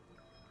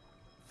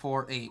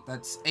for 8.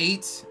 That's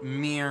 8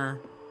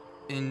 mirror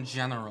in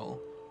general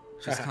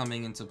just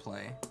coming into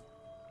play.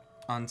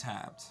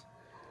 Untapped.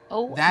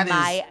 Oh that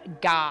my is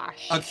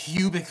gosh. a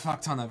cubic fuck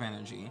ton of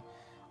energy.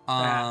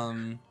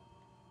 So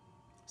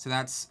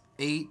that's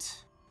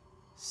 8,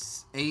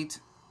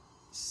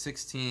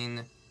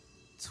 16,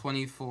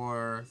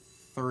 24,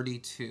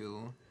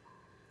 32,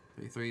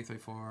 33,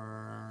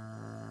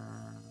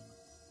 34,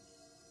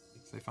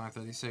 35,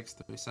 36,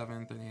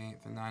 37,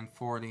 38, 39,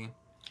 40,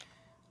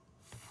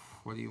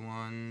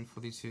 41,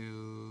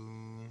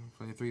 42,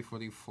 43,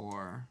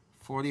 44.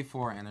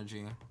 44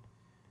 energy.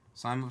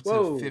 So I'm up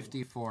to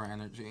 54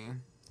 energy.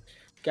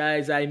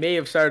 Guys, I may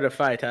have started a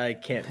fight. I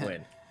can't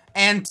win.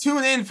 And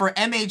tune in for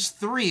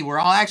MH3, where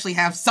I'll actually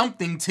have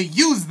something to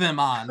use them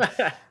on.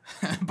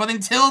 But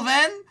until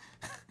then,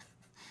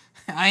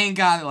 I ain't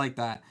got it like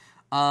that.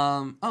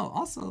 Oh,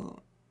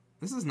 also,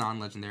 this is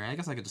non-legendary. I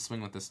guess I could just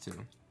swing with this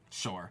too.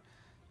 Sure.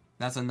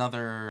 That's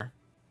another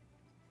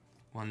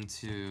 1,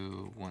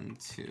 2, 1,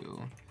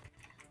 2.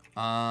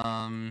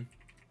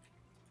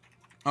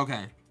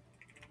 Okay.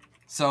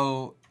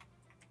 So,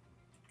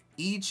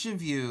 each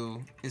of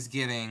you is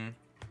getting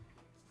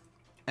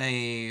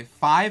a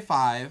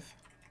 5/5,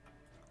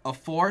 a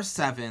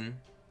 4/7,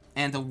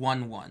 and a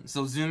 1/1.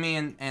 So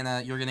Zumi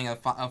and you're getting a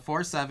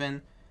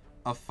 4/7,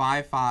 a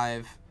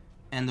 5/5,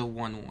 and a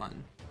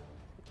 1/1.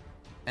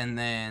 And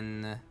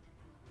then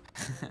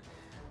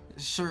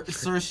Sir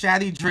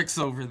Shadrix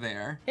over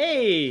there.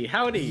 Hey,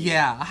 howdy.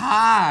 Yeah,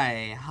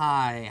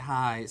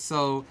 hi.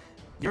 So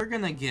you're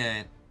gonna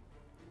get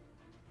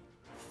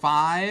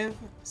 5,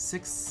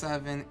 6,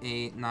 7,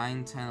 8,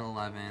 9, 10,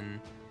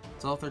 11,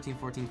 12, 13,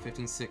 14,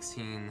 15,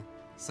 16,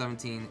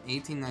 17,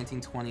 18, 19,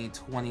 20,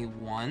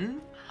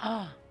 21.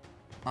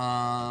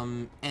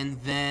 And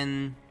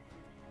then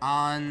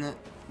on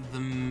the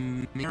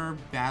Mirror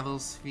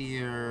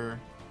Battlesphere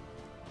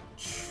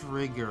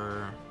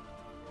trigger,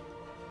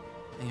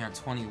 and you're at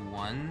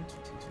 21,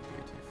 22,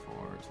 23,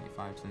 24,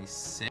 25,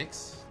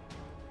 26.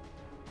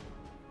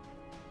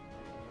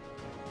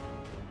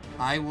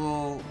 I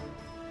will...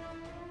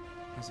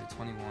 I say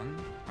 21.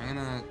 I'm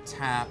gonna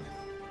tap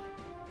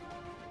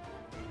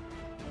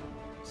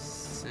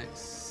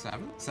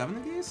 7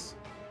 of these?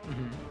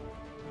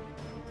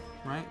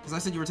 Right? Because I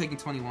said you were taking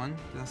 21.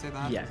 Did I say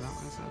that? Yes. Is that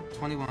what I said?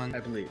 21. I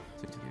believe.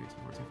 2, 3,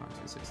 4, 5,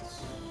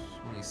 26,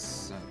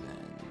 27.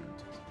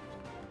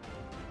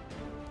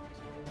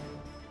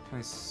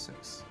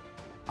 26.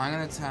 I'm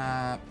gonna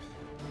tap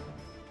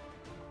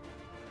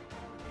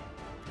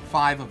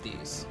 5 of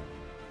these.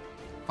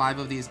 5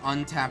 of these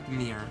untapped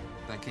mirror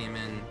that came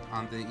in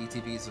on the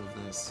ETBs of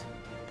this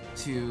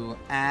to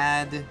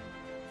add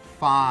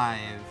 5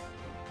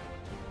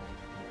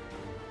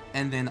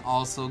 and then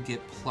also get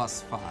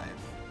 +5.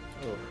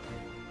 Oh.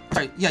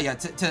 Sorry, yeah,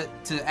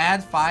 to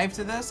add 5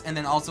 to this and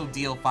then also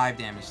deal 5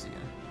 damage to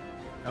you.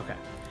 Okay.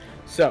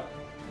 So,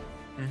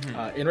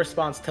 in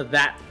response to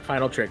that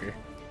final trigger,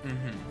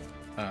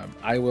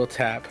 I will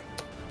tap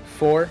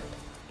 4,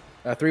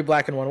 3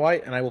 black and 1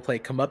 white, and I will play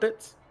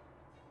Comeuppets.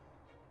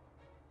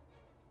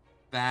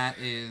 That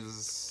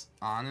is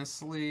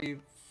honestly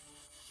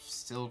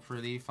still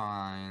pretty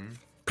fine.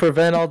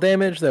 Prevent all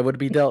damage that would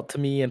be dealt to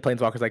me and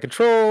planeswalkers I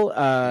control.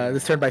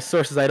 This turn by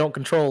sources I don't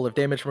control. If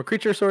damage from a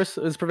creature source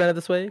is prevented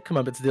this way,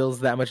 Comeuppets deals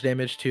that much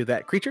damage to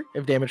that creature.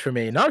 If damage from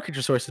a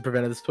non-creature source is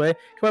prevented this way,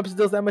 Comeuppets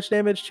deals that much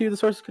damage to the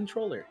source's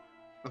controller.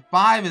 The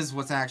 5 is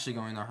what's actually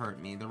going to hurt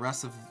me. The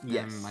rest of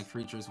them, my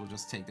creatures, will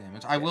just take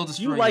damage. I will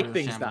destroy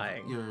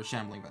your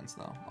shambling vents,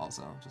 though,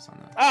 also, just on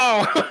that.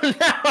 Oh,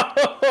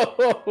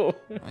 no! Oh,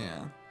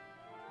 yeah.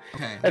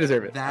 Okay. I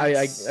deserve it.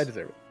 I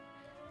deserve it.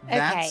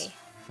 That's Okay.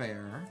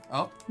 fair.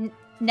 Oh.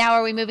 Now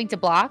are we moving to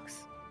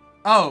blocks?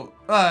 Oh,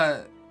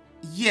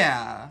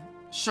 yeah.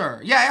 Sure.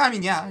 Yeah, I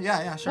mean,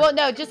 yeah, sure. Well,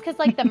 no, just because,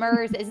 like, the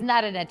mirrors, isn't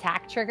that an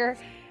attack trigger?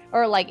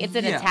 Or like it's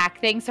an Yeah.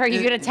 attack thing. So are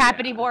you gonna tap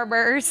any more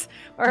MERS?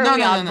 Or are No, we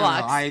no, on no,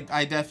 blocks?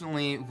 I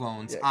definitely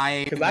won't.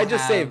 Yeah, because I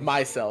just save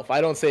myself.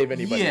 I don't save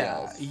anybody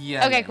else.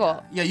 Yeah. Okay, yeah,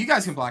 cool. Yeah, you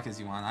guys can block as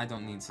you want. I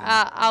don't need to.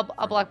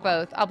 I'll block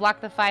both. I'll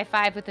block the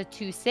 5/5 with a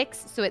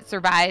 2/6, so it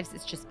survives.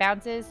 It just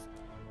bounces,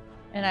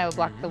 and I will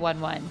block the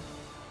 1/1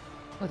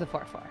 with a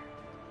 4/4.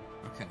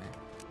 Okay.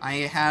 I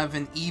have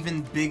an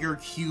even bigger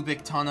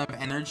cubic ton of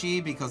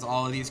energy because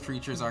all of these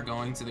creatures are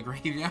going to the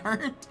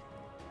graveyard.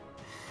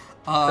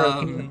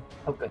 Oh,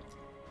 good.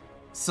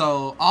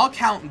 So I'll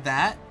count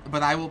that,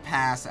 but I will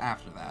pass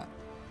after that.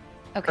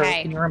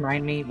 Okay. Can you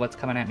remind me what's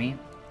coming at me?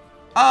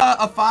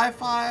 A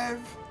 5/5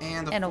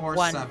 and a And a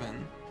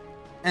 4/7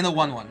 and a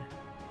 1/1.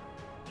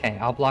 Okay,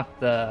 I'll block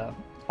the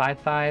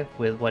 5/5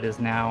 with what is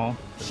now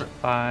Sure.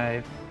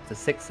 5 to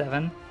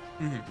 6/7.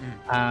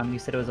 You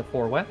said it was a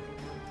 4 what?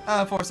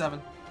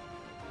 4/7.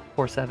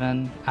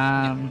 4/7.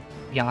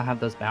 Yeah, I'll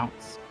have those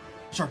bounce.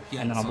 Sure.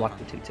 Yeah. And then I'll so block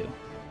fine. the 2/2.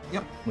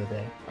 Yep. With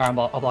a, or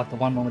I'll block the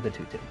 1/1 with a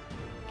 2/2.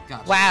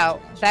 Gotcha. Wow,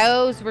 Gotcha.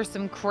 those were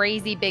some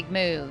crazy big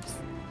moves. 3,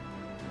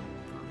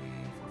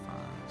 4,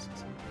 5, 6,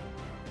 7.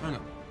 Oh no.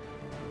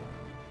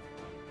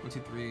 1, 2,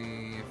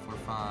 3, 4,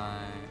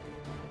 5,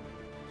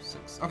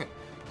 6. Okay,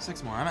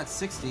 6 more. I'm at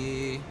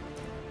 60.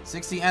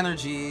 60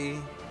 energy.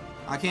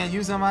 I can't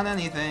use them on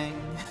anything.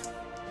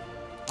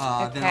 Then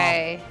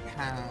Okay. I'll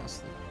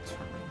pass the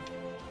turn.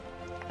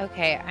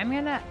 Okay, I'm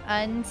gonna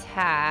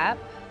untap.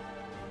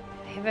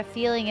 I have a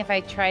feeling if I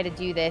try to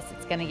do this,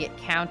 it's gonna get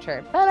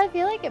countered, but I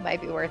feel like it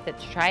might be worth it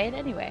to try it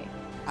anyway.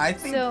 I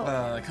think So-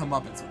 the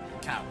comeuppance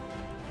would count.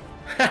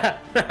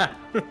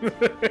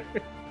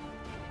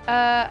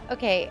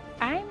 Okay,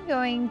 I'm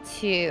going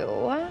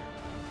to.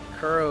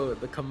 Kuro,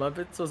 the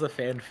comeuppance was a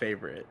fan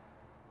favorite.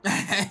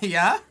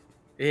 Yeah?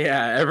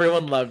 Yeah,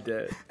 everyone loved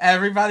it.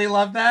 Everybody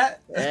loved that?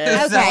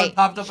 Yeah. Is that Okay, what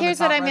popped up in the here's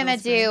top what I'm right of gonna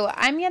the screen?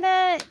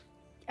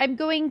 do. I'm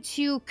going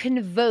to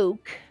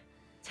convoke,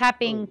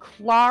 tapping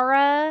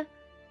Clara,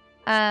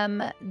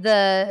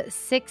 the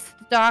 6th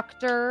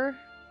Doctor,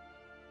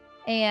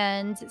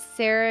 and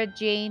Sarah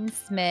Jane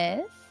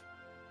Smith.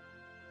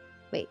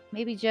 Wait,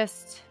 maybe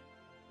just.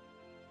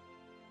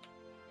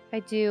 I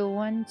do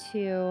 1,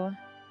 2.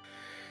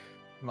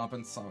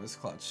 Comeuppance always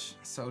clutch.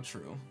 So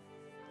true.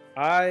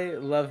 I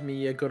love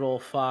me a good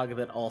old fog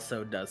that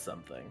also does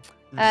something.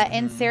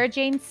 And Sarah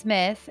Jane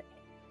Smith.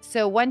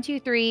 So 1, 2,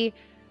 3,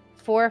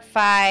 4,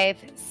 5,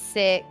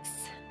 6,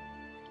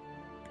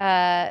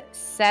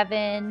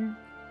 7,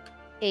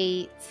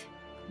 8,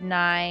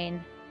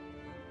 9.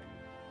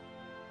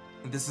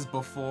 This is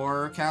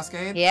before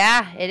Cascade?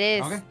 Yeah, it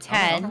is Okay.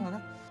 10. Okay.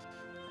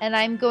 And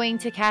I'm going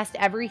to cast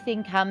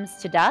Everything Comes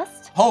to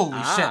Dust. Holy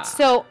Ah. shit.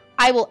 So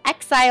I will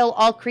exile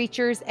all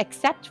creatures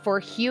except for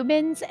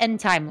humans and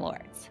Time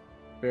Lords.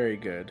 Very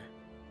good.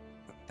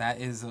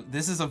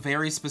 This is a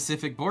very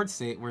specific board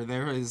state where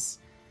there is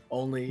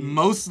Only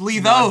mostly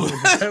those.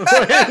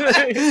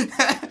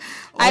 I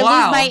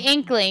lose my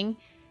Inkling. You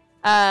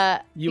yeah,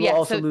 will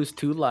also so- lose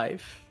 2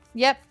 life.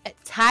 Yep,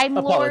 Time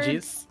Apologies.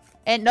 Lords.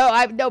 And no,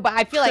 but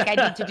I feel like I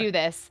need to do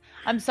this.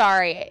 I'm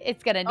sorry.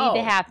 It's going to need to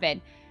Oh.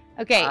 happen.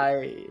 Okay,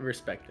 I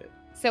respect it.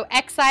 so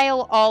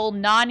exile all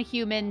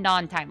non-human,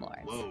 non-Time Lords.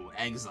 Whoa,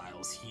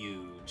 exile's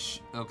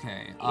huge.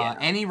 Okay. Yeah.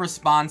 Any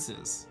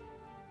responses?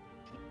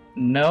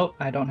 Nope,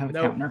 I don't have a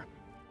Nope. counter.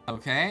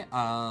 Okay.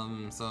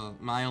 So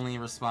my only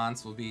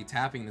response will be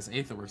tapping this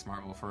Aetherworks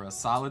Marble for a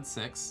solid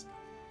 6.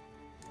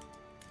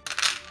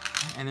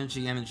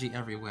 Energy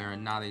everywhere,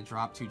 and not a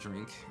drop to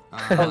drink.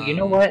 Oh, you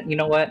know what? You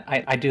know what?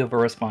 I do have a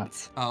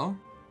response. Oh.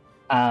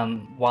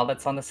 While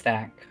it's on the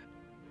stack.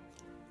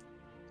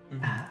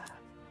 Mhm.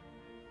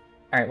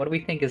 All right, what do we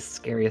think is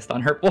scariest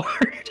on her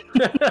board?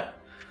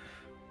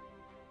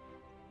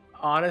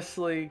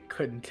 Honestly,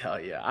 couldn't tell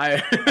you.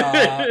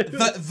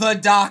 The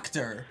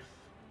Doctor.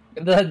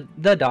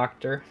 the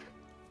doctor.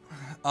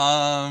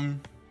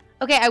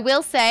 Okay, I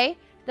will say,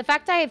 the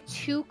fact I have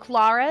 2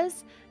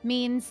 Claras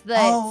means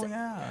that Oh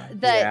yeah.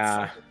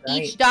 that Yeah.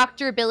 each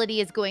Doctor ability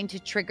is going to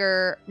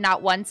trigger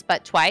not once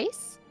but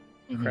twice.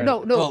 Mhm. No,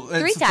 Well,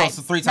 3 it's supposed times.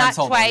 to 3 times not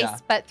total, twice, yeah.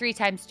 but 3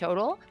 times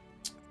total.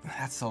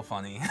 That's so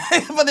funny.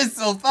 But it's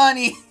so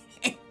funny.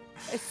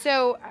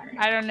 So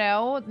I don't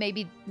know.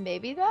 Maybe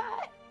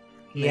that.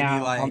 Yeah,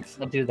 Maybe, like,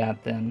 I'll do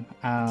that then.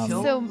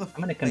 Kill So- the I'm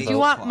gonna fake convoke. Do you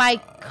want my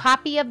Clara.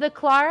 copy of the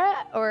Clara,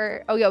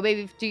 or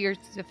maybe do your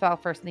spell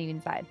first and then you can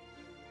decide.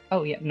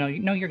 Oh yeah, no,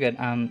 you're good.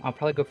 I'll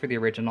probably go for the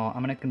original.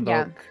 I'm gonna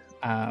convoke.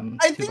 I 2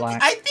 think black.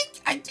 I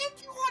think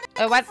you want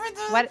to Oh, go what? for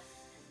the What?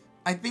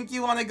 I think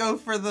you want to go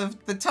for the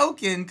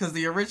token because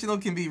the original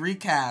can be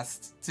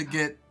recast to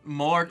get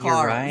more You're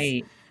Claras.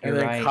 right. And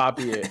You're then right.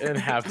 copy it and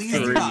have Please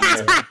 3. not.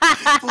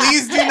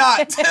 Please do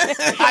not.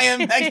 I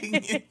am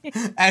begging you.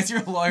 As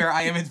your lawyer,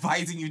 I am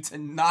advising you to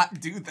not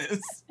do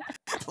this.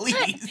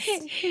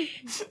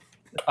 Please.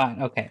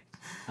 Fine. Okay.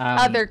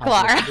 Other I'll go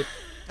Clara. for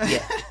the-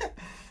 Yeah.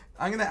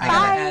 I'm gonna Fine.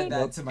 add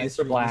that to my Use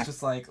the stream. black, It's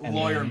just like and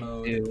lawyer then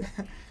mode.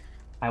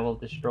 I will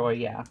destroy,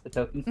 the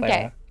token Clara.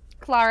 Okay,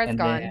 Clara's And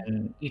gone.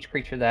 then each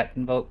creature that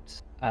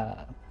convoked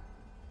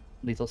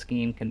Lethal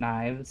Scheme,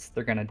 Connives.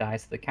 They're gonna die,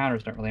 so the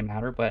counters don't really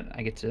matter, but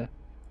I get to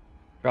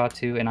draw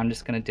 2, and I'm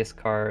just gonna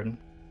discard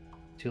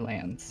 2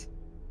 lands.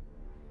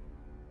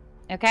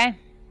 Okay.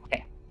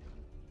 Okay.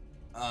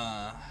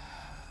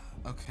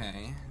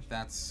 Okay.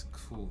 That's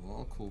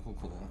cool.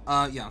 Cool.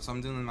 Yeah, so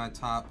I'm doing my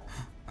top.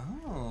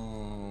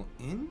 Oh,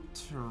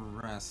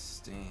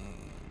 interesting.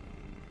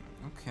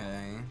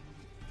 Okay.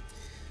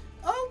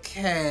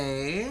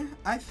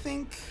 I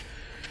think.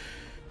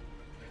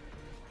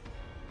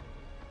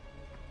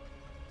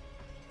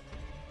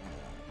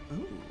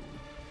 Ooh.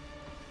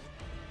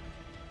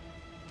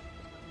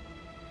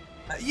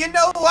 You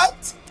know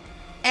what,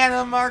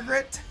 Anna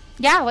Margaret?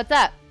 Yeah, what's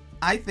up?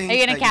 I think. Are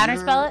you gonna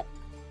counterspell it?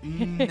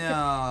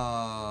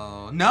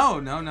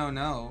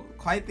 No.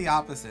 Quite the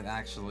opposite,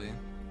 actually.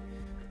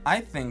 I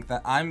think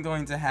that I'm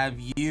going to have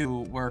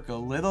you work a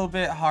little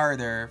bit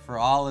harder for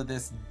all of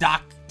this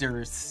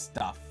doctor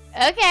stuff.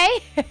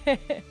 Okay.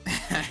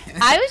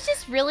 I was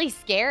just really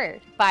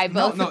scared by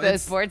both of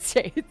those board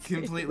states.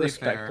 Completely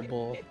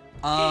Respectable. fair.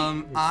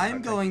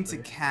 I'm going to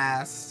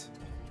cast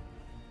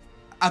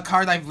a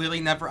card I've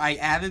really I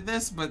added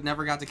this, but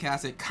never got to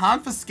cast it.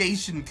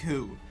 Confiscation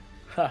Coup.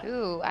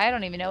 Ooh, I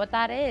don't even know what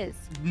that is.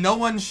 No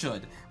one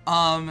should.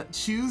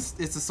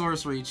 It's a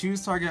sorcery.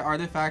 Choose target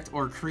artifact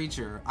or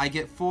creature. I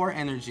get 4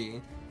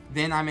 energy.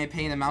 Then I may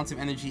pay an amount of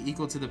energy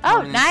equal to the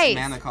permanent's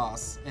mana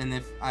cost. And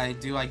if I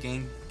do, I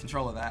gain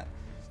control of that.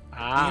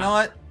 You know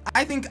what?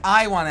 I think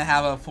I want to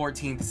have a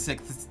 14th,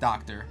 6th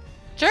Doctor.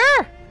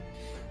 Sure.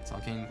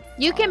 So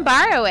you can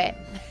borrow it.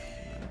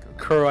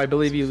 Kuro, I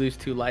believe you lose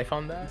 2 life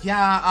on that.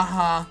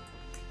 Yeah,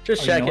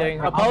 Just checking. You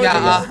know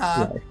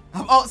Apologies.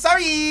 Oh,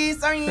 sorry.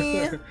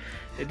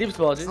 Deep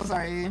apologies. So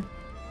sorry.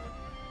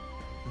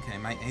 Okay,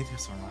 my Aether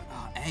Sword.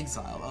 Oh,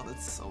 exile. Oh,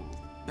 that's so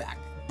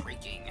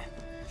back-breaking.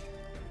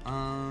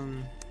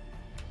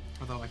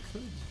 Although I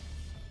could.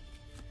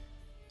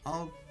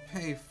 I'll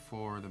pay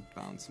 4 to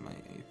bounce my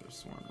Aether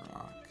Sworn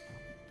Rock.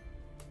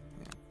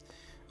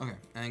 Yeah. Okay,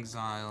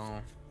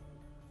 exile.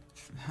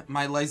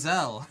 My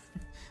Lizelle.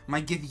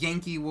 My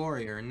Githyanki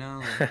Warrior.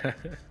 No. I'm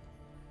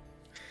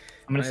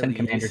gonna send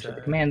commanders to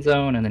the command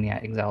zone, and then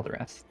exile the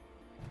rest.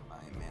 My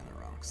mana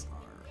rocks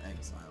are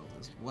exiled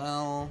as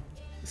well.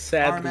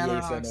 Sad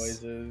Liesa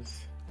noises.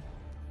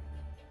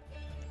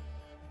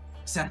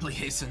 Sad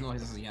Liesa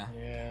noises, yeah.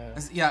 Yeah.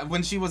 Yeah,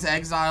 when she was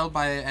exiled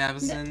by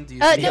Madison, do you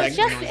No, see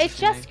it's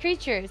just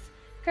creatures.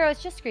 Kuro,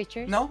 it's just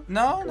creatures. No.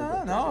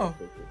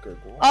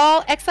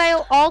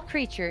 Exile all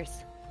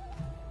creatures.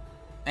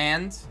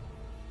 And?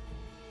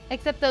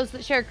 Except those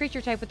that share a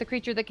creature type with the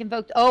creature that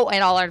convoked. Oh,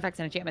 and all artifacts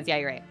and enchantments. Yeah,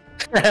 you're right.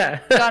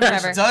 Gone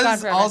forever. Which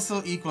does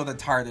also equal the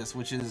TARDIS,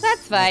 which is.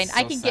 That's fine. So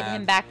I can get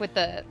him back with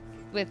the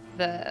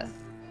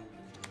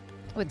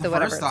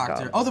whatever first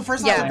Doctor. called. Oh, the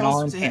first Doctor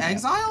goes to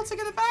exile to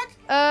get it back?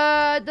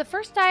 The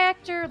first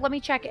Diactor, let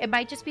me check. It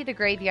might just be the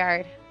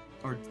graveyard.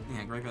 Or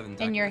graveyard and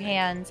in your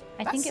hand.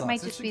 I think it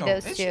might just be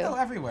those two. It should go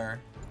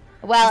everywhere.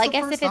 Well, I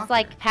guess if it's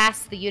like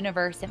past the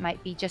universe, it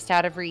might be just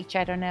out of reach.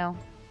 I don't know.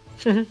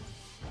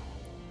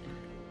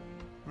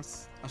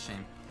 That's a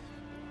shame.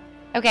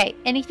 Okay,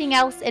 anything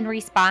else in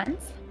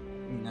response?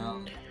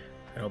 No.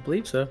 I don't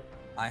believe so.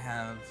 I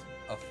have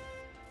a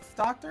 5th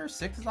Doctor?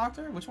 6th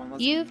Doctor? Which one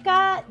was it? You've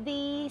got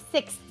the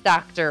 6th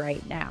Doctor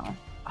right now.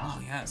 Oh,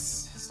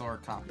 yes.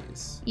 Historic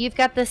copies. You've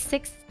got the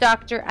 6th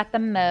Doctor at the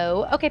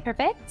Mo. Okay,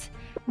 perfect.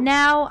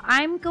 Now,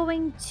 I'm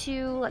going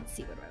to... Let's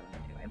see, what do I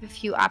want to do? I have a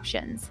few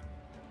options.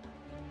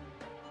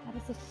 That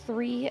is a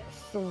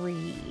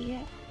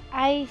 3/3.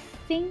 I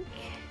think...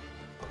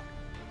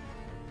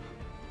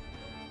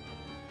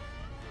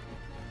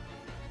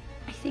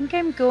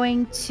 I'm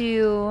going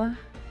to...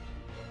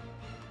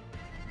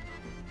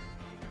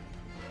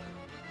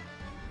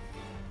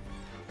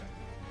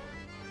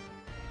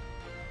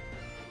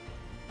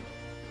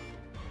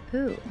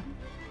 Ooh.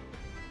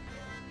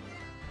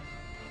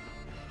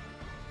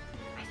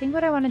 I think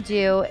what I want to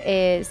do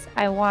is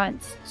I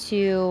want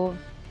to...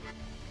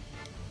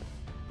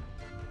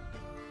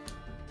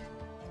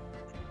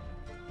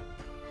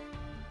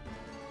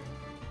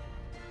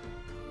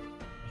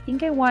 I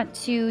think I want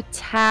to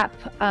tap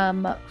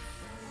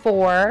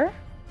 4,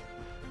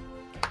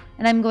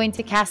 and I'm going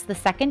to cast the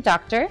 2nd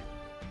Doctor.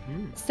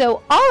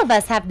 So all of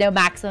us have no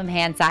maximum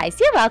hand size.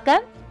 You're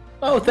welcome.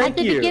 Oh, thank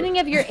you. At the beginning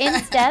of your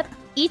end step,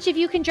 each of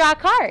you can draw a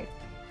card.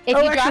 If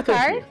you draw a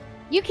card,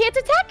 you can't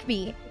attack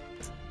me.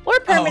 Or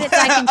permanent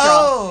I control.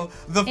 Oh,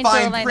 the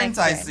fine print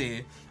I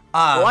see.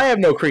 Well, I have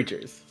no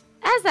creatures.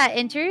 As that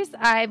enters,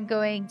 I'm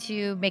going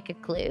to make a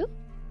clue.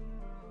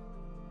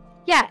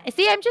 Yeah,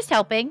 see, I'm just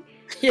helping.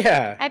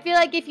 Yeah. I feel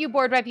like if you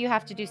board wipe, you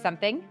have to do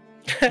something.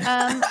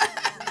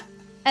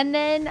 And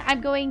then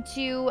I'm going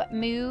to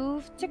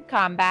move to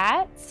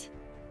combat.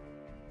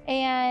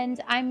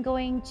 And I'm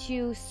going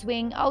to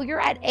swing. Oh, you're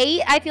at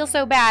 8? I feel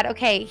so bad.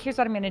 Okay, here's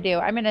what I'm going to do.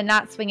 I'm going to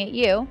not swing at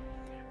you.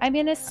 I'm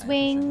going to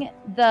swing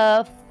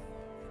the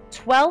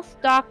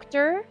 12th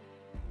Doctor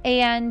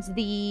and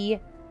the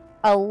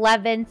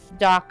 11th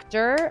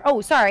Doctor.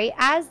 Oh, sorry.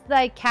 As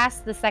I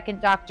cast the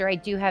 2nd Doctor, I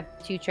do have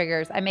 2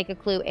 triggers. I make a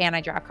clue and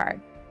I draw a card.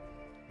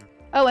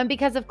 Oh, and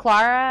because of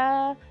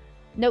Clara,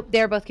 nope,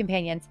 they're both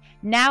companions.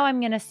 Now I'm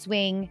gonna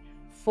swing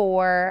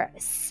for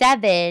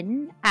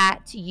 7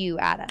 at you,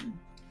 Adam.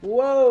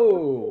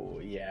 Whoa,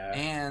 yeah.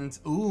 And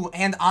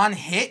and on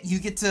hit, you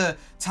get to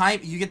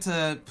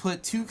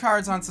put 2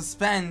 cards on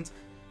suspend,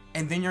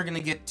 and then you're gonna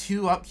get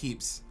 2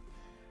 upkeeps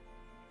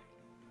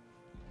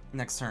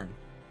next turn.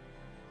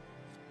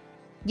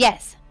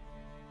 Yes.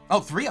 Oh,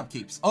 3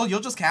 upkeeps. Oh, you'll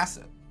just cast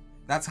it.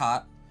 That's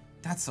hot.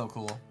 That's so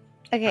cool.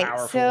 Okay,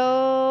 Powerful.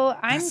 so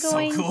I'm That's so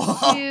going cool.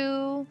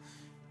 to.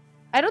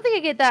 I don't think I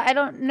get that. I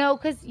don't know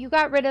because you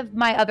got rid of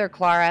my other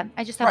Clara.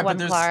 I just have Right, but one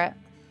there's- Clara.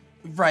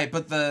 Right,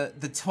 but the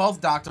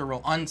 12th Doctor will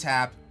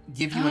untap,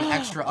 give you an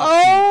extra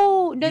upkeep.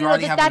 Oh no, You no,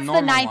 already have a that's the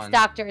normal 9th one.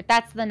 Doctor.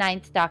 That's the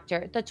 9th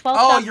Doctor. The 12th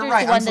Oh, Doctor you're is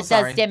right. the one I'm that so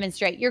sorry. does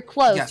demonstrate. You're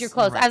close. Yes, you're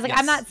close. right. I was like,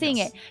 I'm Yes, not seeing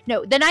yes. it.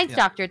 No, the 9th Yeah.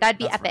 Doctor. That'd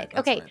be That's right, epic.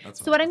 that's Okay, right, that's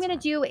so right, what I'm that's gonna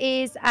right. do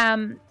is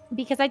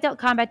because I dealt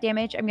combat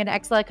damage, I'm gonna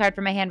exile a card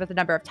from my hand with a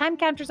number of time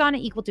counters on it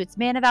equal to its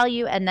mana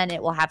value, and then it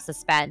will have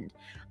suspend.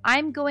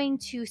 I'm going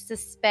to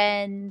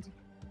suspend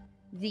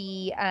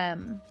the I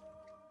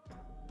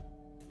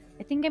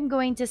think I'm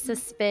going to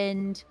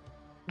suspend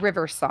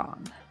River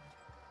Song.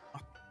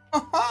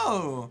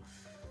 Oh.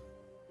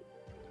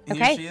 And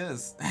Okay. Here she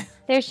is.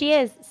 There she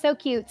is. So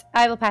cute.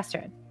 I will pass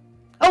turn.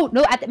 Oh,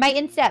 no, at my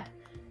instep.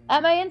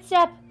 At my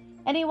instep,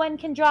 anyone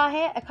can draw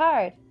a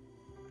card.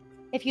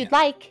 If you'd Yeah.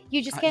 like,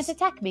 you just can't Nice.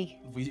 attack me.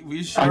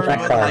 We sure I would draw a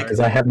card like because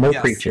I have no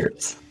yes.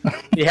 creatures.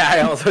 Yeah,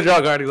 I also draw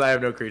a card because I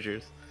have no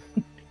creatures.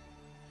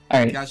 All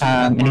right. Gosh, you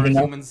have more Anything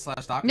else? humans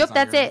 / doctors Nope, on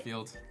that's your it.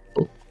 field.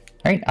 All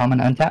right. I'm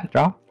gonna untap.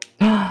 Draw.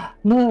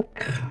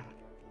 Look.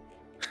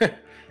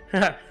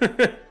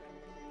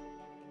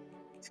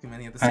 Too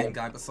many of the same Alright.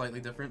 guy, but slightly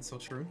different. So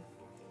true.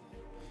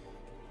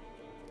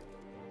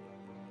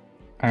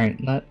 All right.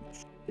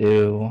 Let's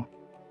do.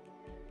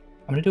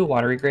 I'm gonna do a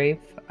watery grave.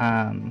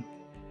 Let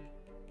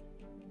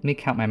me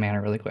count my mana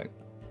really quick.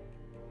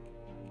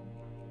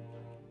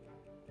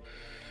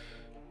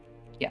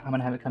 Yeah, I'm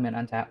gonna have it come in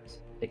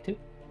untapped. Take 2.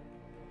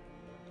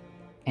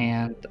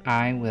 And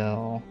I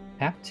will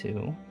have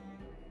to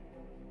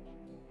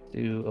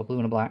do a blue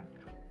and a black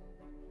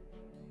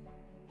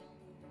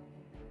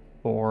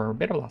for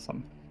Bitter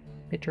Blossom.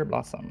 Bitter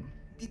Blossom.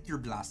 Beat your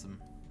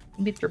blossom.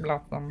 Bitter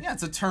Blossom. Yeah,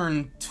 it's a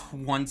turn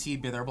 20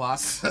 bitter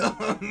blossom.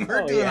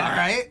 We're Oh, doing yeah. all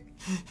right.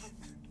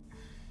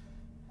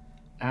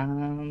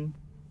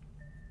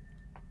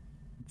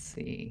 Let's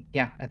see.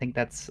 Yeah, I think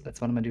that's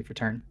what I'm gonna do for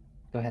turn.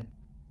 Go ahead.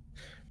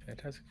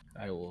 Fantastic.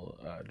 I will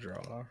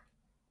draw.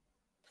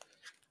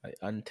 I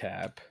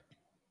untap.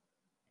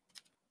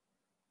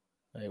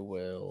 I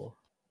will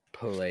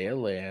play a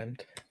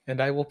land,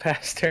 and I will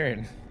pass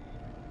turn.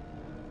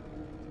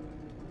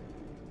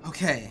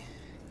 Okay.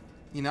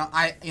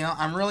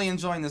 I'm really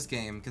enjoying this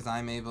game because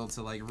I'm able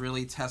to like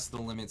really test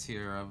the limits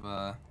here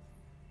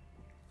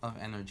of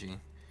energy.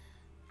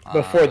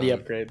 Before the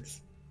upgrades.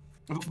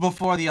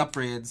 Before the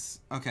upgrades.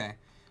 Okay.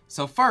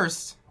 So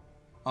first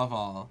of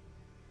all,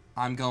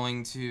 I'm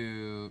going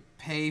to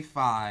pay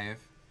 5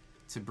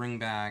 to bring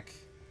back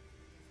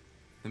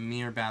the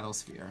Mere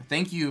Battlesphere.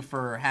 Thank you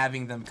for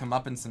having them come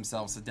up in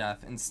themselves to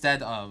death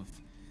instead of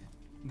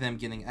them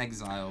getting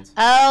exiled.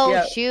 Oh,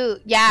 Yeah.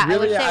 shoot. Yeah,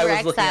 Really, I I would was say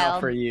we're looking out exiled.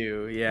 for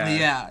you.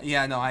 Yeah.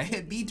 Yeah, no, I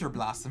hit Beater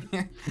Blossom.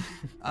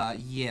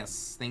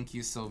 Yes, thank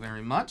you so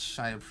very much.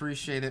 I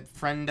appreciate it,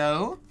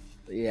 friendo.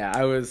 Yeah,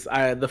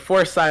 the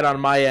foresight on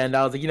my end.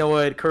 I was like, you know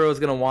what, Kuro's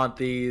gonna want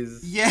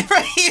these. Yeah,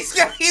 right, he's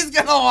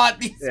gonna want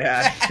these.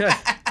 Yeah.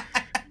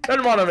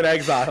 Doesn't want him in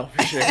exile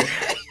for sure.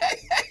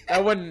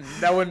 That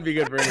wouldn't be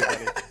good for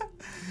anybody.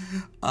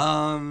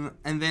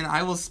 And then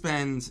I will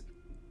spend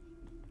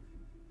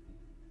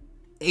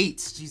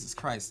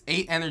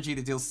 8 energy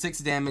to deal 6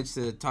 damage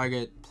to the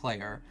target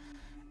player,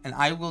 and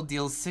I will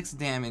deal 6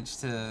 damage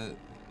to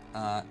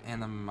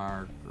Anna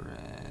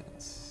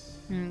Margaret.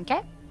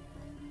 Okay.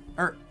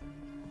 Or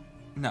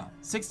no,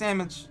 6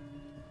 damage.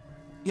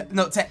 Yeah,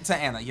 no, to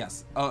Anna.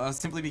 Yes.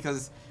 Simply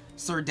because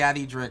Sir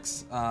Daddy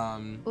Drix.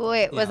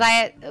 Wait,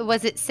 yeah.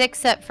 was it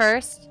 6 at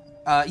first?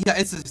 Yeah,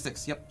 it's a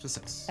 6. Yep, just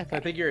 6. Okay. I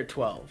think you're at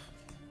 12.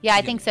 Yeah, I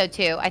Yeah. think so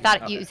too. I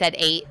thought you Okay. said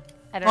 8.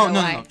 I don't Oh know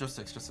no, why. no, just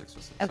 6.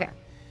 Okay.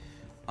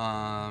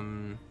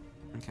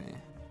 Okay.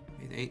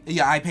 Paid 8.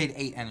 Yeah, I paid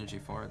 8 energy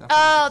for it. That's what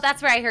it Oh, is.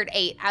 that's where I heard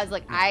 8. I was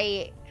like,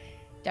 I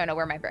don't know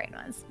where my brain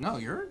was. No,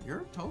 you're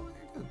totally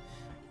good.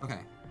 Okay.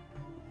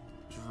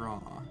 Draw.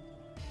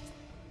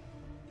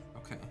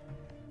 Okay.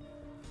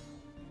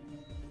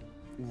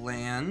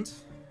 Land.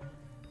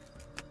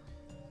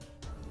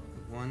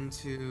 1,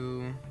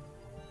 2,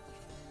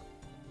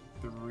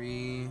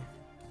 3,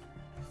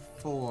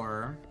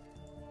 4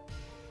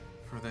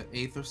 for the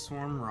Aether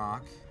Swarm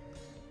Rock.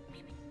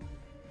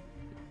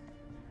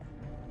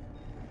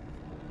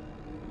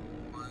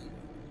 One,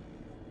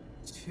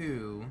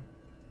 2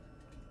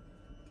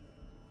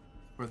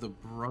 for the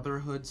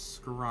Brotherhood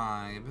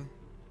Scribe.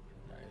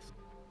 Nice.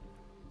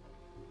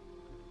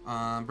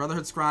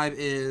 Brotherhood Scribe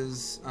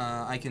is, if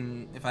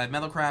I have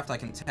Metalcraft, I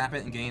can tap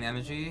it and gain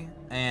energy,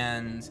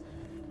 and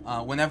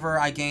Whenever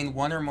I gain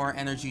 1 or more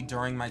energy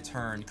during my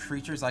turn,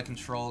 creatures I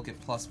control get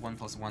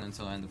 +1/+1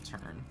 until end of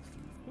turn.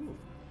 Ooh.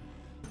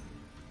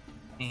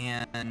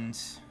 And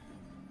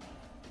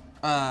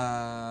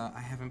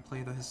I haven't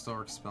played a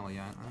historic spell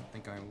yet. I don't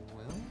think I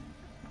will.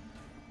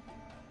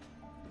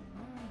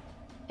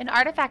 An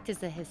artifact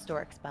is a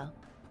historic spell.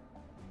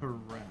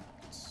 Correct.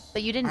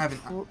 But you didn't. I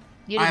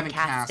haven't cast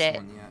cast it.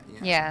 one yet.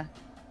 Yeah.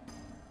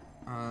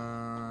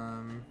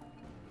 I'm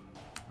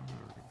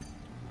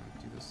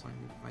gonna do this like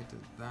if I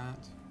did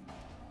that.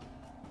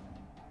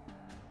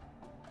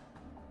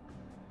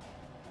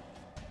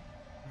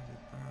 I did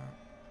that.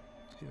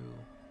 2,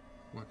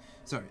 1.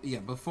 Sorry, yeah.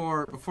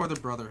 Before the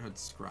Brotherhood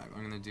Scribe,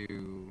 I'm gonna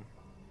do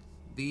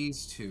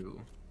these 2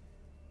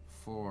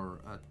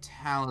 for a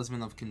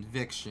Talisman of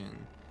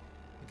Conviction.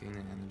 Gain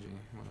an energy,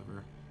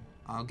 whatever.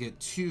 I'll get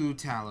 2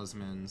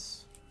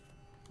 talismans.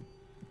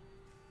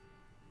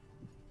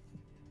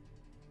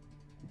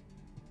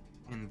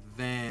 And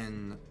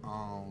then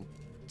I'll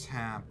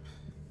tap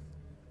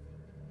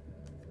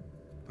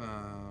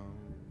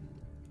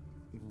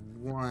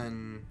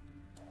 1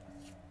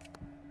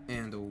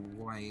 and a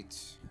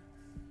white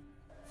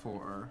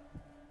for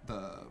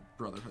the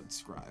Brotherhood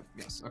Scribe.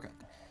 Yes, okay.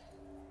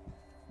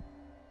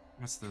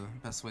 That's the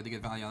best way to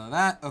get value out of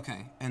that.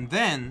 Okay, and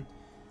then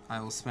I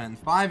will spend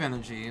 5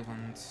 energy.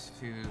 1,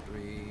 2,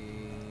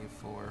 3,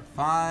 4,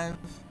 5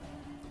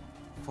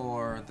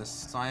 for the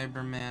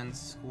Cyberman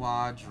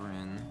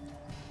Squadron.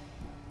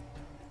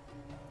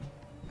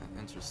 That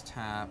enters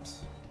tapped.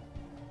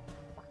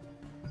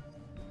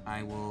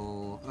 I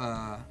will,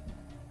 I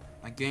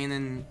gain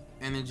an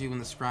energy when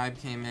the Scribe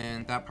came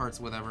in. That part's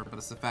whatever, but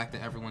it's the fact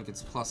that everyone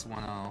gets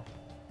 +1/0.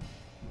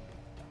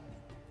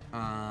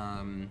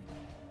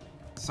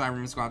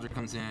 Cyberman Squadron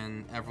comes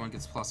in, everyone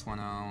gets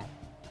 +1/0.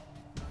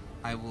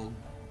 I will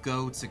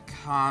go to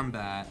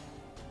combat.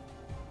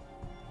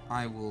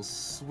 I will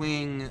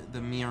swing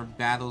the Mirror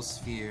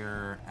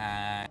Battlesphere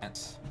at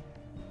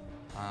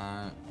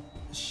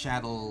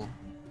Shadrix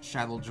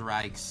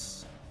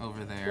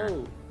over there.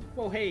 Whoa!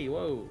 Whoa! Hey!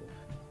 Whoa!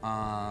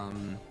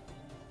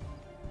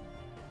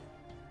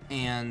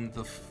 And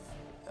the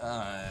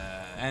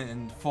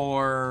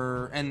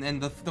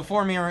the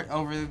 4 mirror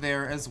over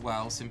there as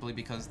well, simply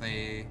because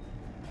they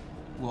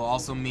will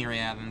also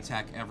myriad and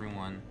attack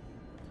everyone.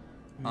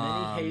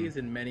 Many haze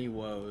and many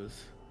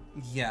woes.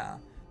 Yeah,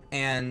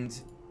 and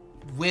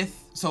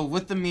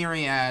with the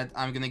myriad,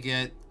 I'm gonna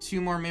get 2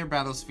 more mirror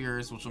battle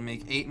spheres, which will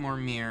make 8 more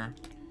mirror.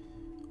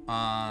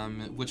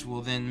 Which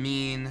will then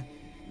mean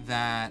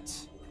that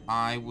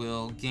I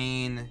will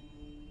gain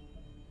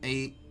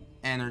 8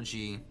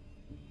 energy.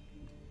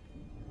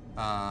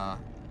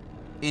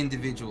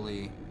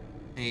 Individually,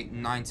 8,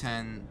 9,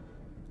 10.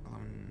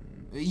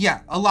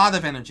 Yeah, a lot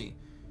of energy.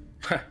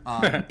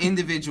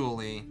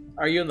 Individually.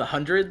 Are you in the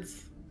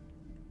hundreds?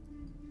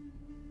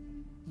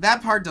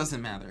 That part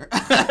doesn't matter.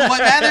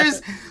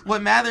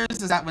 What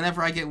matters is that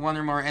whenever I get 1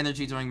 or more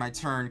energy during my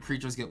turn,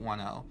 creatures get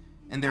 1/0.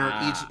 And there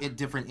are each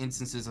different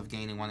instances of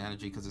gaining 1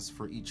 energy because it's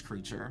for each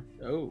creature.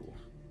 Oh.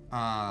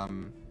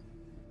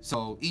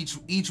 So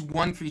each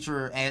 1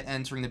 creature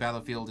entering the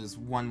battlefield is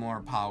 1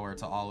 more power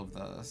to all of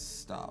the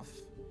stuff.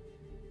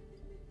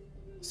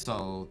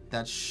 So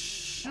that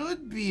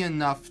should be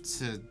enough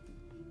to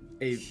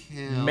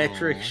kill.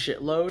 Metric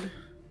shitload?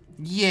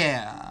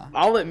 Yeah.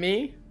 All at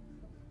me?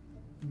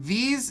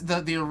 These,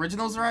 the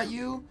originals are at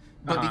you,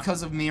 but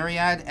because of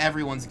Myriad,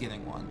 everyone's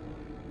getting 1.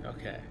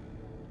 Okay.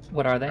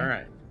 What are they? All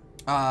right.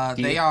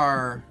 They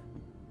are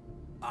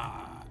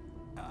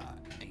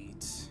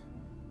 8,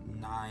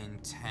 9,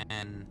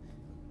 10,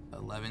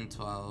 11,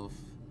 12,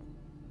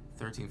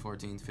 13,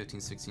 14,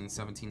 15, 16,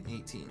 17,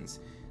 18s.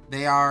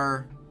 They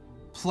are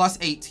plus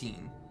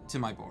 18 to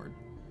my board.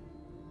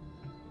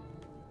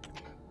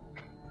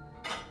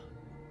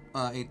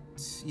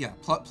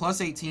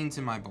 Plus 18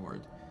 to my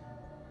board.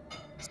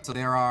 So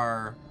there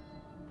are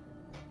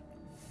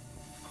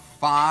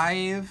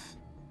 5.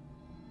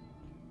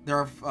 There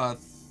are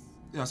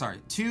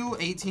 2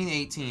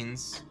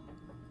 18-18s.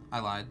 I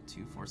lied.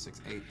 2, 4,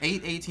 6, 8.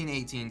 8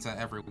 18-18s at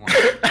every one.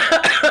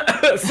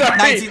 Sorry.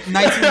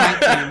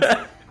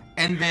 19-19s.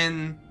 And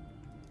then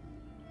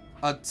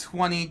a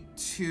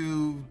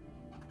 22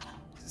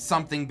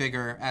 something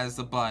bigger as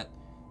the butt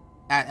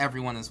at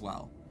everyone as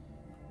well.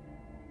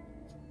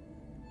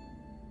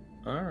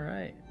 All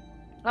right.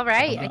 All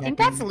right. I think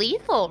that's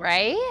lethal,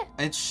 right?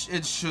 It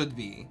should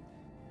be.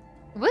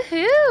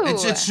 Woohoo!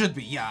 It should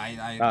be. Yeah.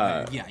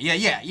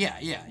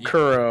 Yeah.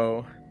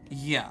 Kuro.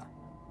 Yeah.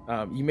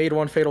 You made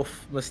one fatal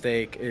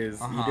mistake. You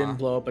didn't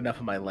blow up enough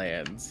of my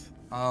lands.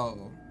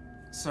 Oh,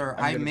 sir,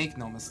 I make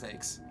no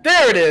mistakes.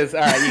 There it is.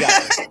 All right, you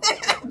got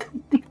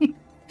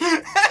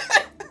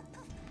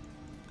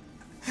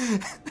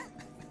it.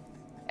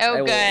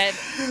 Oh, good.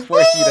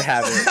 Force you to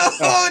have it.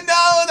 Oh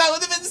no, that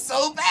would have been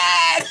so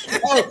bad.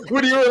 Oh,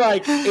 when you were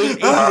like 8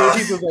 18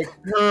 was like,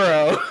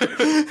 Kuro,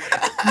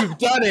 you've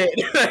done it.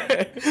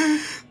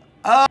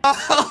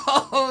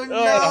 Oh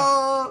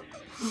no.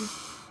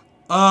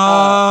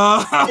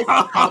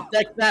 Top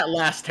deck that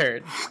last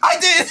turn. I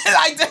did.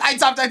 I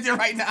top decked it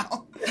right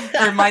now.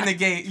 Or my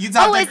negate. You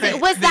top decked it.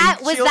 Was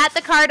that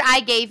the card I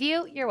gave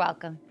you? You're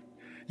welcome.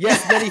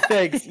 Yes, many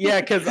thanks.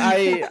 Yeah, because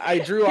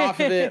I drew off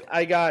of it.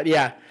 I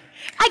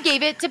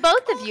gave it to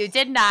both of you,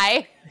 didn't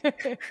I?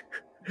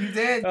 You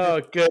did.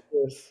 Oh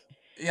goodness.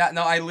 Yeah,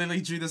 no, I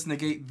literally drew this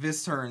negate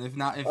this turn. If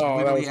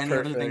literally any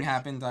other thing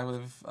happened, I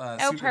would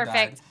have super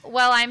perfect. died.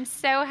 Well, I'm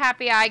so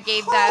happy I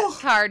gave that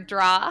card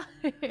draw.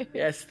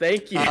 Yes,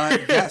 thank you.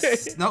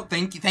 Yes. No,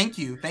 thank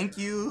you.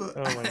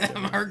 Oh my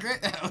God.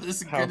 Margaret. That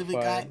was incredibly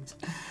fun. kind.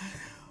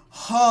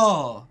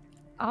 Oh.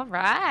 All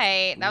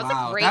right. That was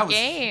a great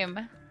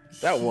game.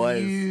 That was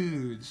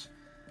huge.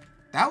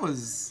 That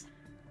was...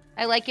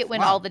 I like it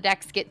when all the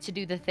decks get to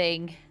do the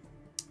thing.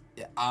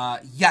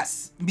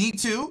 Yes, me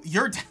too.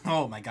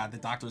 Oh my God, the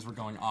doctors were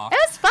going off. It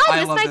was fun.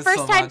 This is my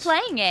first time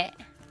playing it.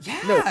 Yeah.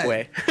 No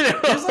way.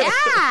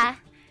 Yeah.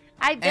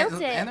 I built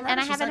it, and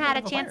I haven't had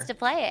a chance to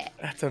play it.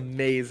 That's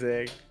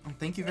amazing. Well,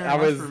 thank you very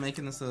much for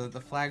making this the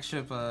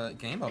flagship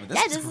game of it.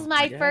 This is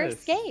my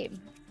first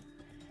game.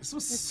 This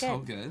was so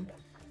good.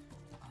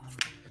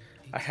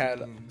 I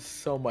had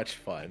so much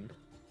fun.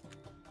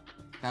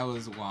 That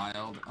was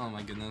wild. Oh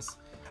my goodness.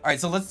 All right,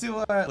 so let's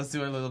do our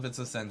little bits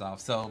of send off.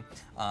 So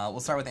we'll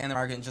start with Anna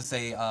Margaret and just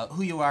say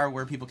who you are,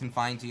 where people can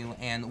find you,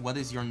 and what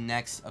is your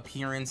next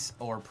appearance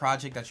or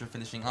project that you're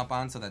finishing up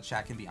on, so that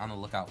chat can be on the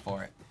lookout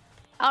for it.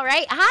 All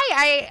right.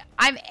 Hi,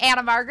 I'm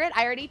Anna Margaret.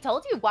 I already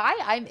told you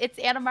why. It's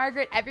Anna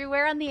Margaret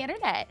everywhere on the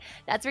internet.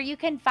 That's where you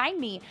can find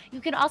me. You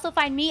can also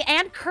find me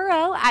and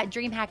Kuro at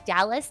DreamHack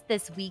Dallas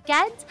this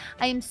weekend.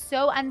 I am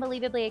so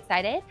unbelievably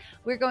excited.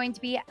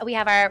 We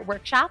have our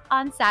workshop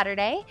on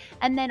Saturday,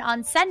 and then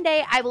on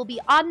Sunday I will be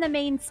on the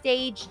main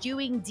stage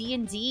doing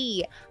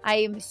D&D. I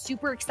am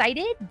super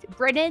excited.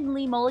 Brennan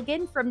Lee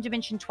Mulligan from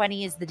Dimension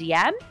 20 is the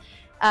DM.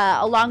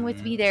 Along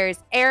with me, there's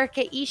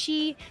Erica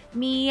Ishii,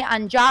 me,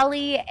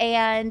 Anjali,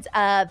 and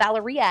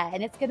Valeria,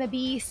 and it's going to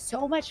be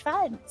so much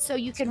fun. So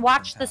you can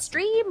watch the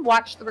stream,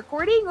 watch the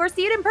recording, or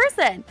see it in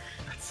person.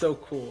 That's so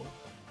cool.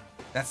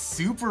 That's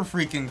super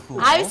freaking cool.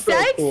 I'm so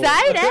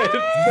excited.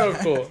 It's so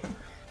cool.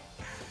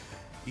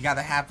 You got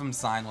to have him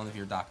sign one of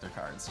your doctor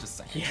cards. Just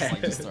saying. Yeah.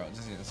 Just throw it.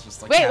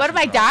 Just like wait, what are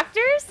my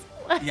doctors?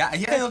 Yeah,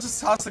 he'll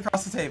just toss it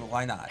across the table.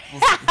 Why not?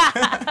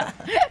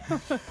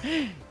 We'll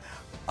see.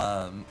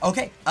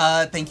 Okay,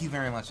 thank you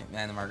very much,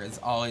 Anna Margaret. It's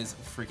always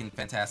freaking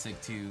fantastic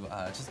to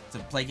just to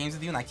play games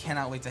with you, and I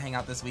cannot wait to hang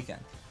out this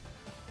weekend.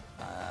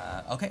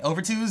 Okay,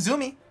 over to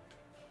Zumi.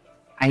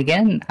 Hi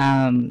again.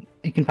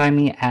 You can find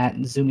me at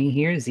Zumi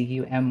here,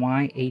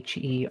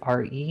 ZUMYHERE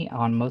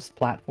on most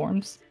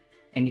platforms.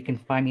 And you can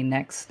find me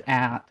next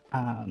at,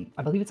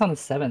 I believe it's on the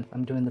 7th.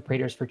 I'm doing the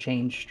Praetors for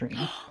Change stream.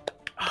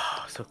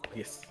 Oh, so cool.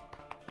 Yes.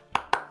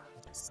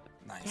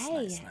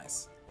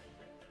 Nice.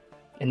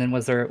 And then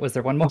was there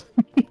one more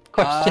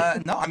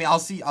question? No, I mean I'll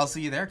see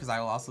you there because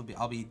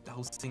I'll be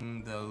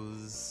hosting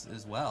those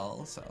as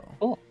well. So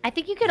cool. I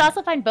think you could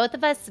also find both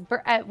of us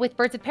with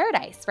Birds of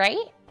Paradise,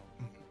 right?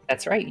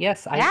 That's right.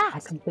 Yes, yeah. I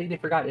completely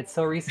forgot. It's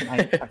so recent.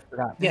 I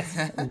forgot. Yes,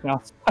 you can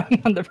also find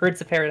me on the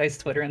Birds of Paradise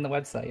Twitter and the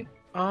website.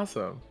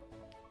 Awesome.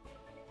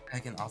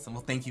 Again, awesome.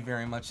 Well, thank you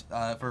very much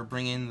for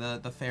bringing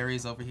the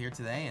fairies over here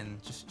today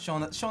and just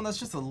showing us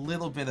just a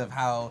little bit of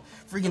how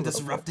freaking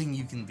disrupting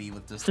you can be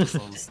with just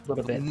those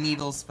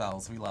needle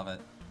spells. We love it.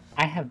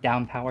 I have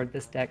downpowered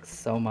this deck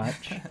so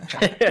much.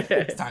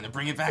 It's time to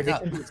bring it back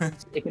up.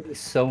 It can be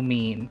so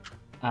mean.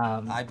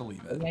 I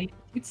believe it. Yeah,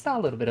 you saw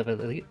a little bit of it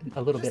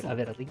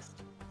at least.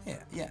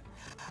 Yeah.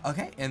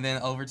 Okay, and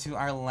then over to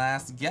our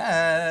last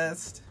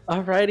guest.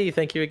 Alrighty,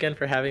 thank you again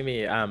for having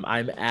me.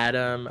 I'm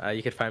Adam.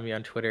 You can find me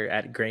on Twitter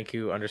at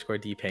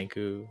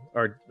Granku_DPanku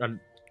or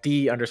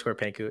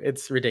D_Panku.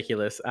 It's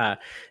ridiculous.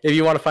 If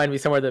you want to find me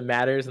somewhere that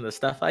matters and the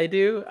stuff I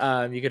do,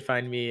 you can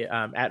find me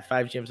at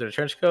 5GMs in a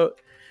Trenchcoat,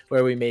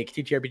 where we make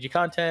TTRPG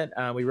content.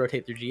 We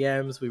rotate through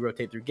GMs, we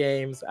rotate through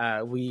games.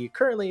 We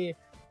currently,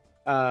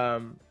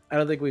 I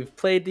don't think we've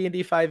played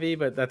D&D 5e,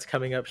 but that's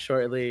coming up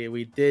shortly.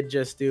 We did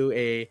just do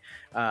a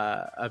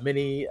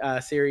mini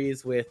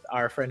series with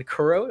our friend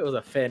Kuro. It was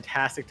a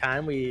fantastic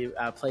time. We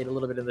played a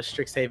little bit in the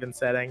Strixhaven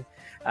setting.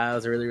 It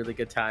was a really, really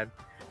good time.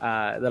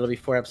 That'll be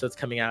 4 episodes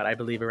coming out, I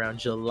believe, around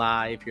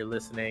July. If you're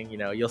listening,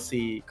 you'll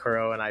see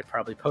Kuro and I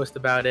probably post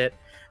about it.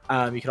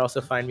 You can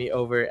also find me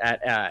over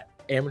at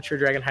Amateur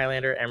Dragon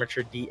Highlander,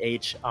 Amateur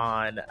DH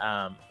on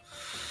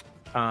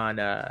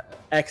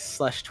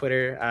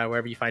X/Twitter,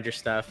 wherever you find your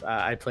stuff.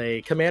 I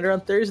play Commander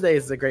on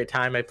Thursdays. It's a great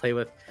time. I play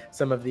with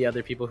some of the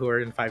other people who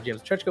are in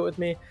 5GM's Trenchcoat with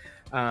me.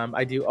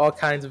 I do all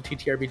kinds of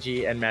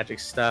TTRPG and Magic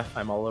stuff.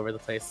 I'm all over the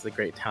place. It's a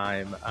great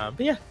time.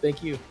 But yeah,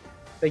 thank you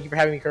for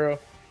having me, Kuro.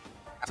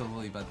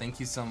 Absolutely, but thank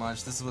you so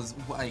much. This was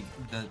like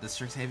the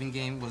Strixhaven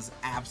game was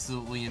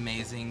absolutely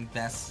amazing.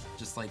 Best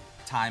just like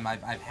time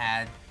I've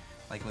had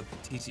like with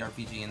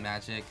TTRPG and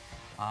Magic.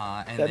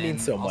 And that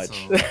means so also,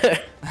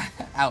 much.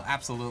 Oh,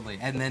 absolutely.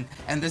 And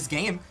this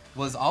game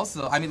was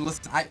also, I mean,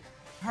 listen,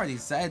 already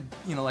said,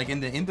 you know, like in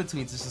the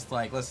in-betweens, it's just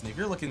like, listen, if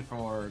you're looking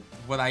for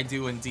what I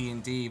do in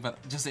D&D, but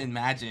just in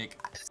Magic,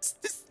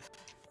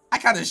 I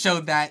kind of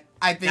showed that,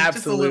 I think,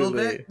 Absolutely. just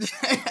a little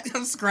bit.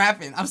 I'm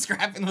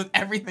scrapping with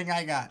everything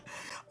I got.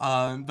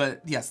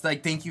 But yes,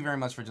 like, thank you very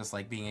much for just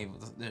like being able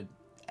to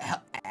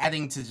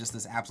adding to just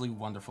this absolutely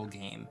wonderful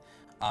game.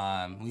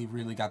 We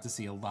really got to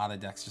see a lot of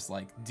decks just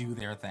like do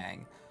their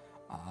thing.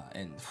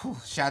 And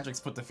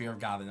Shadrix put the fear of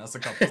God in us a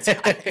couple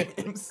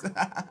times.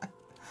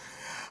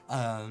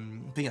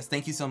 But yes,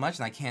 thank you so much,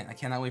 and I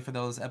cannot wait for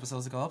those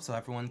episodes to go up so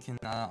everyone can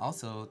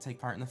also take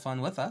part in the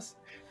fun with us.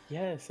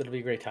 Yes, it'll be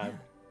a great time.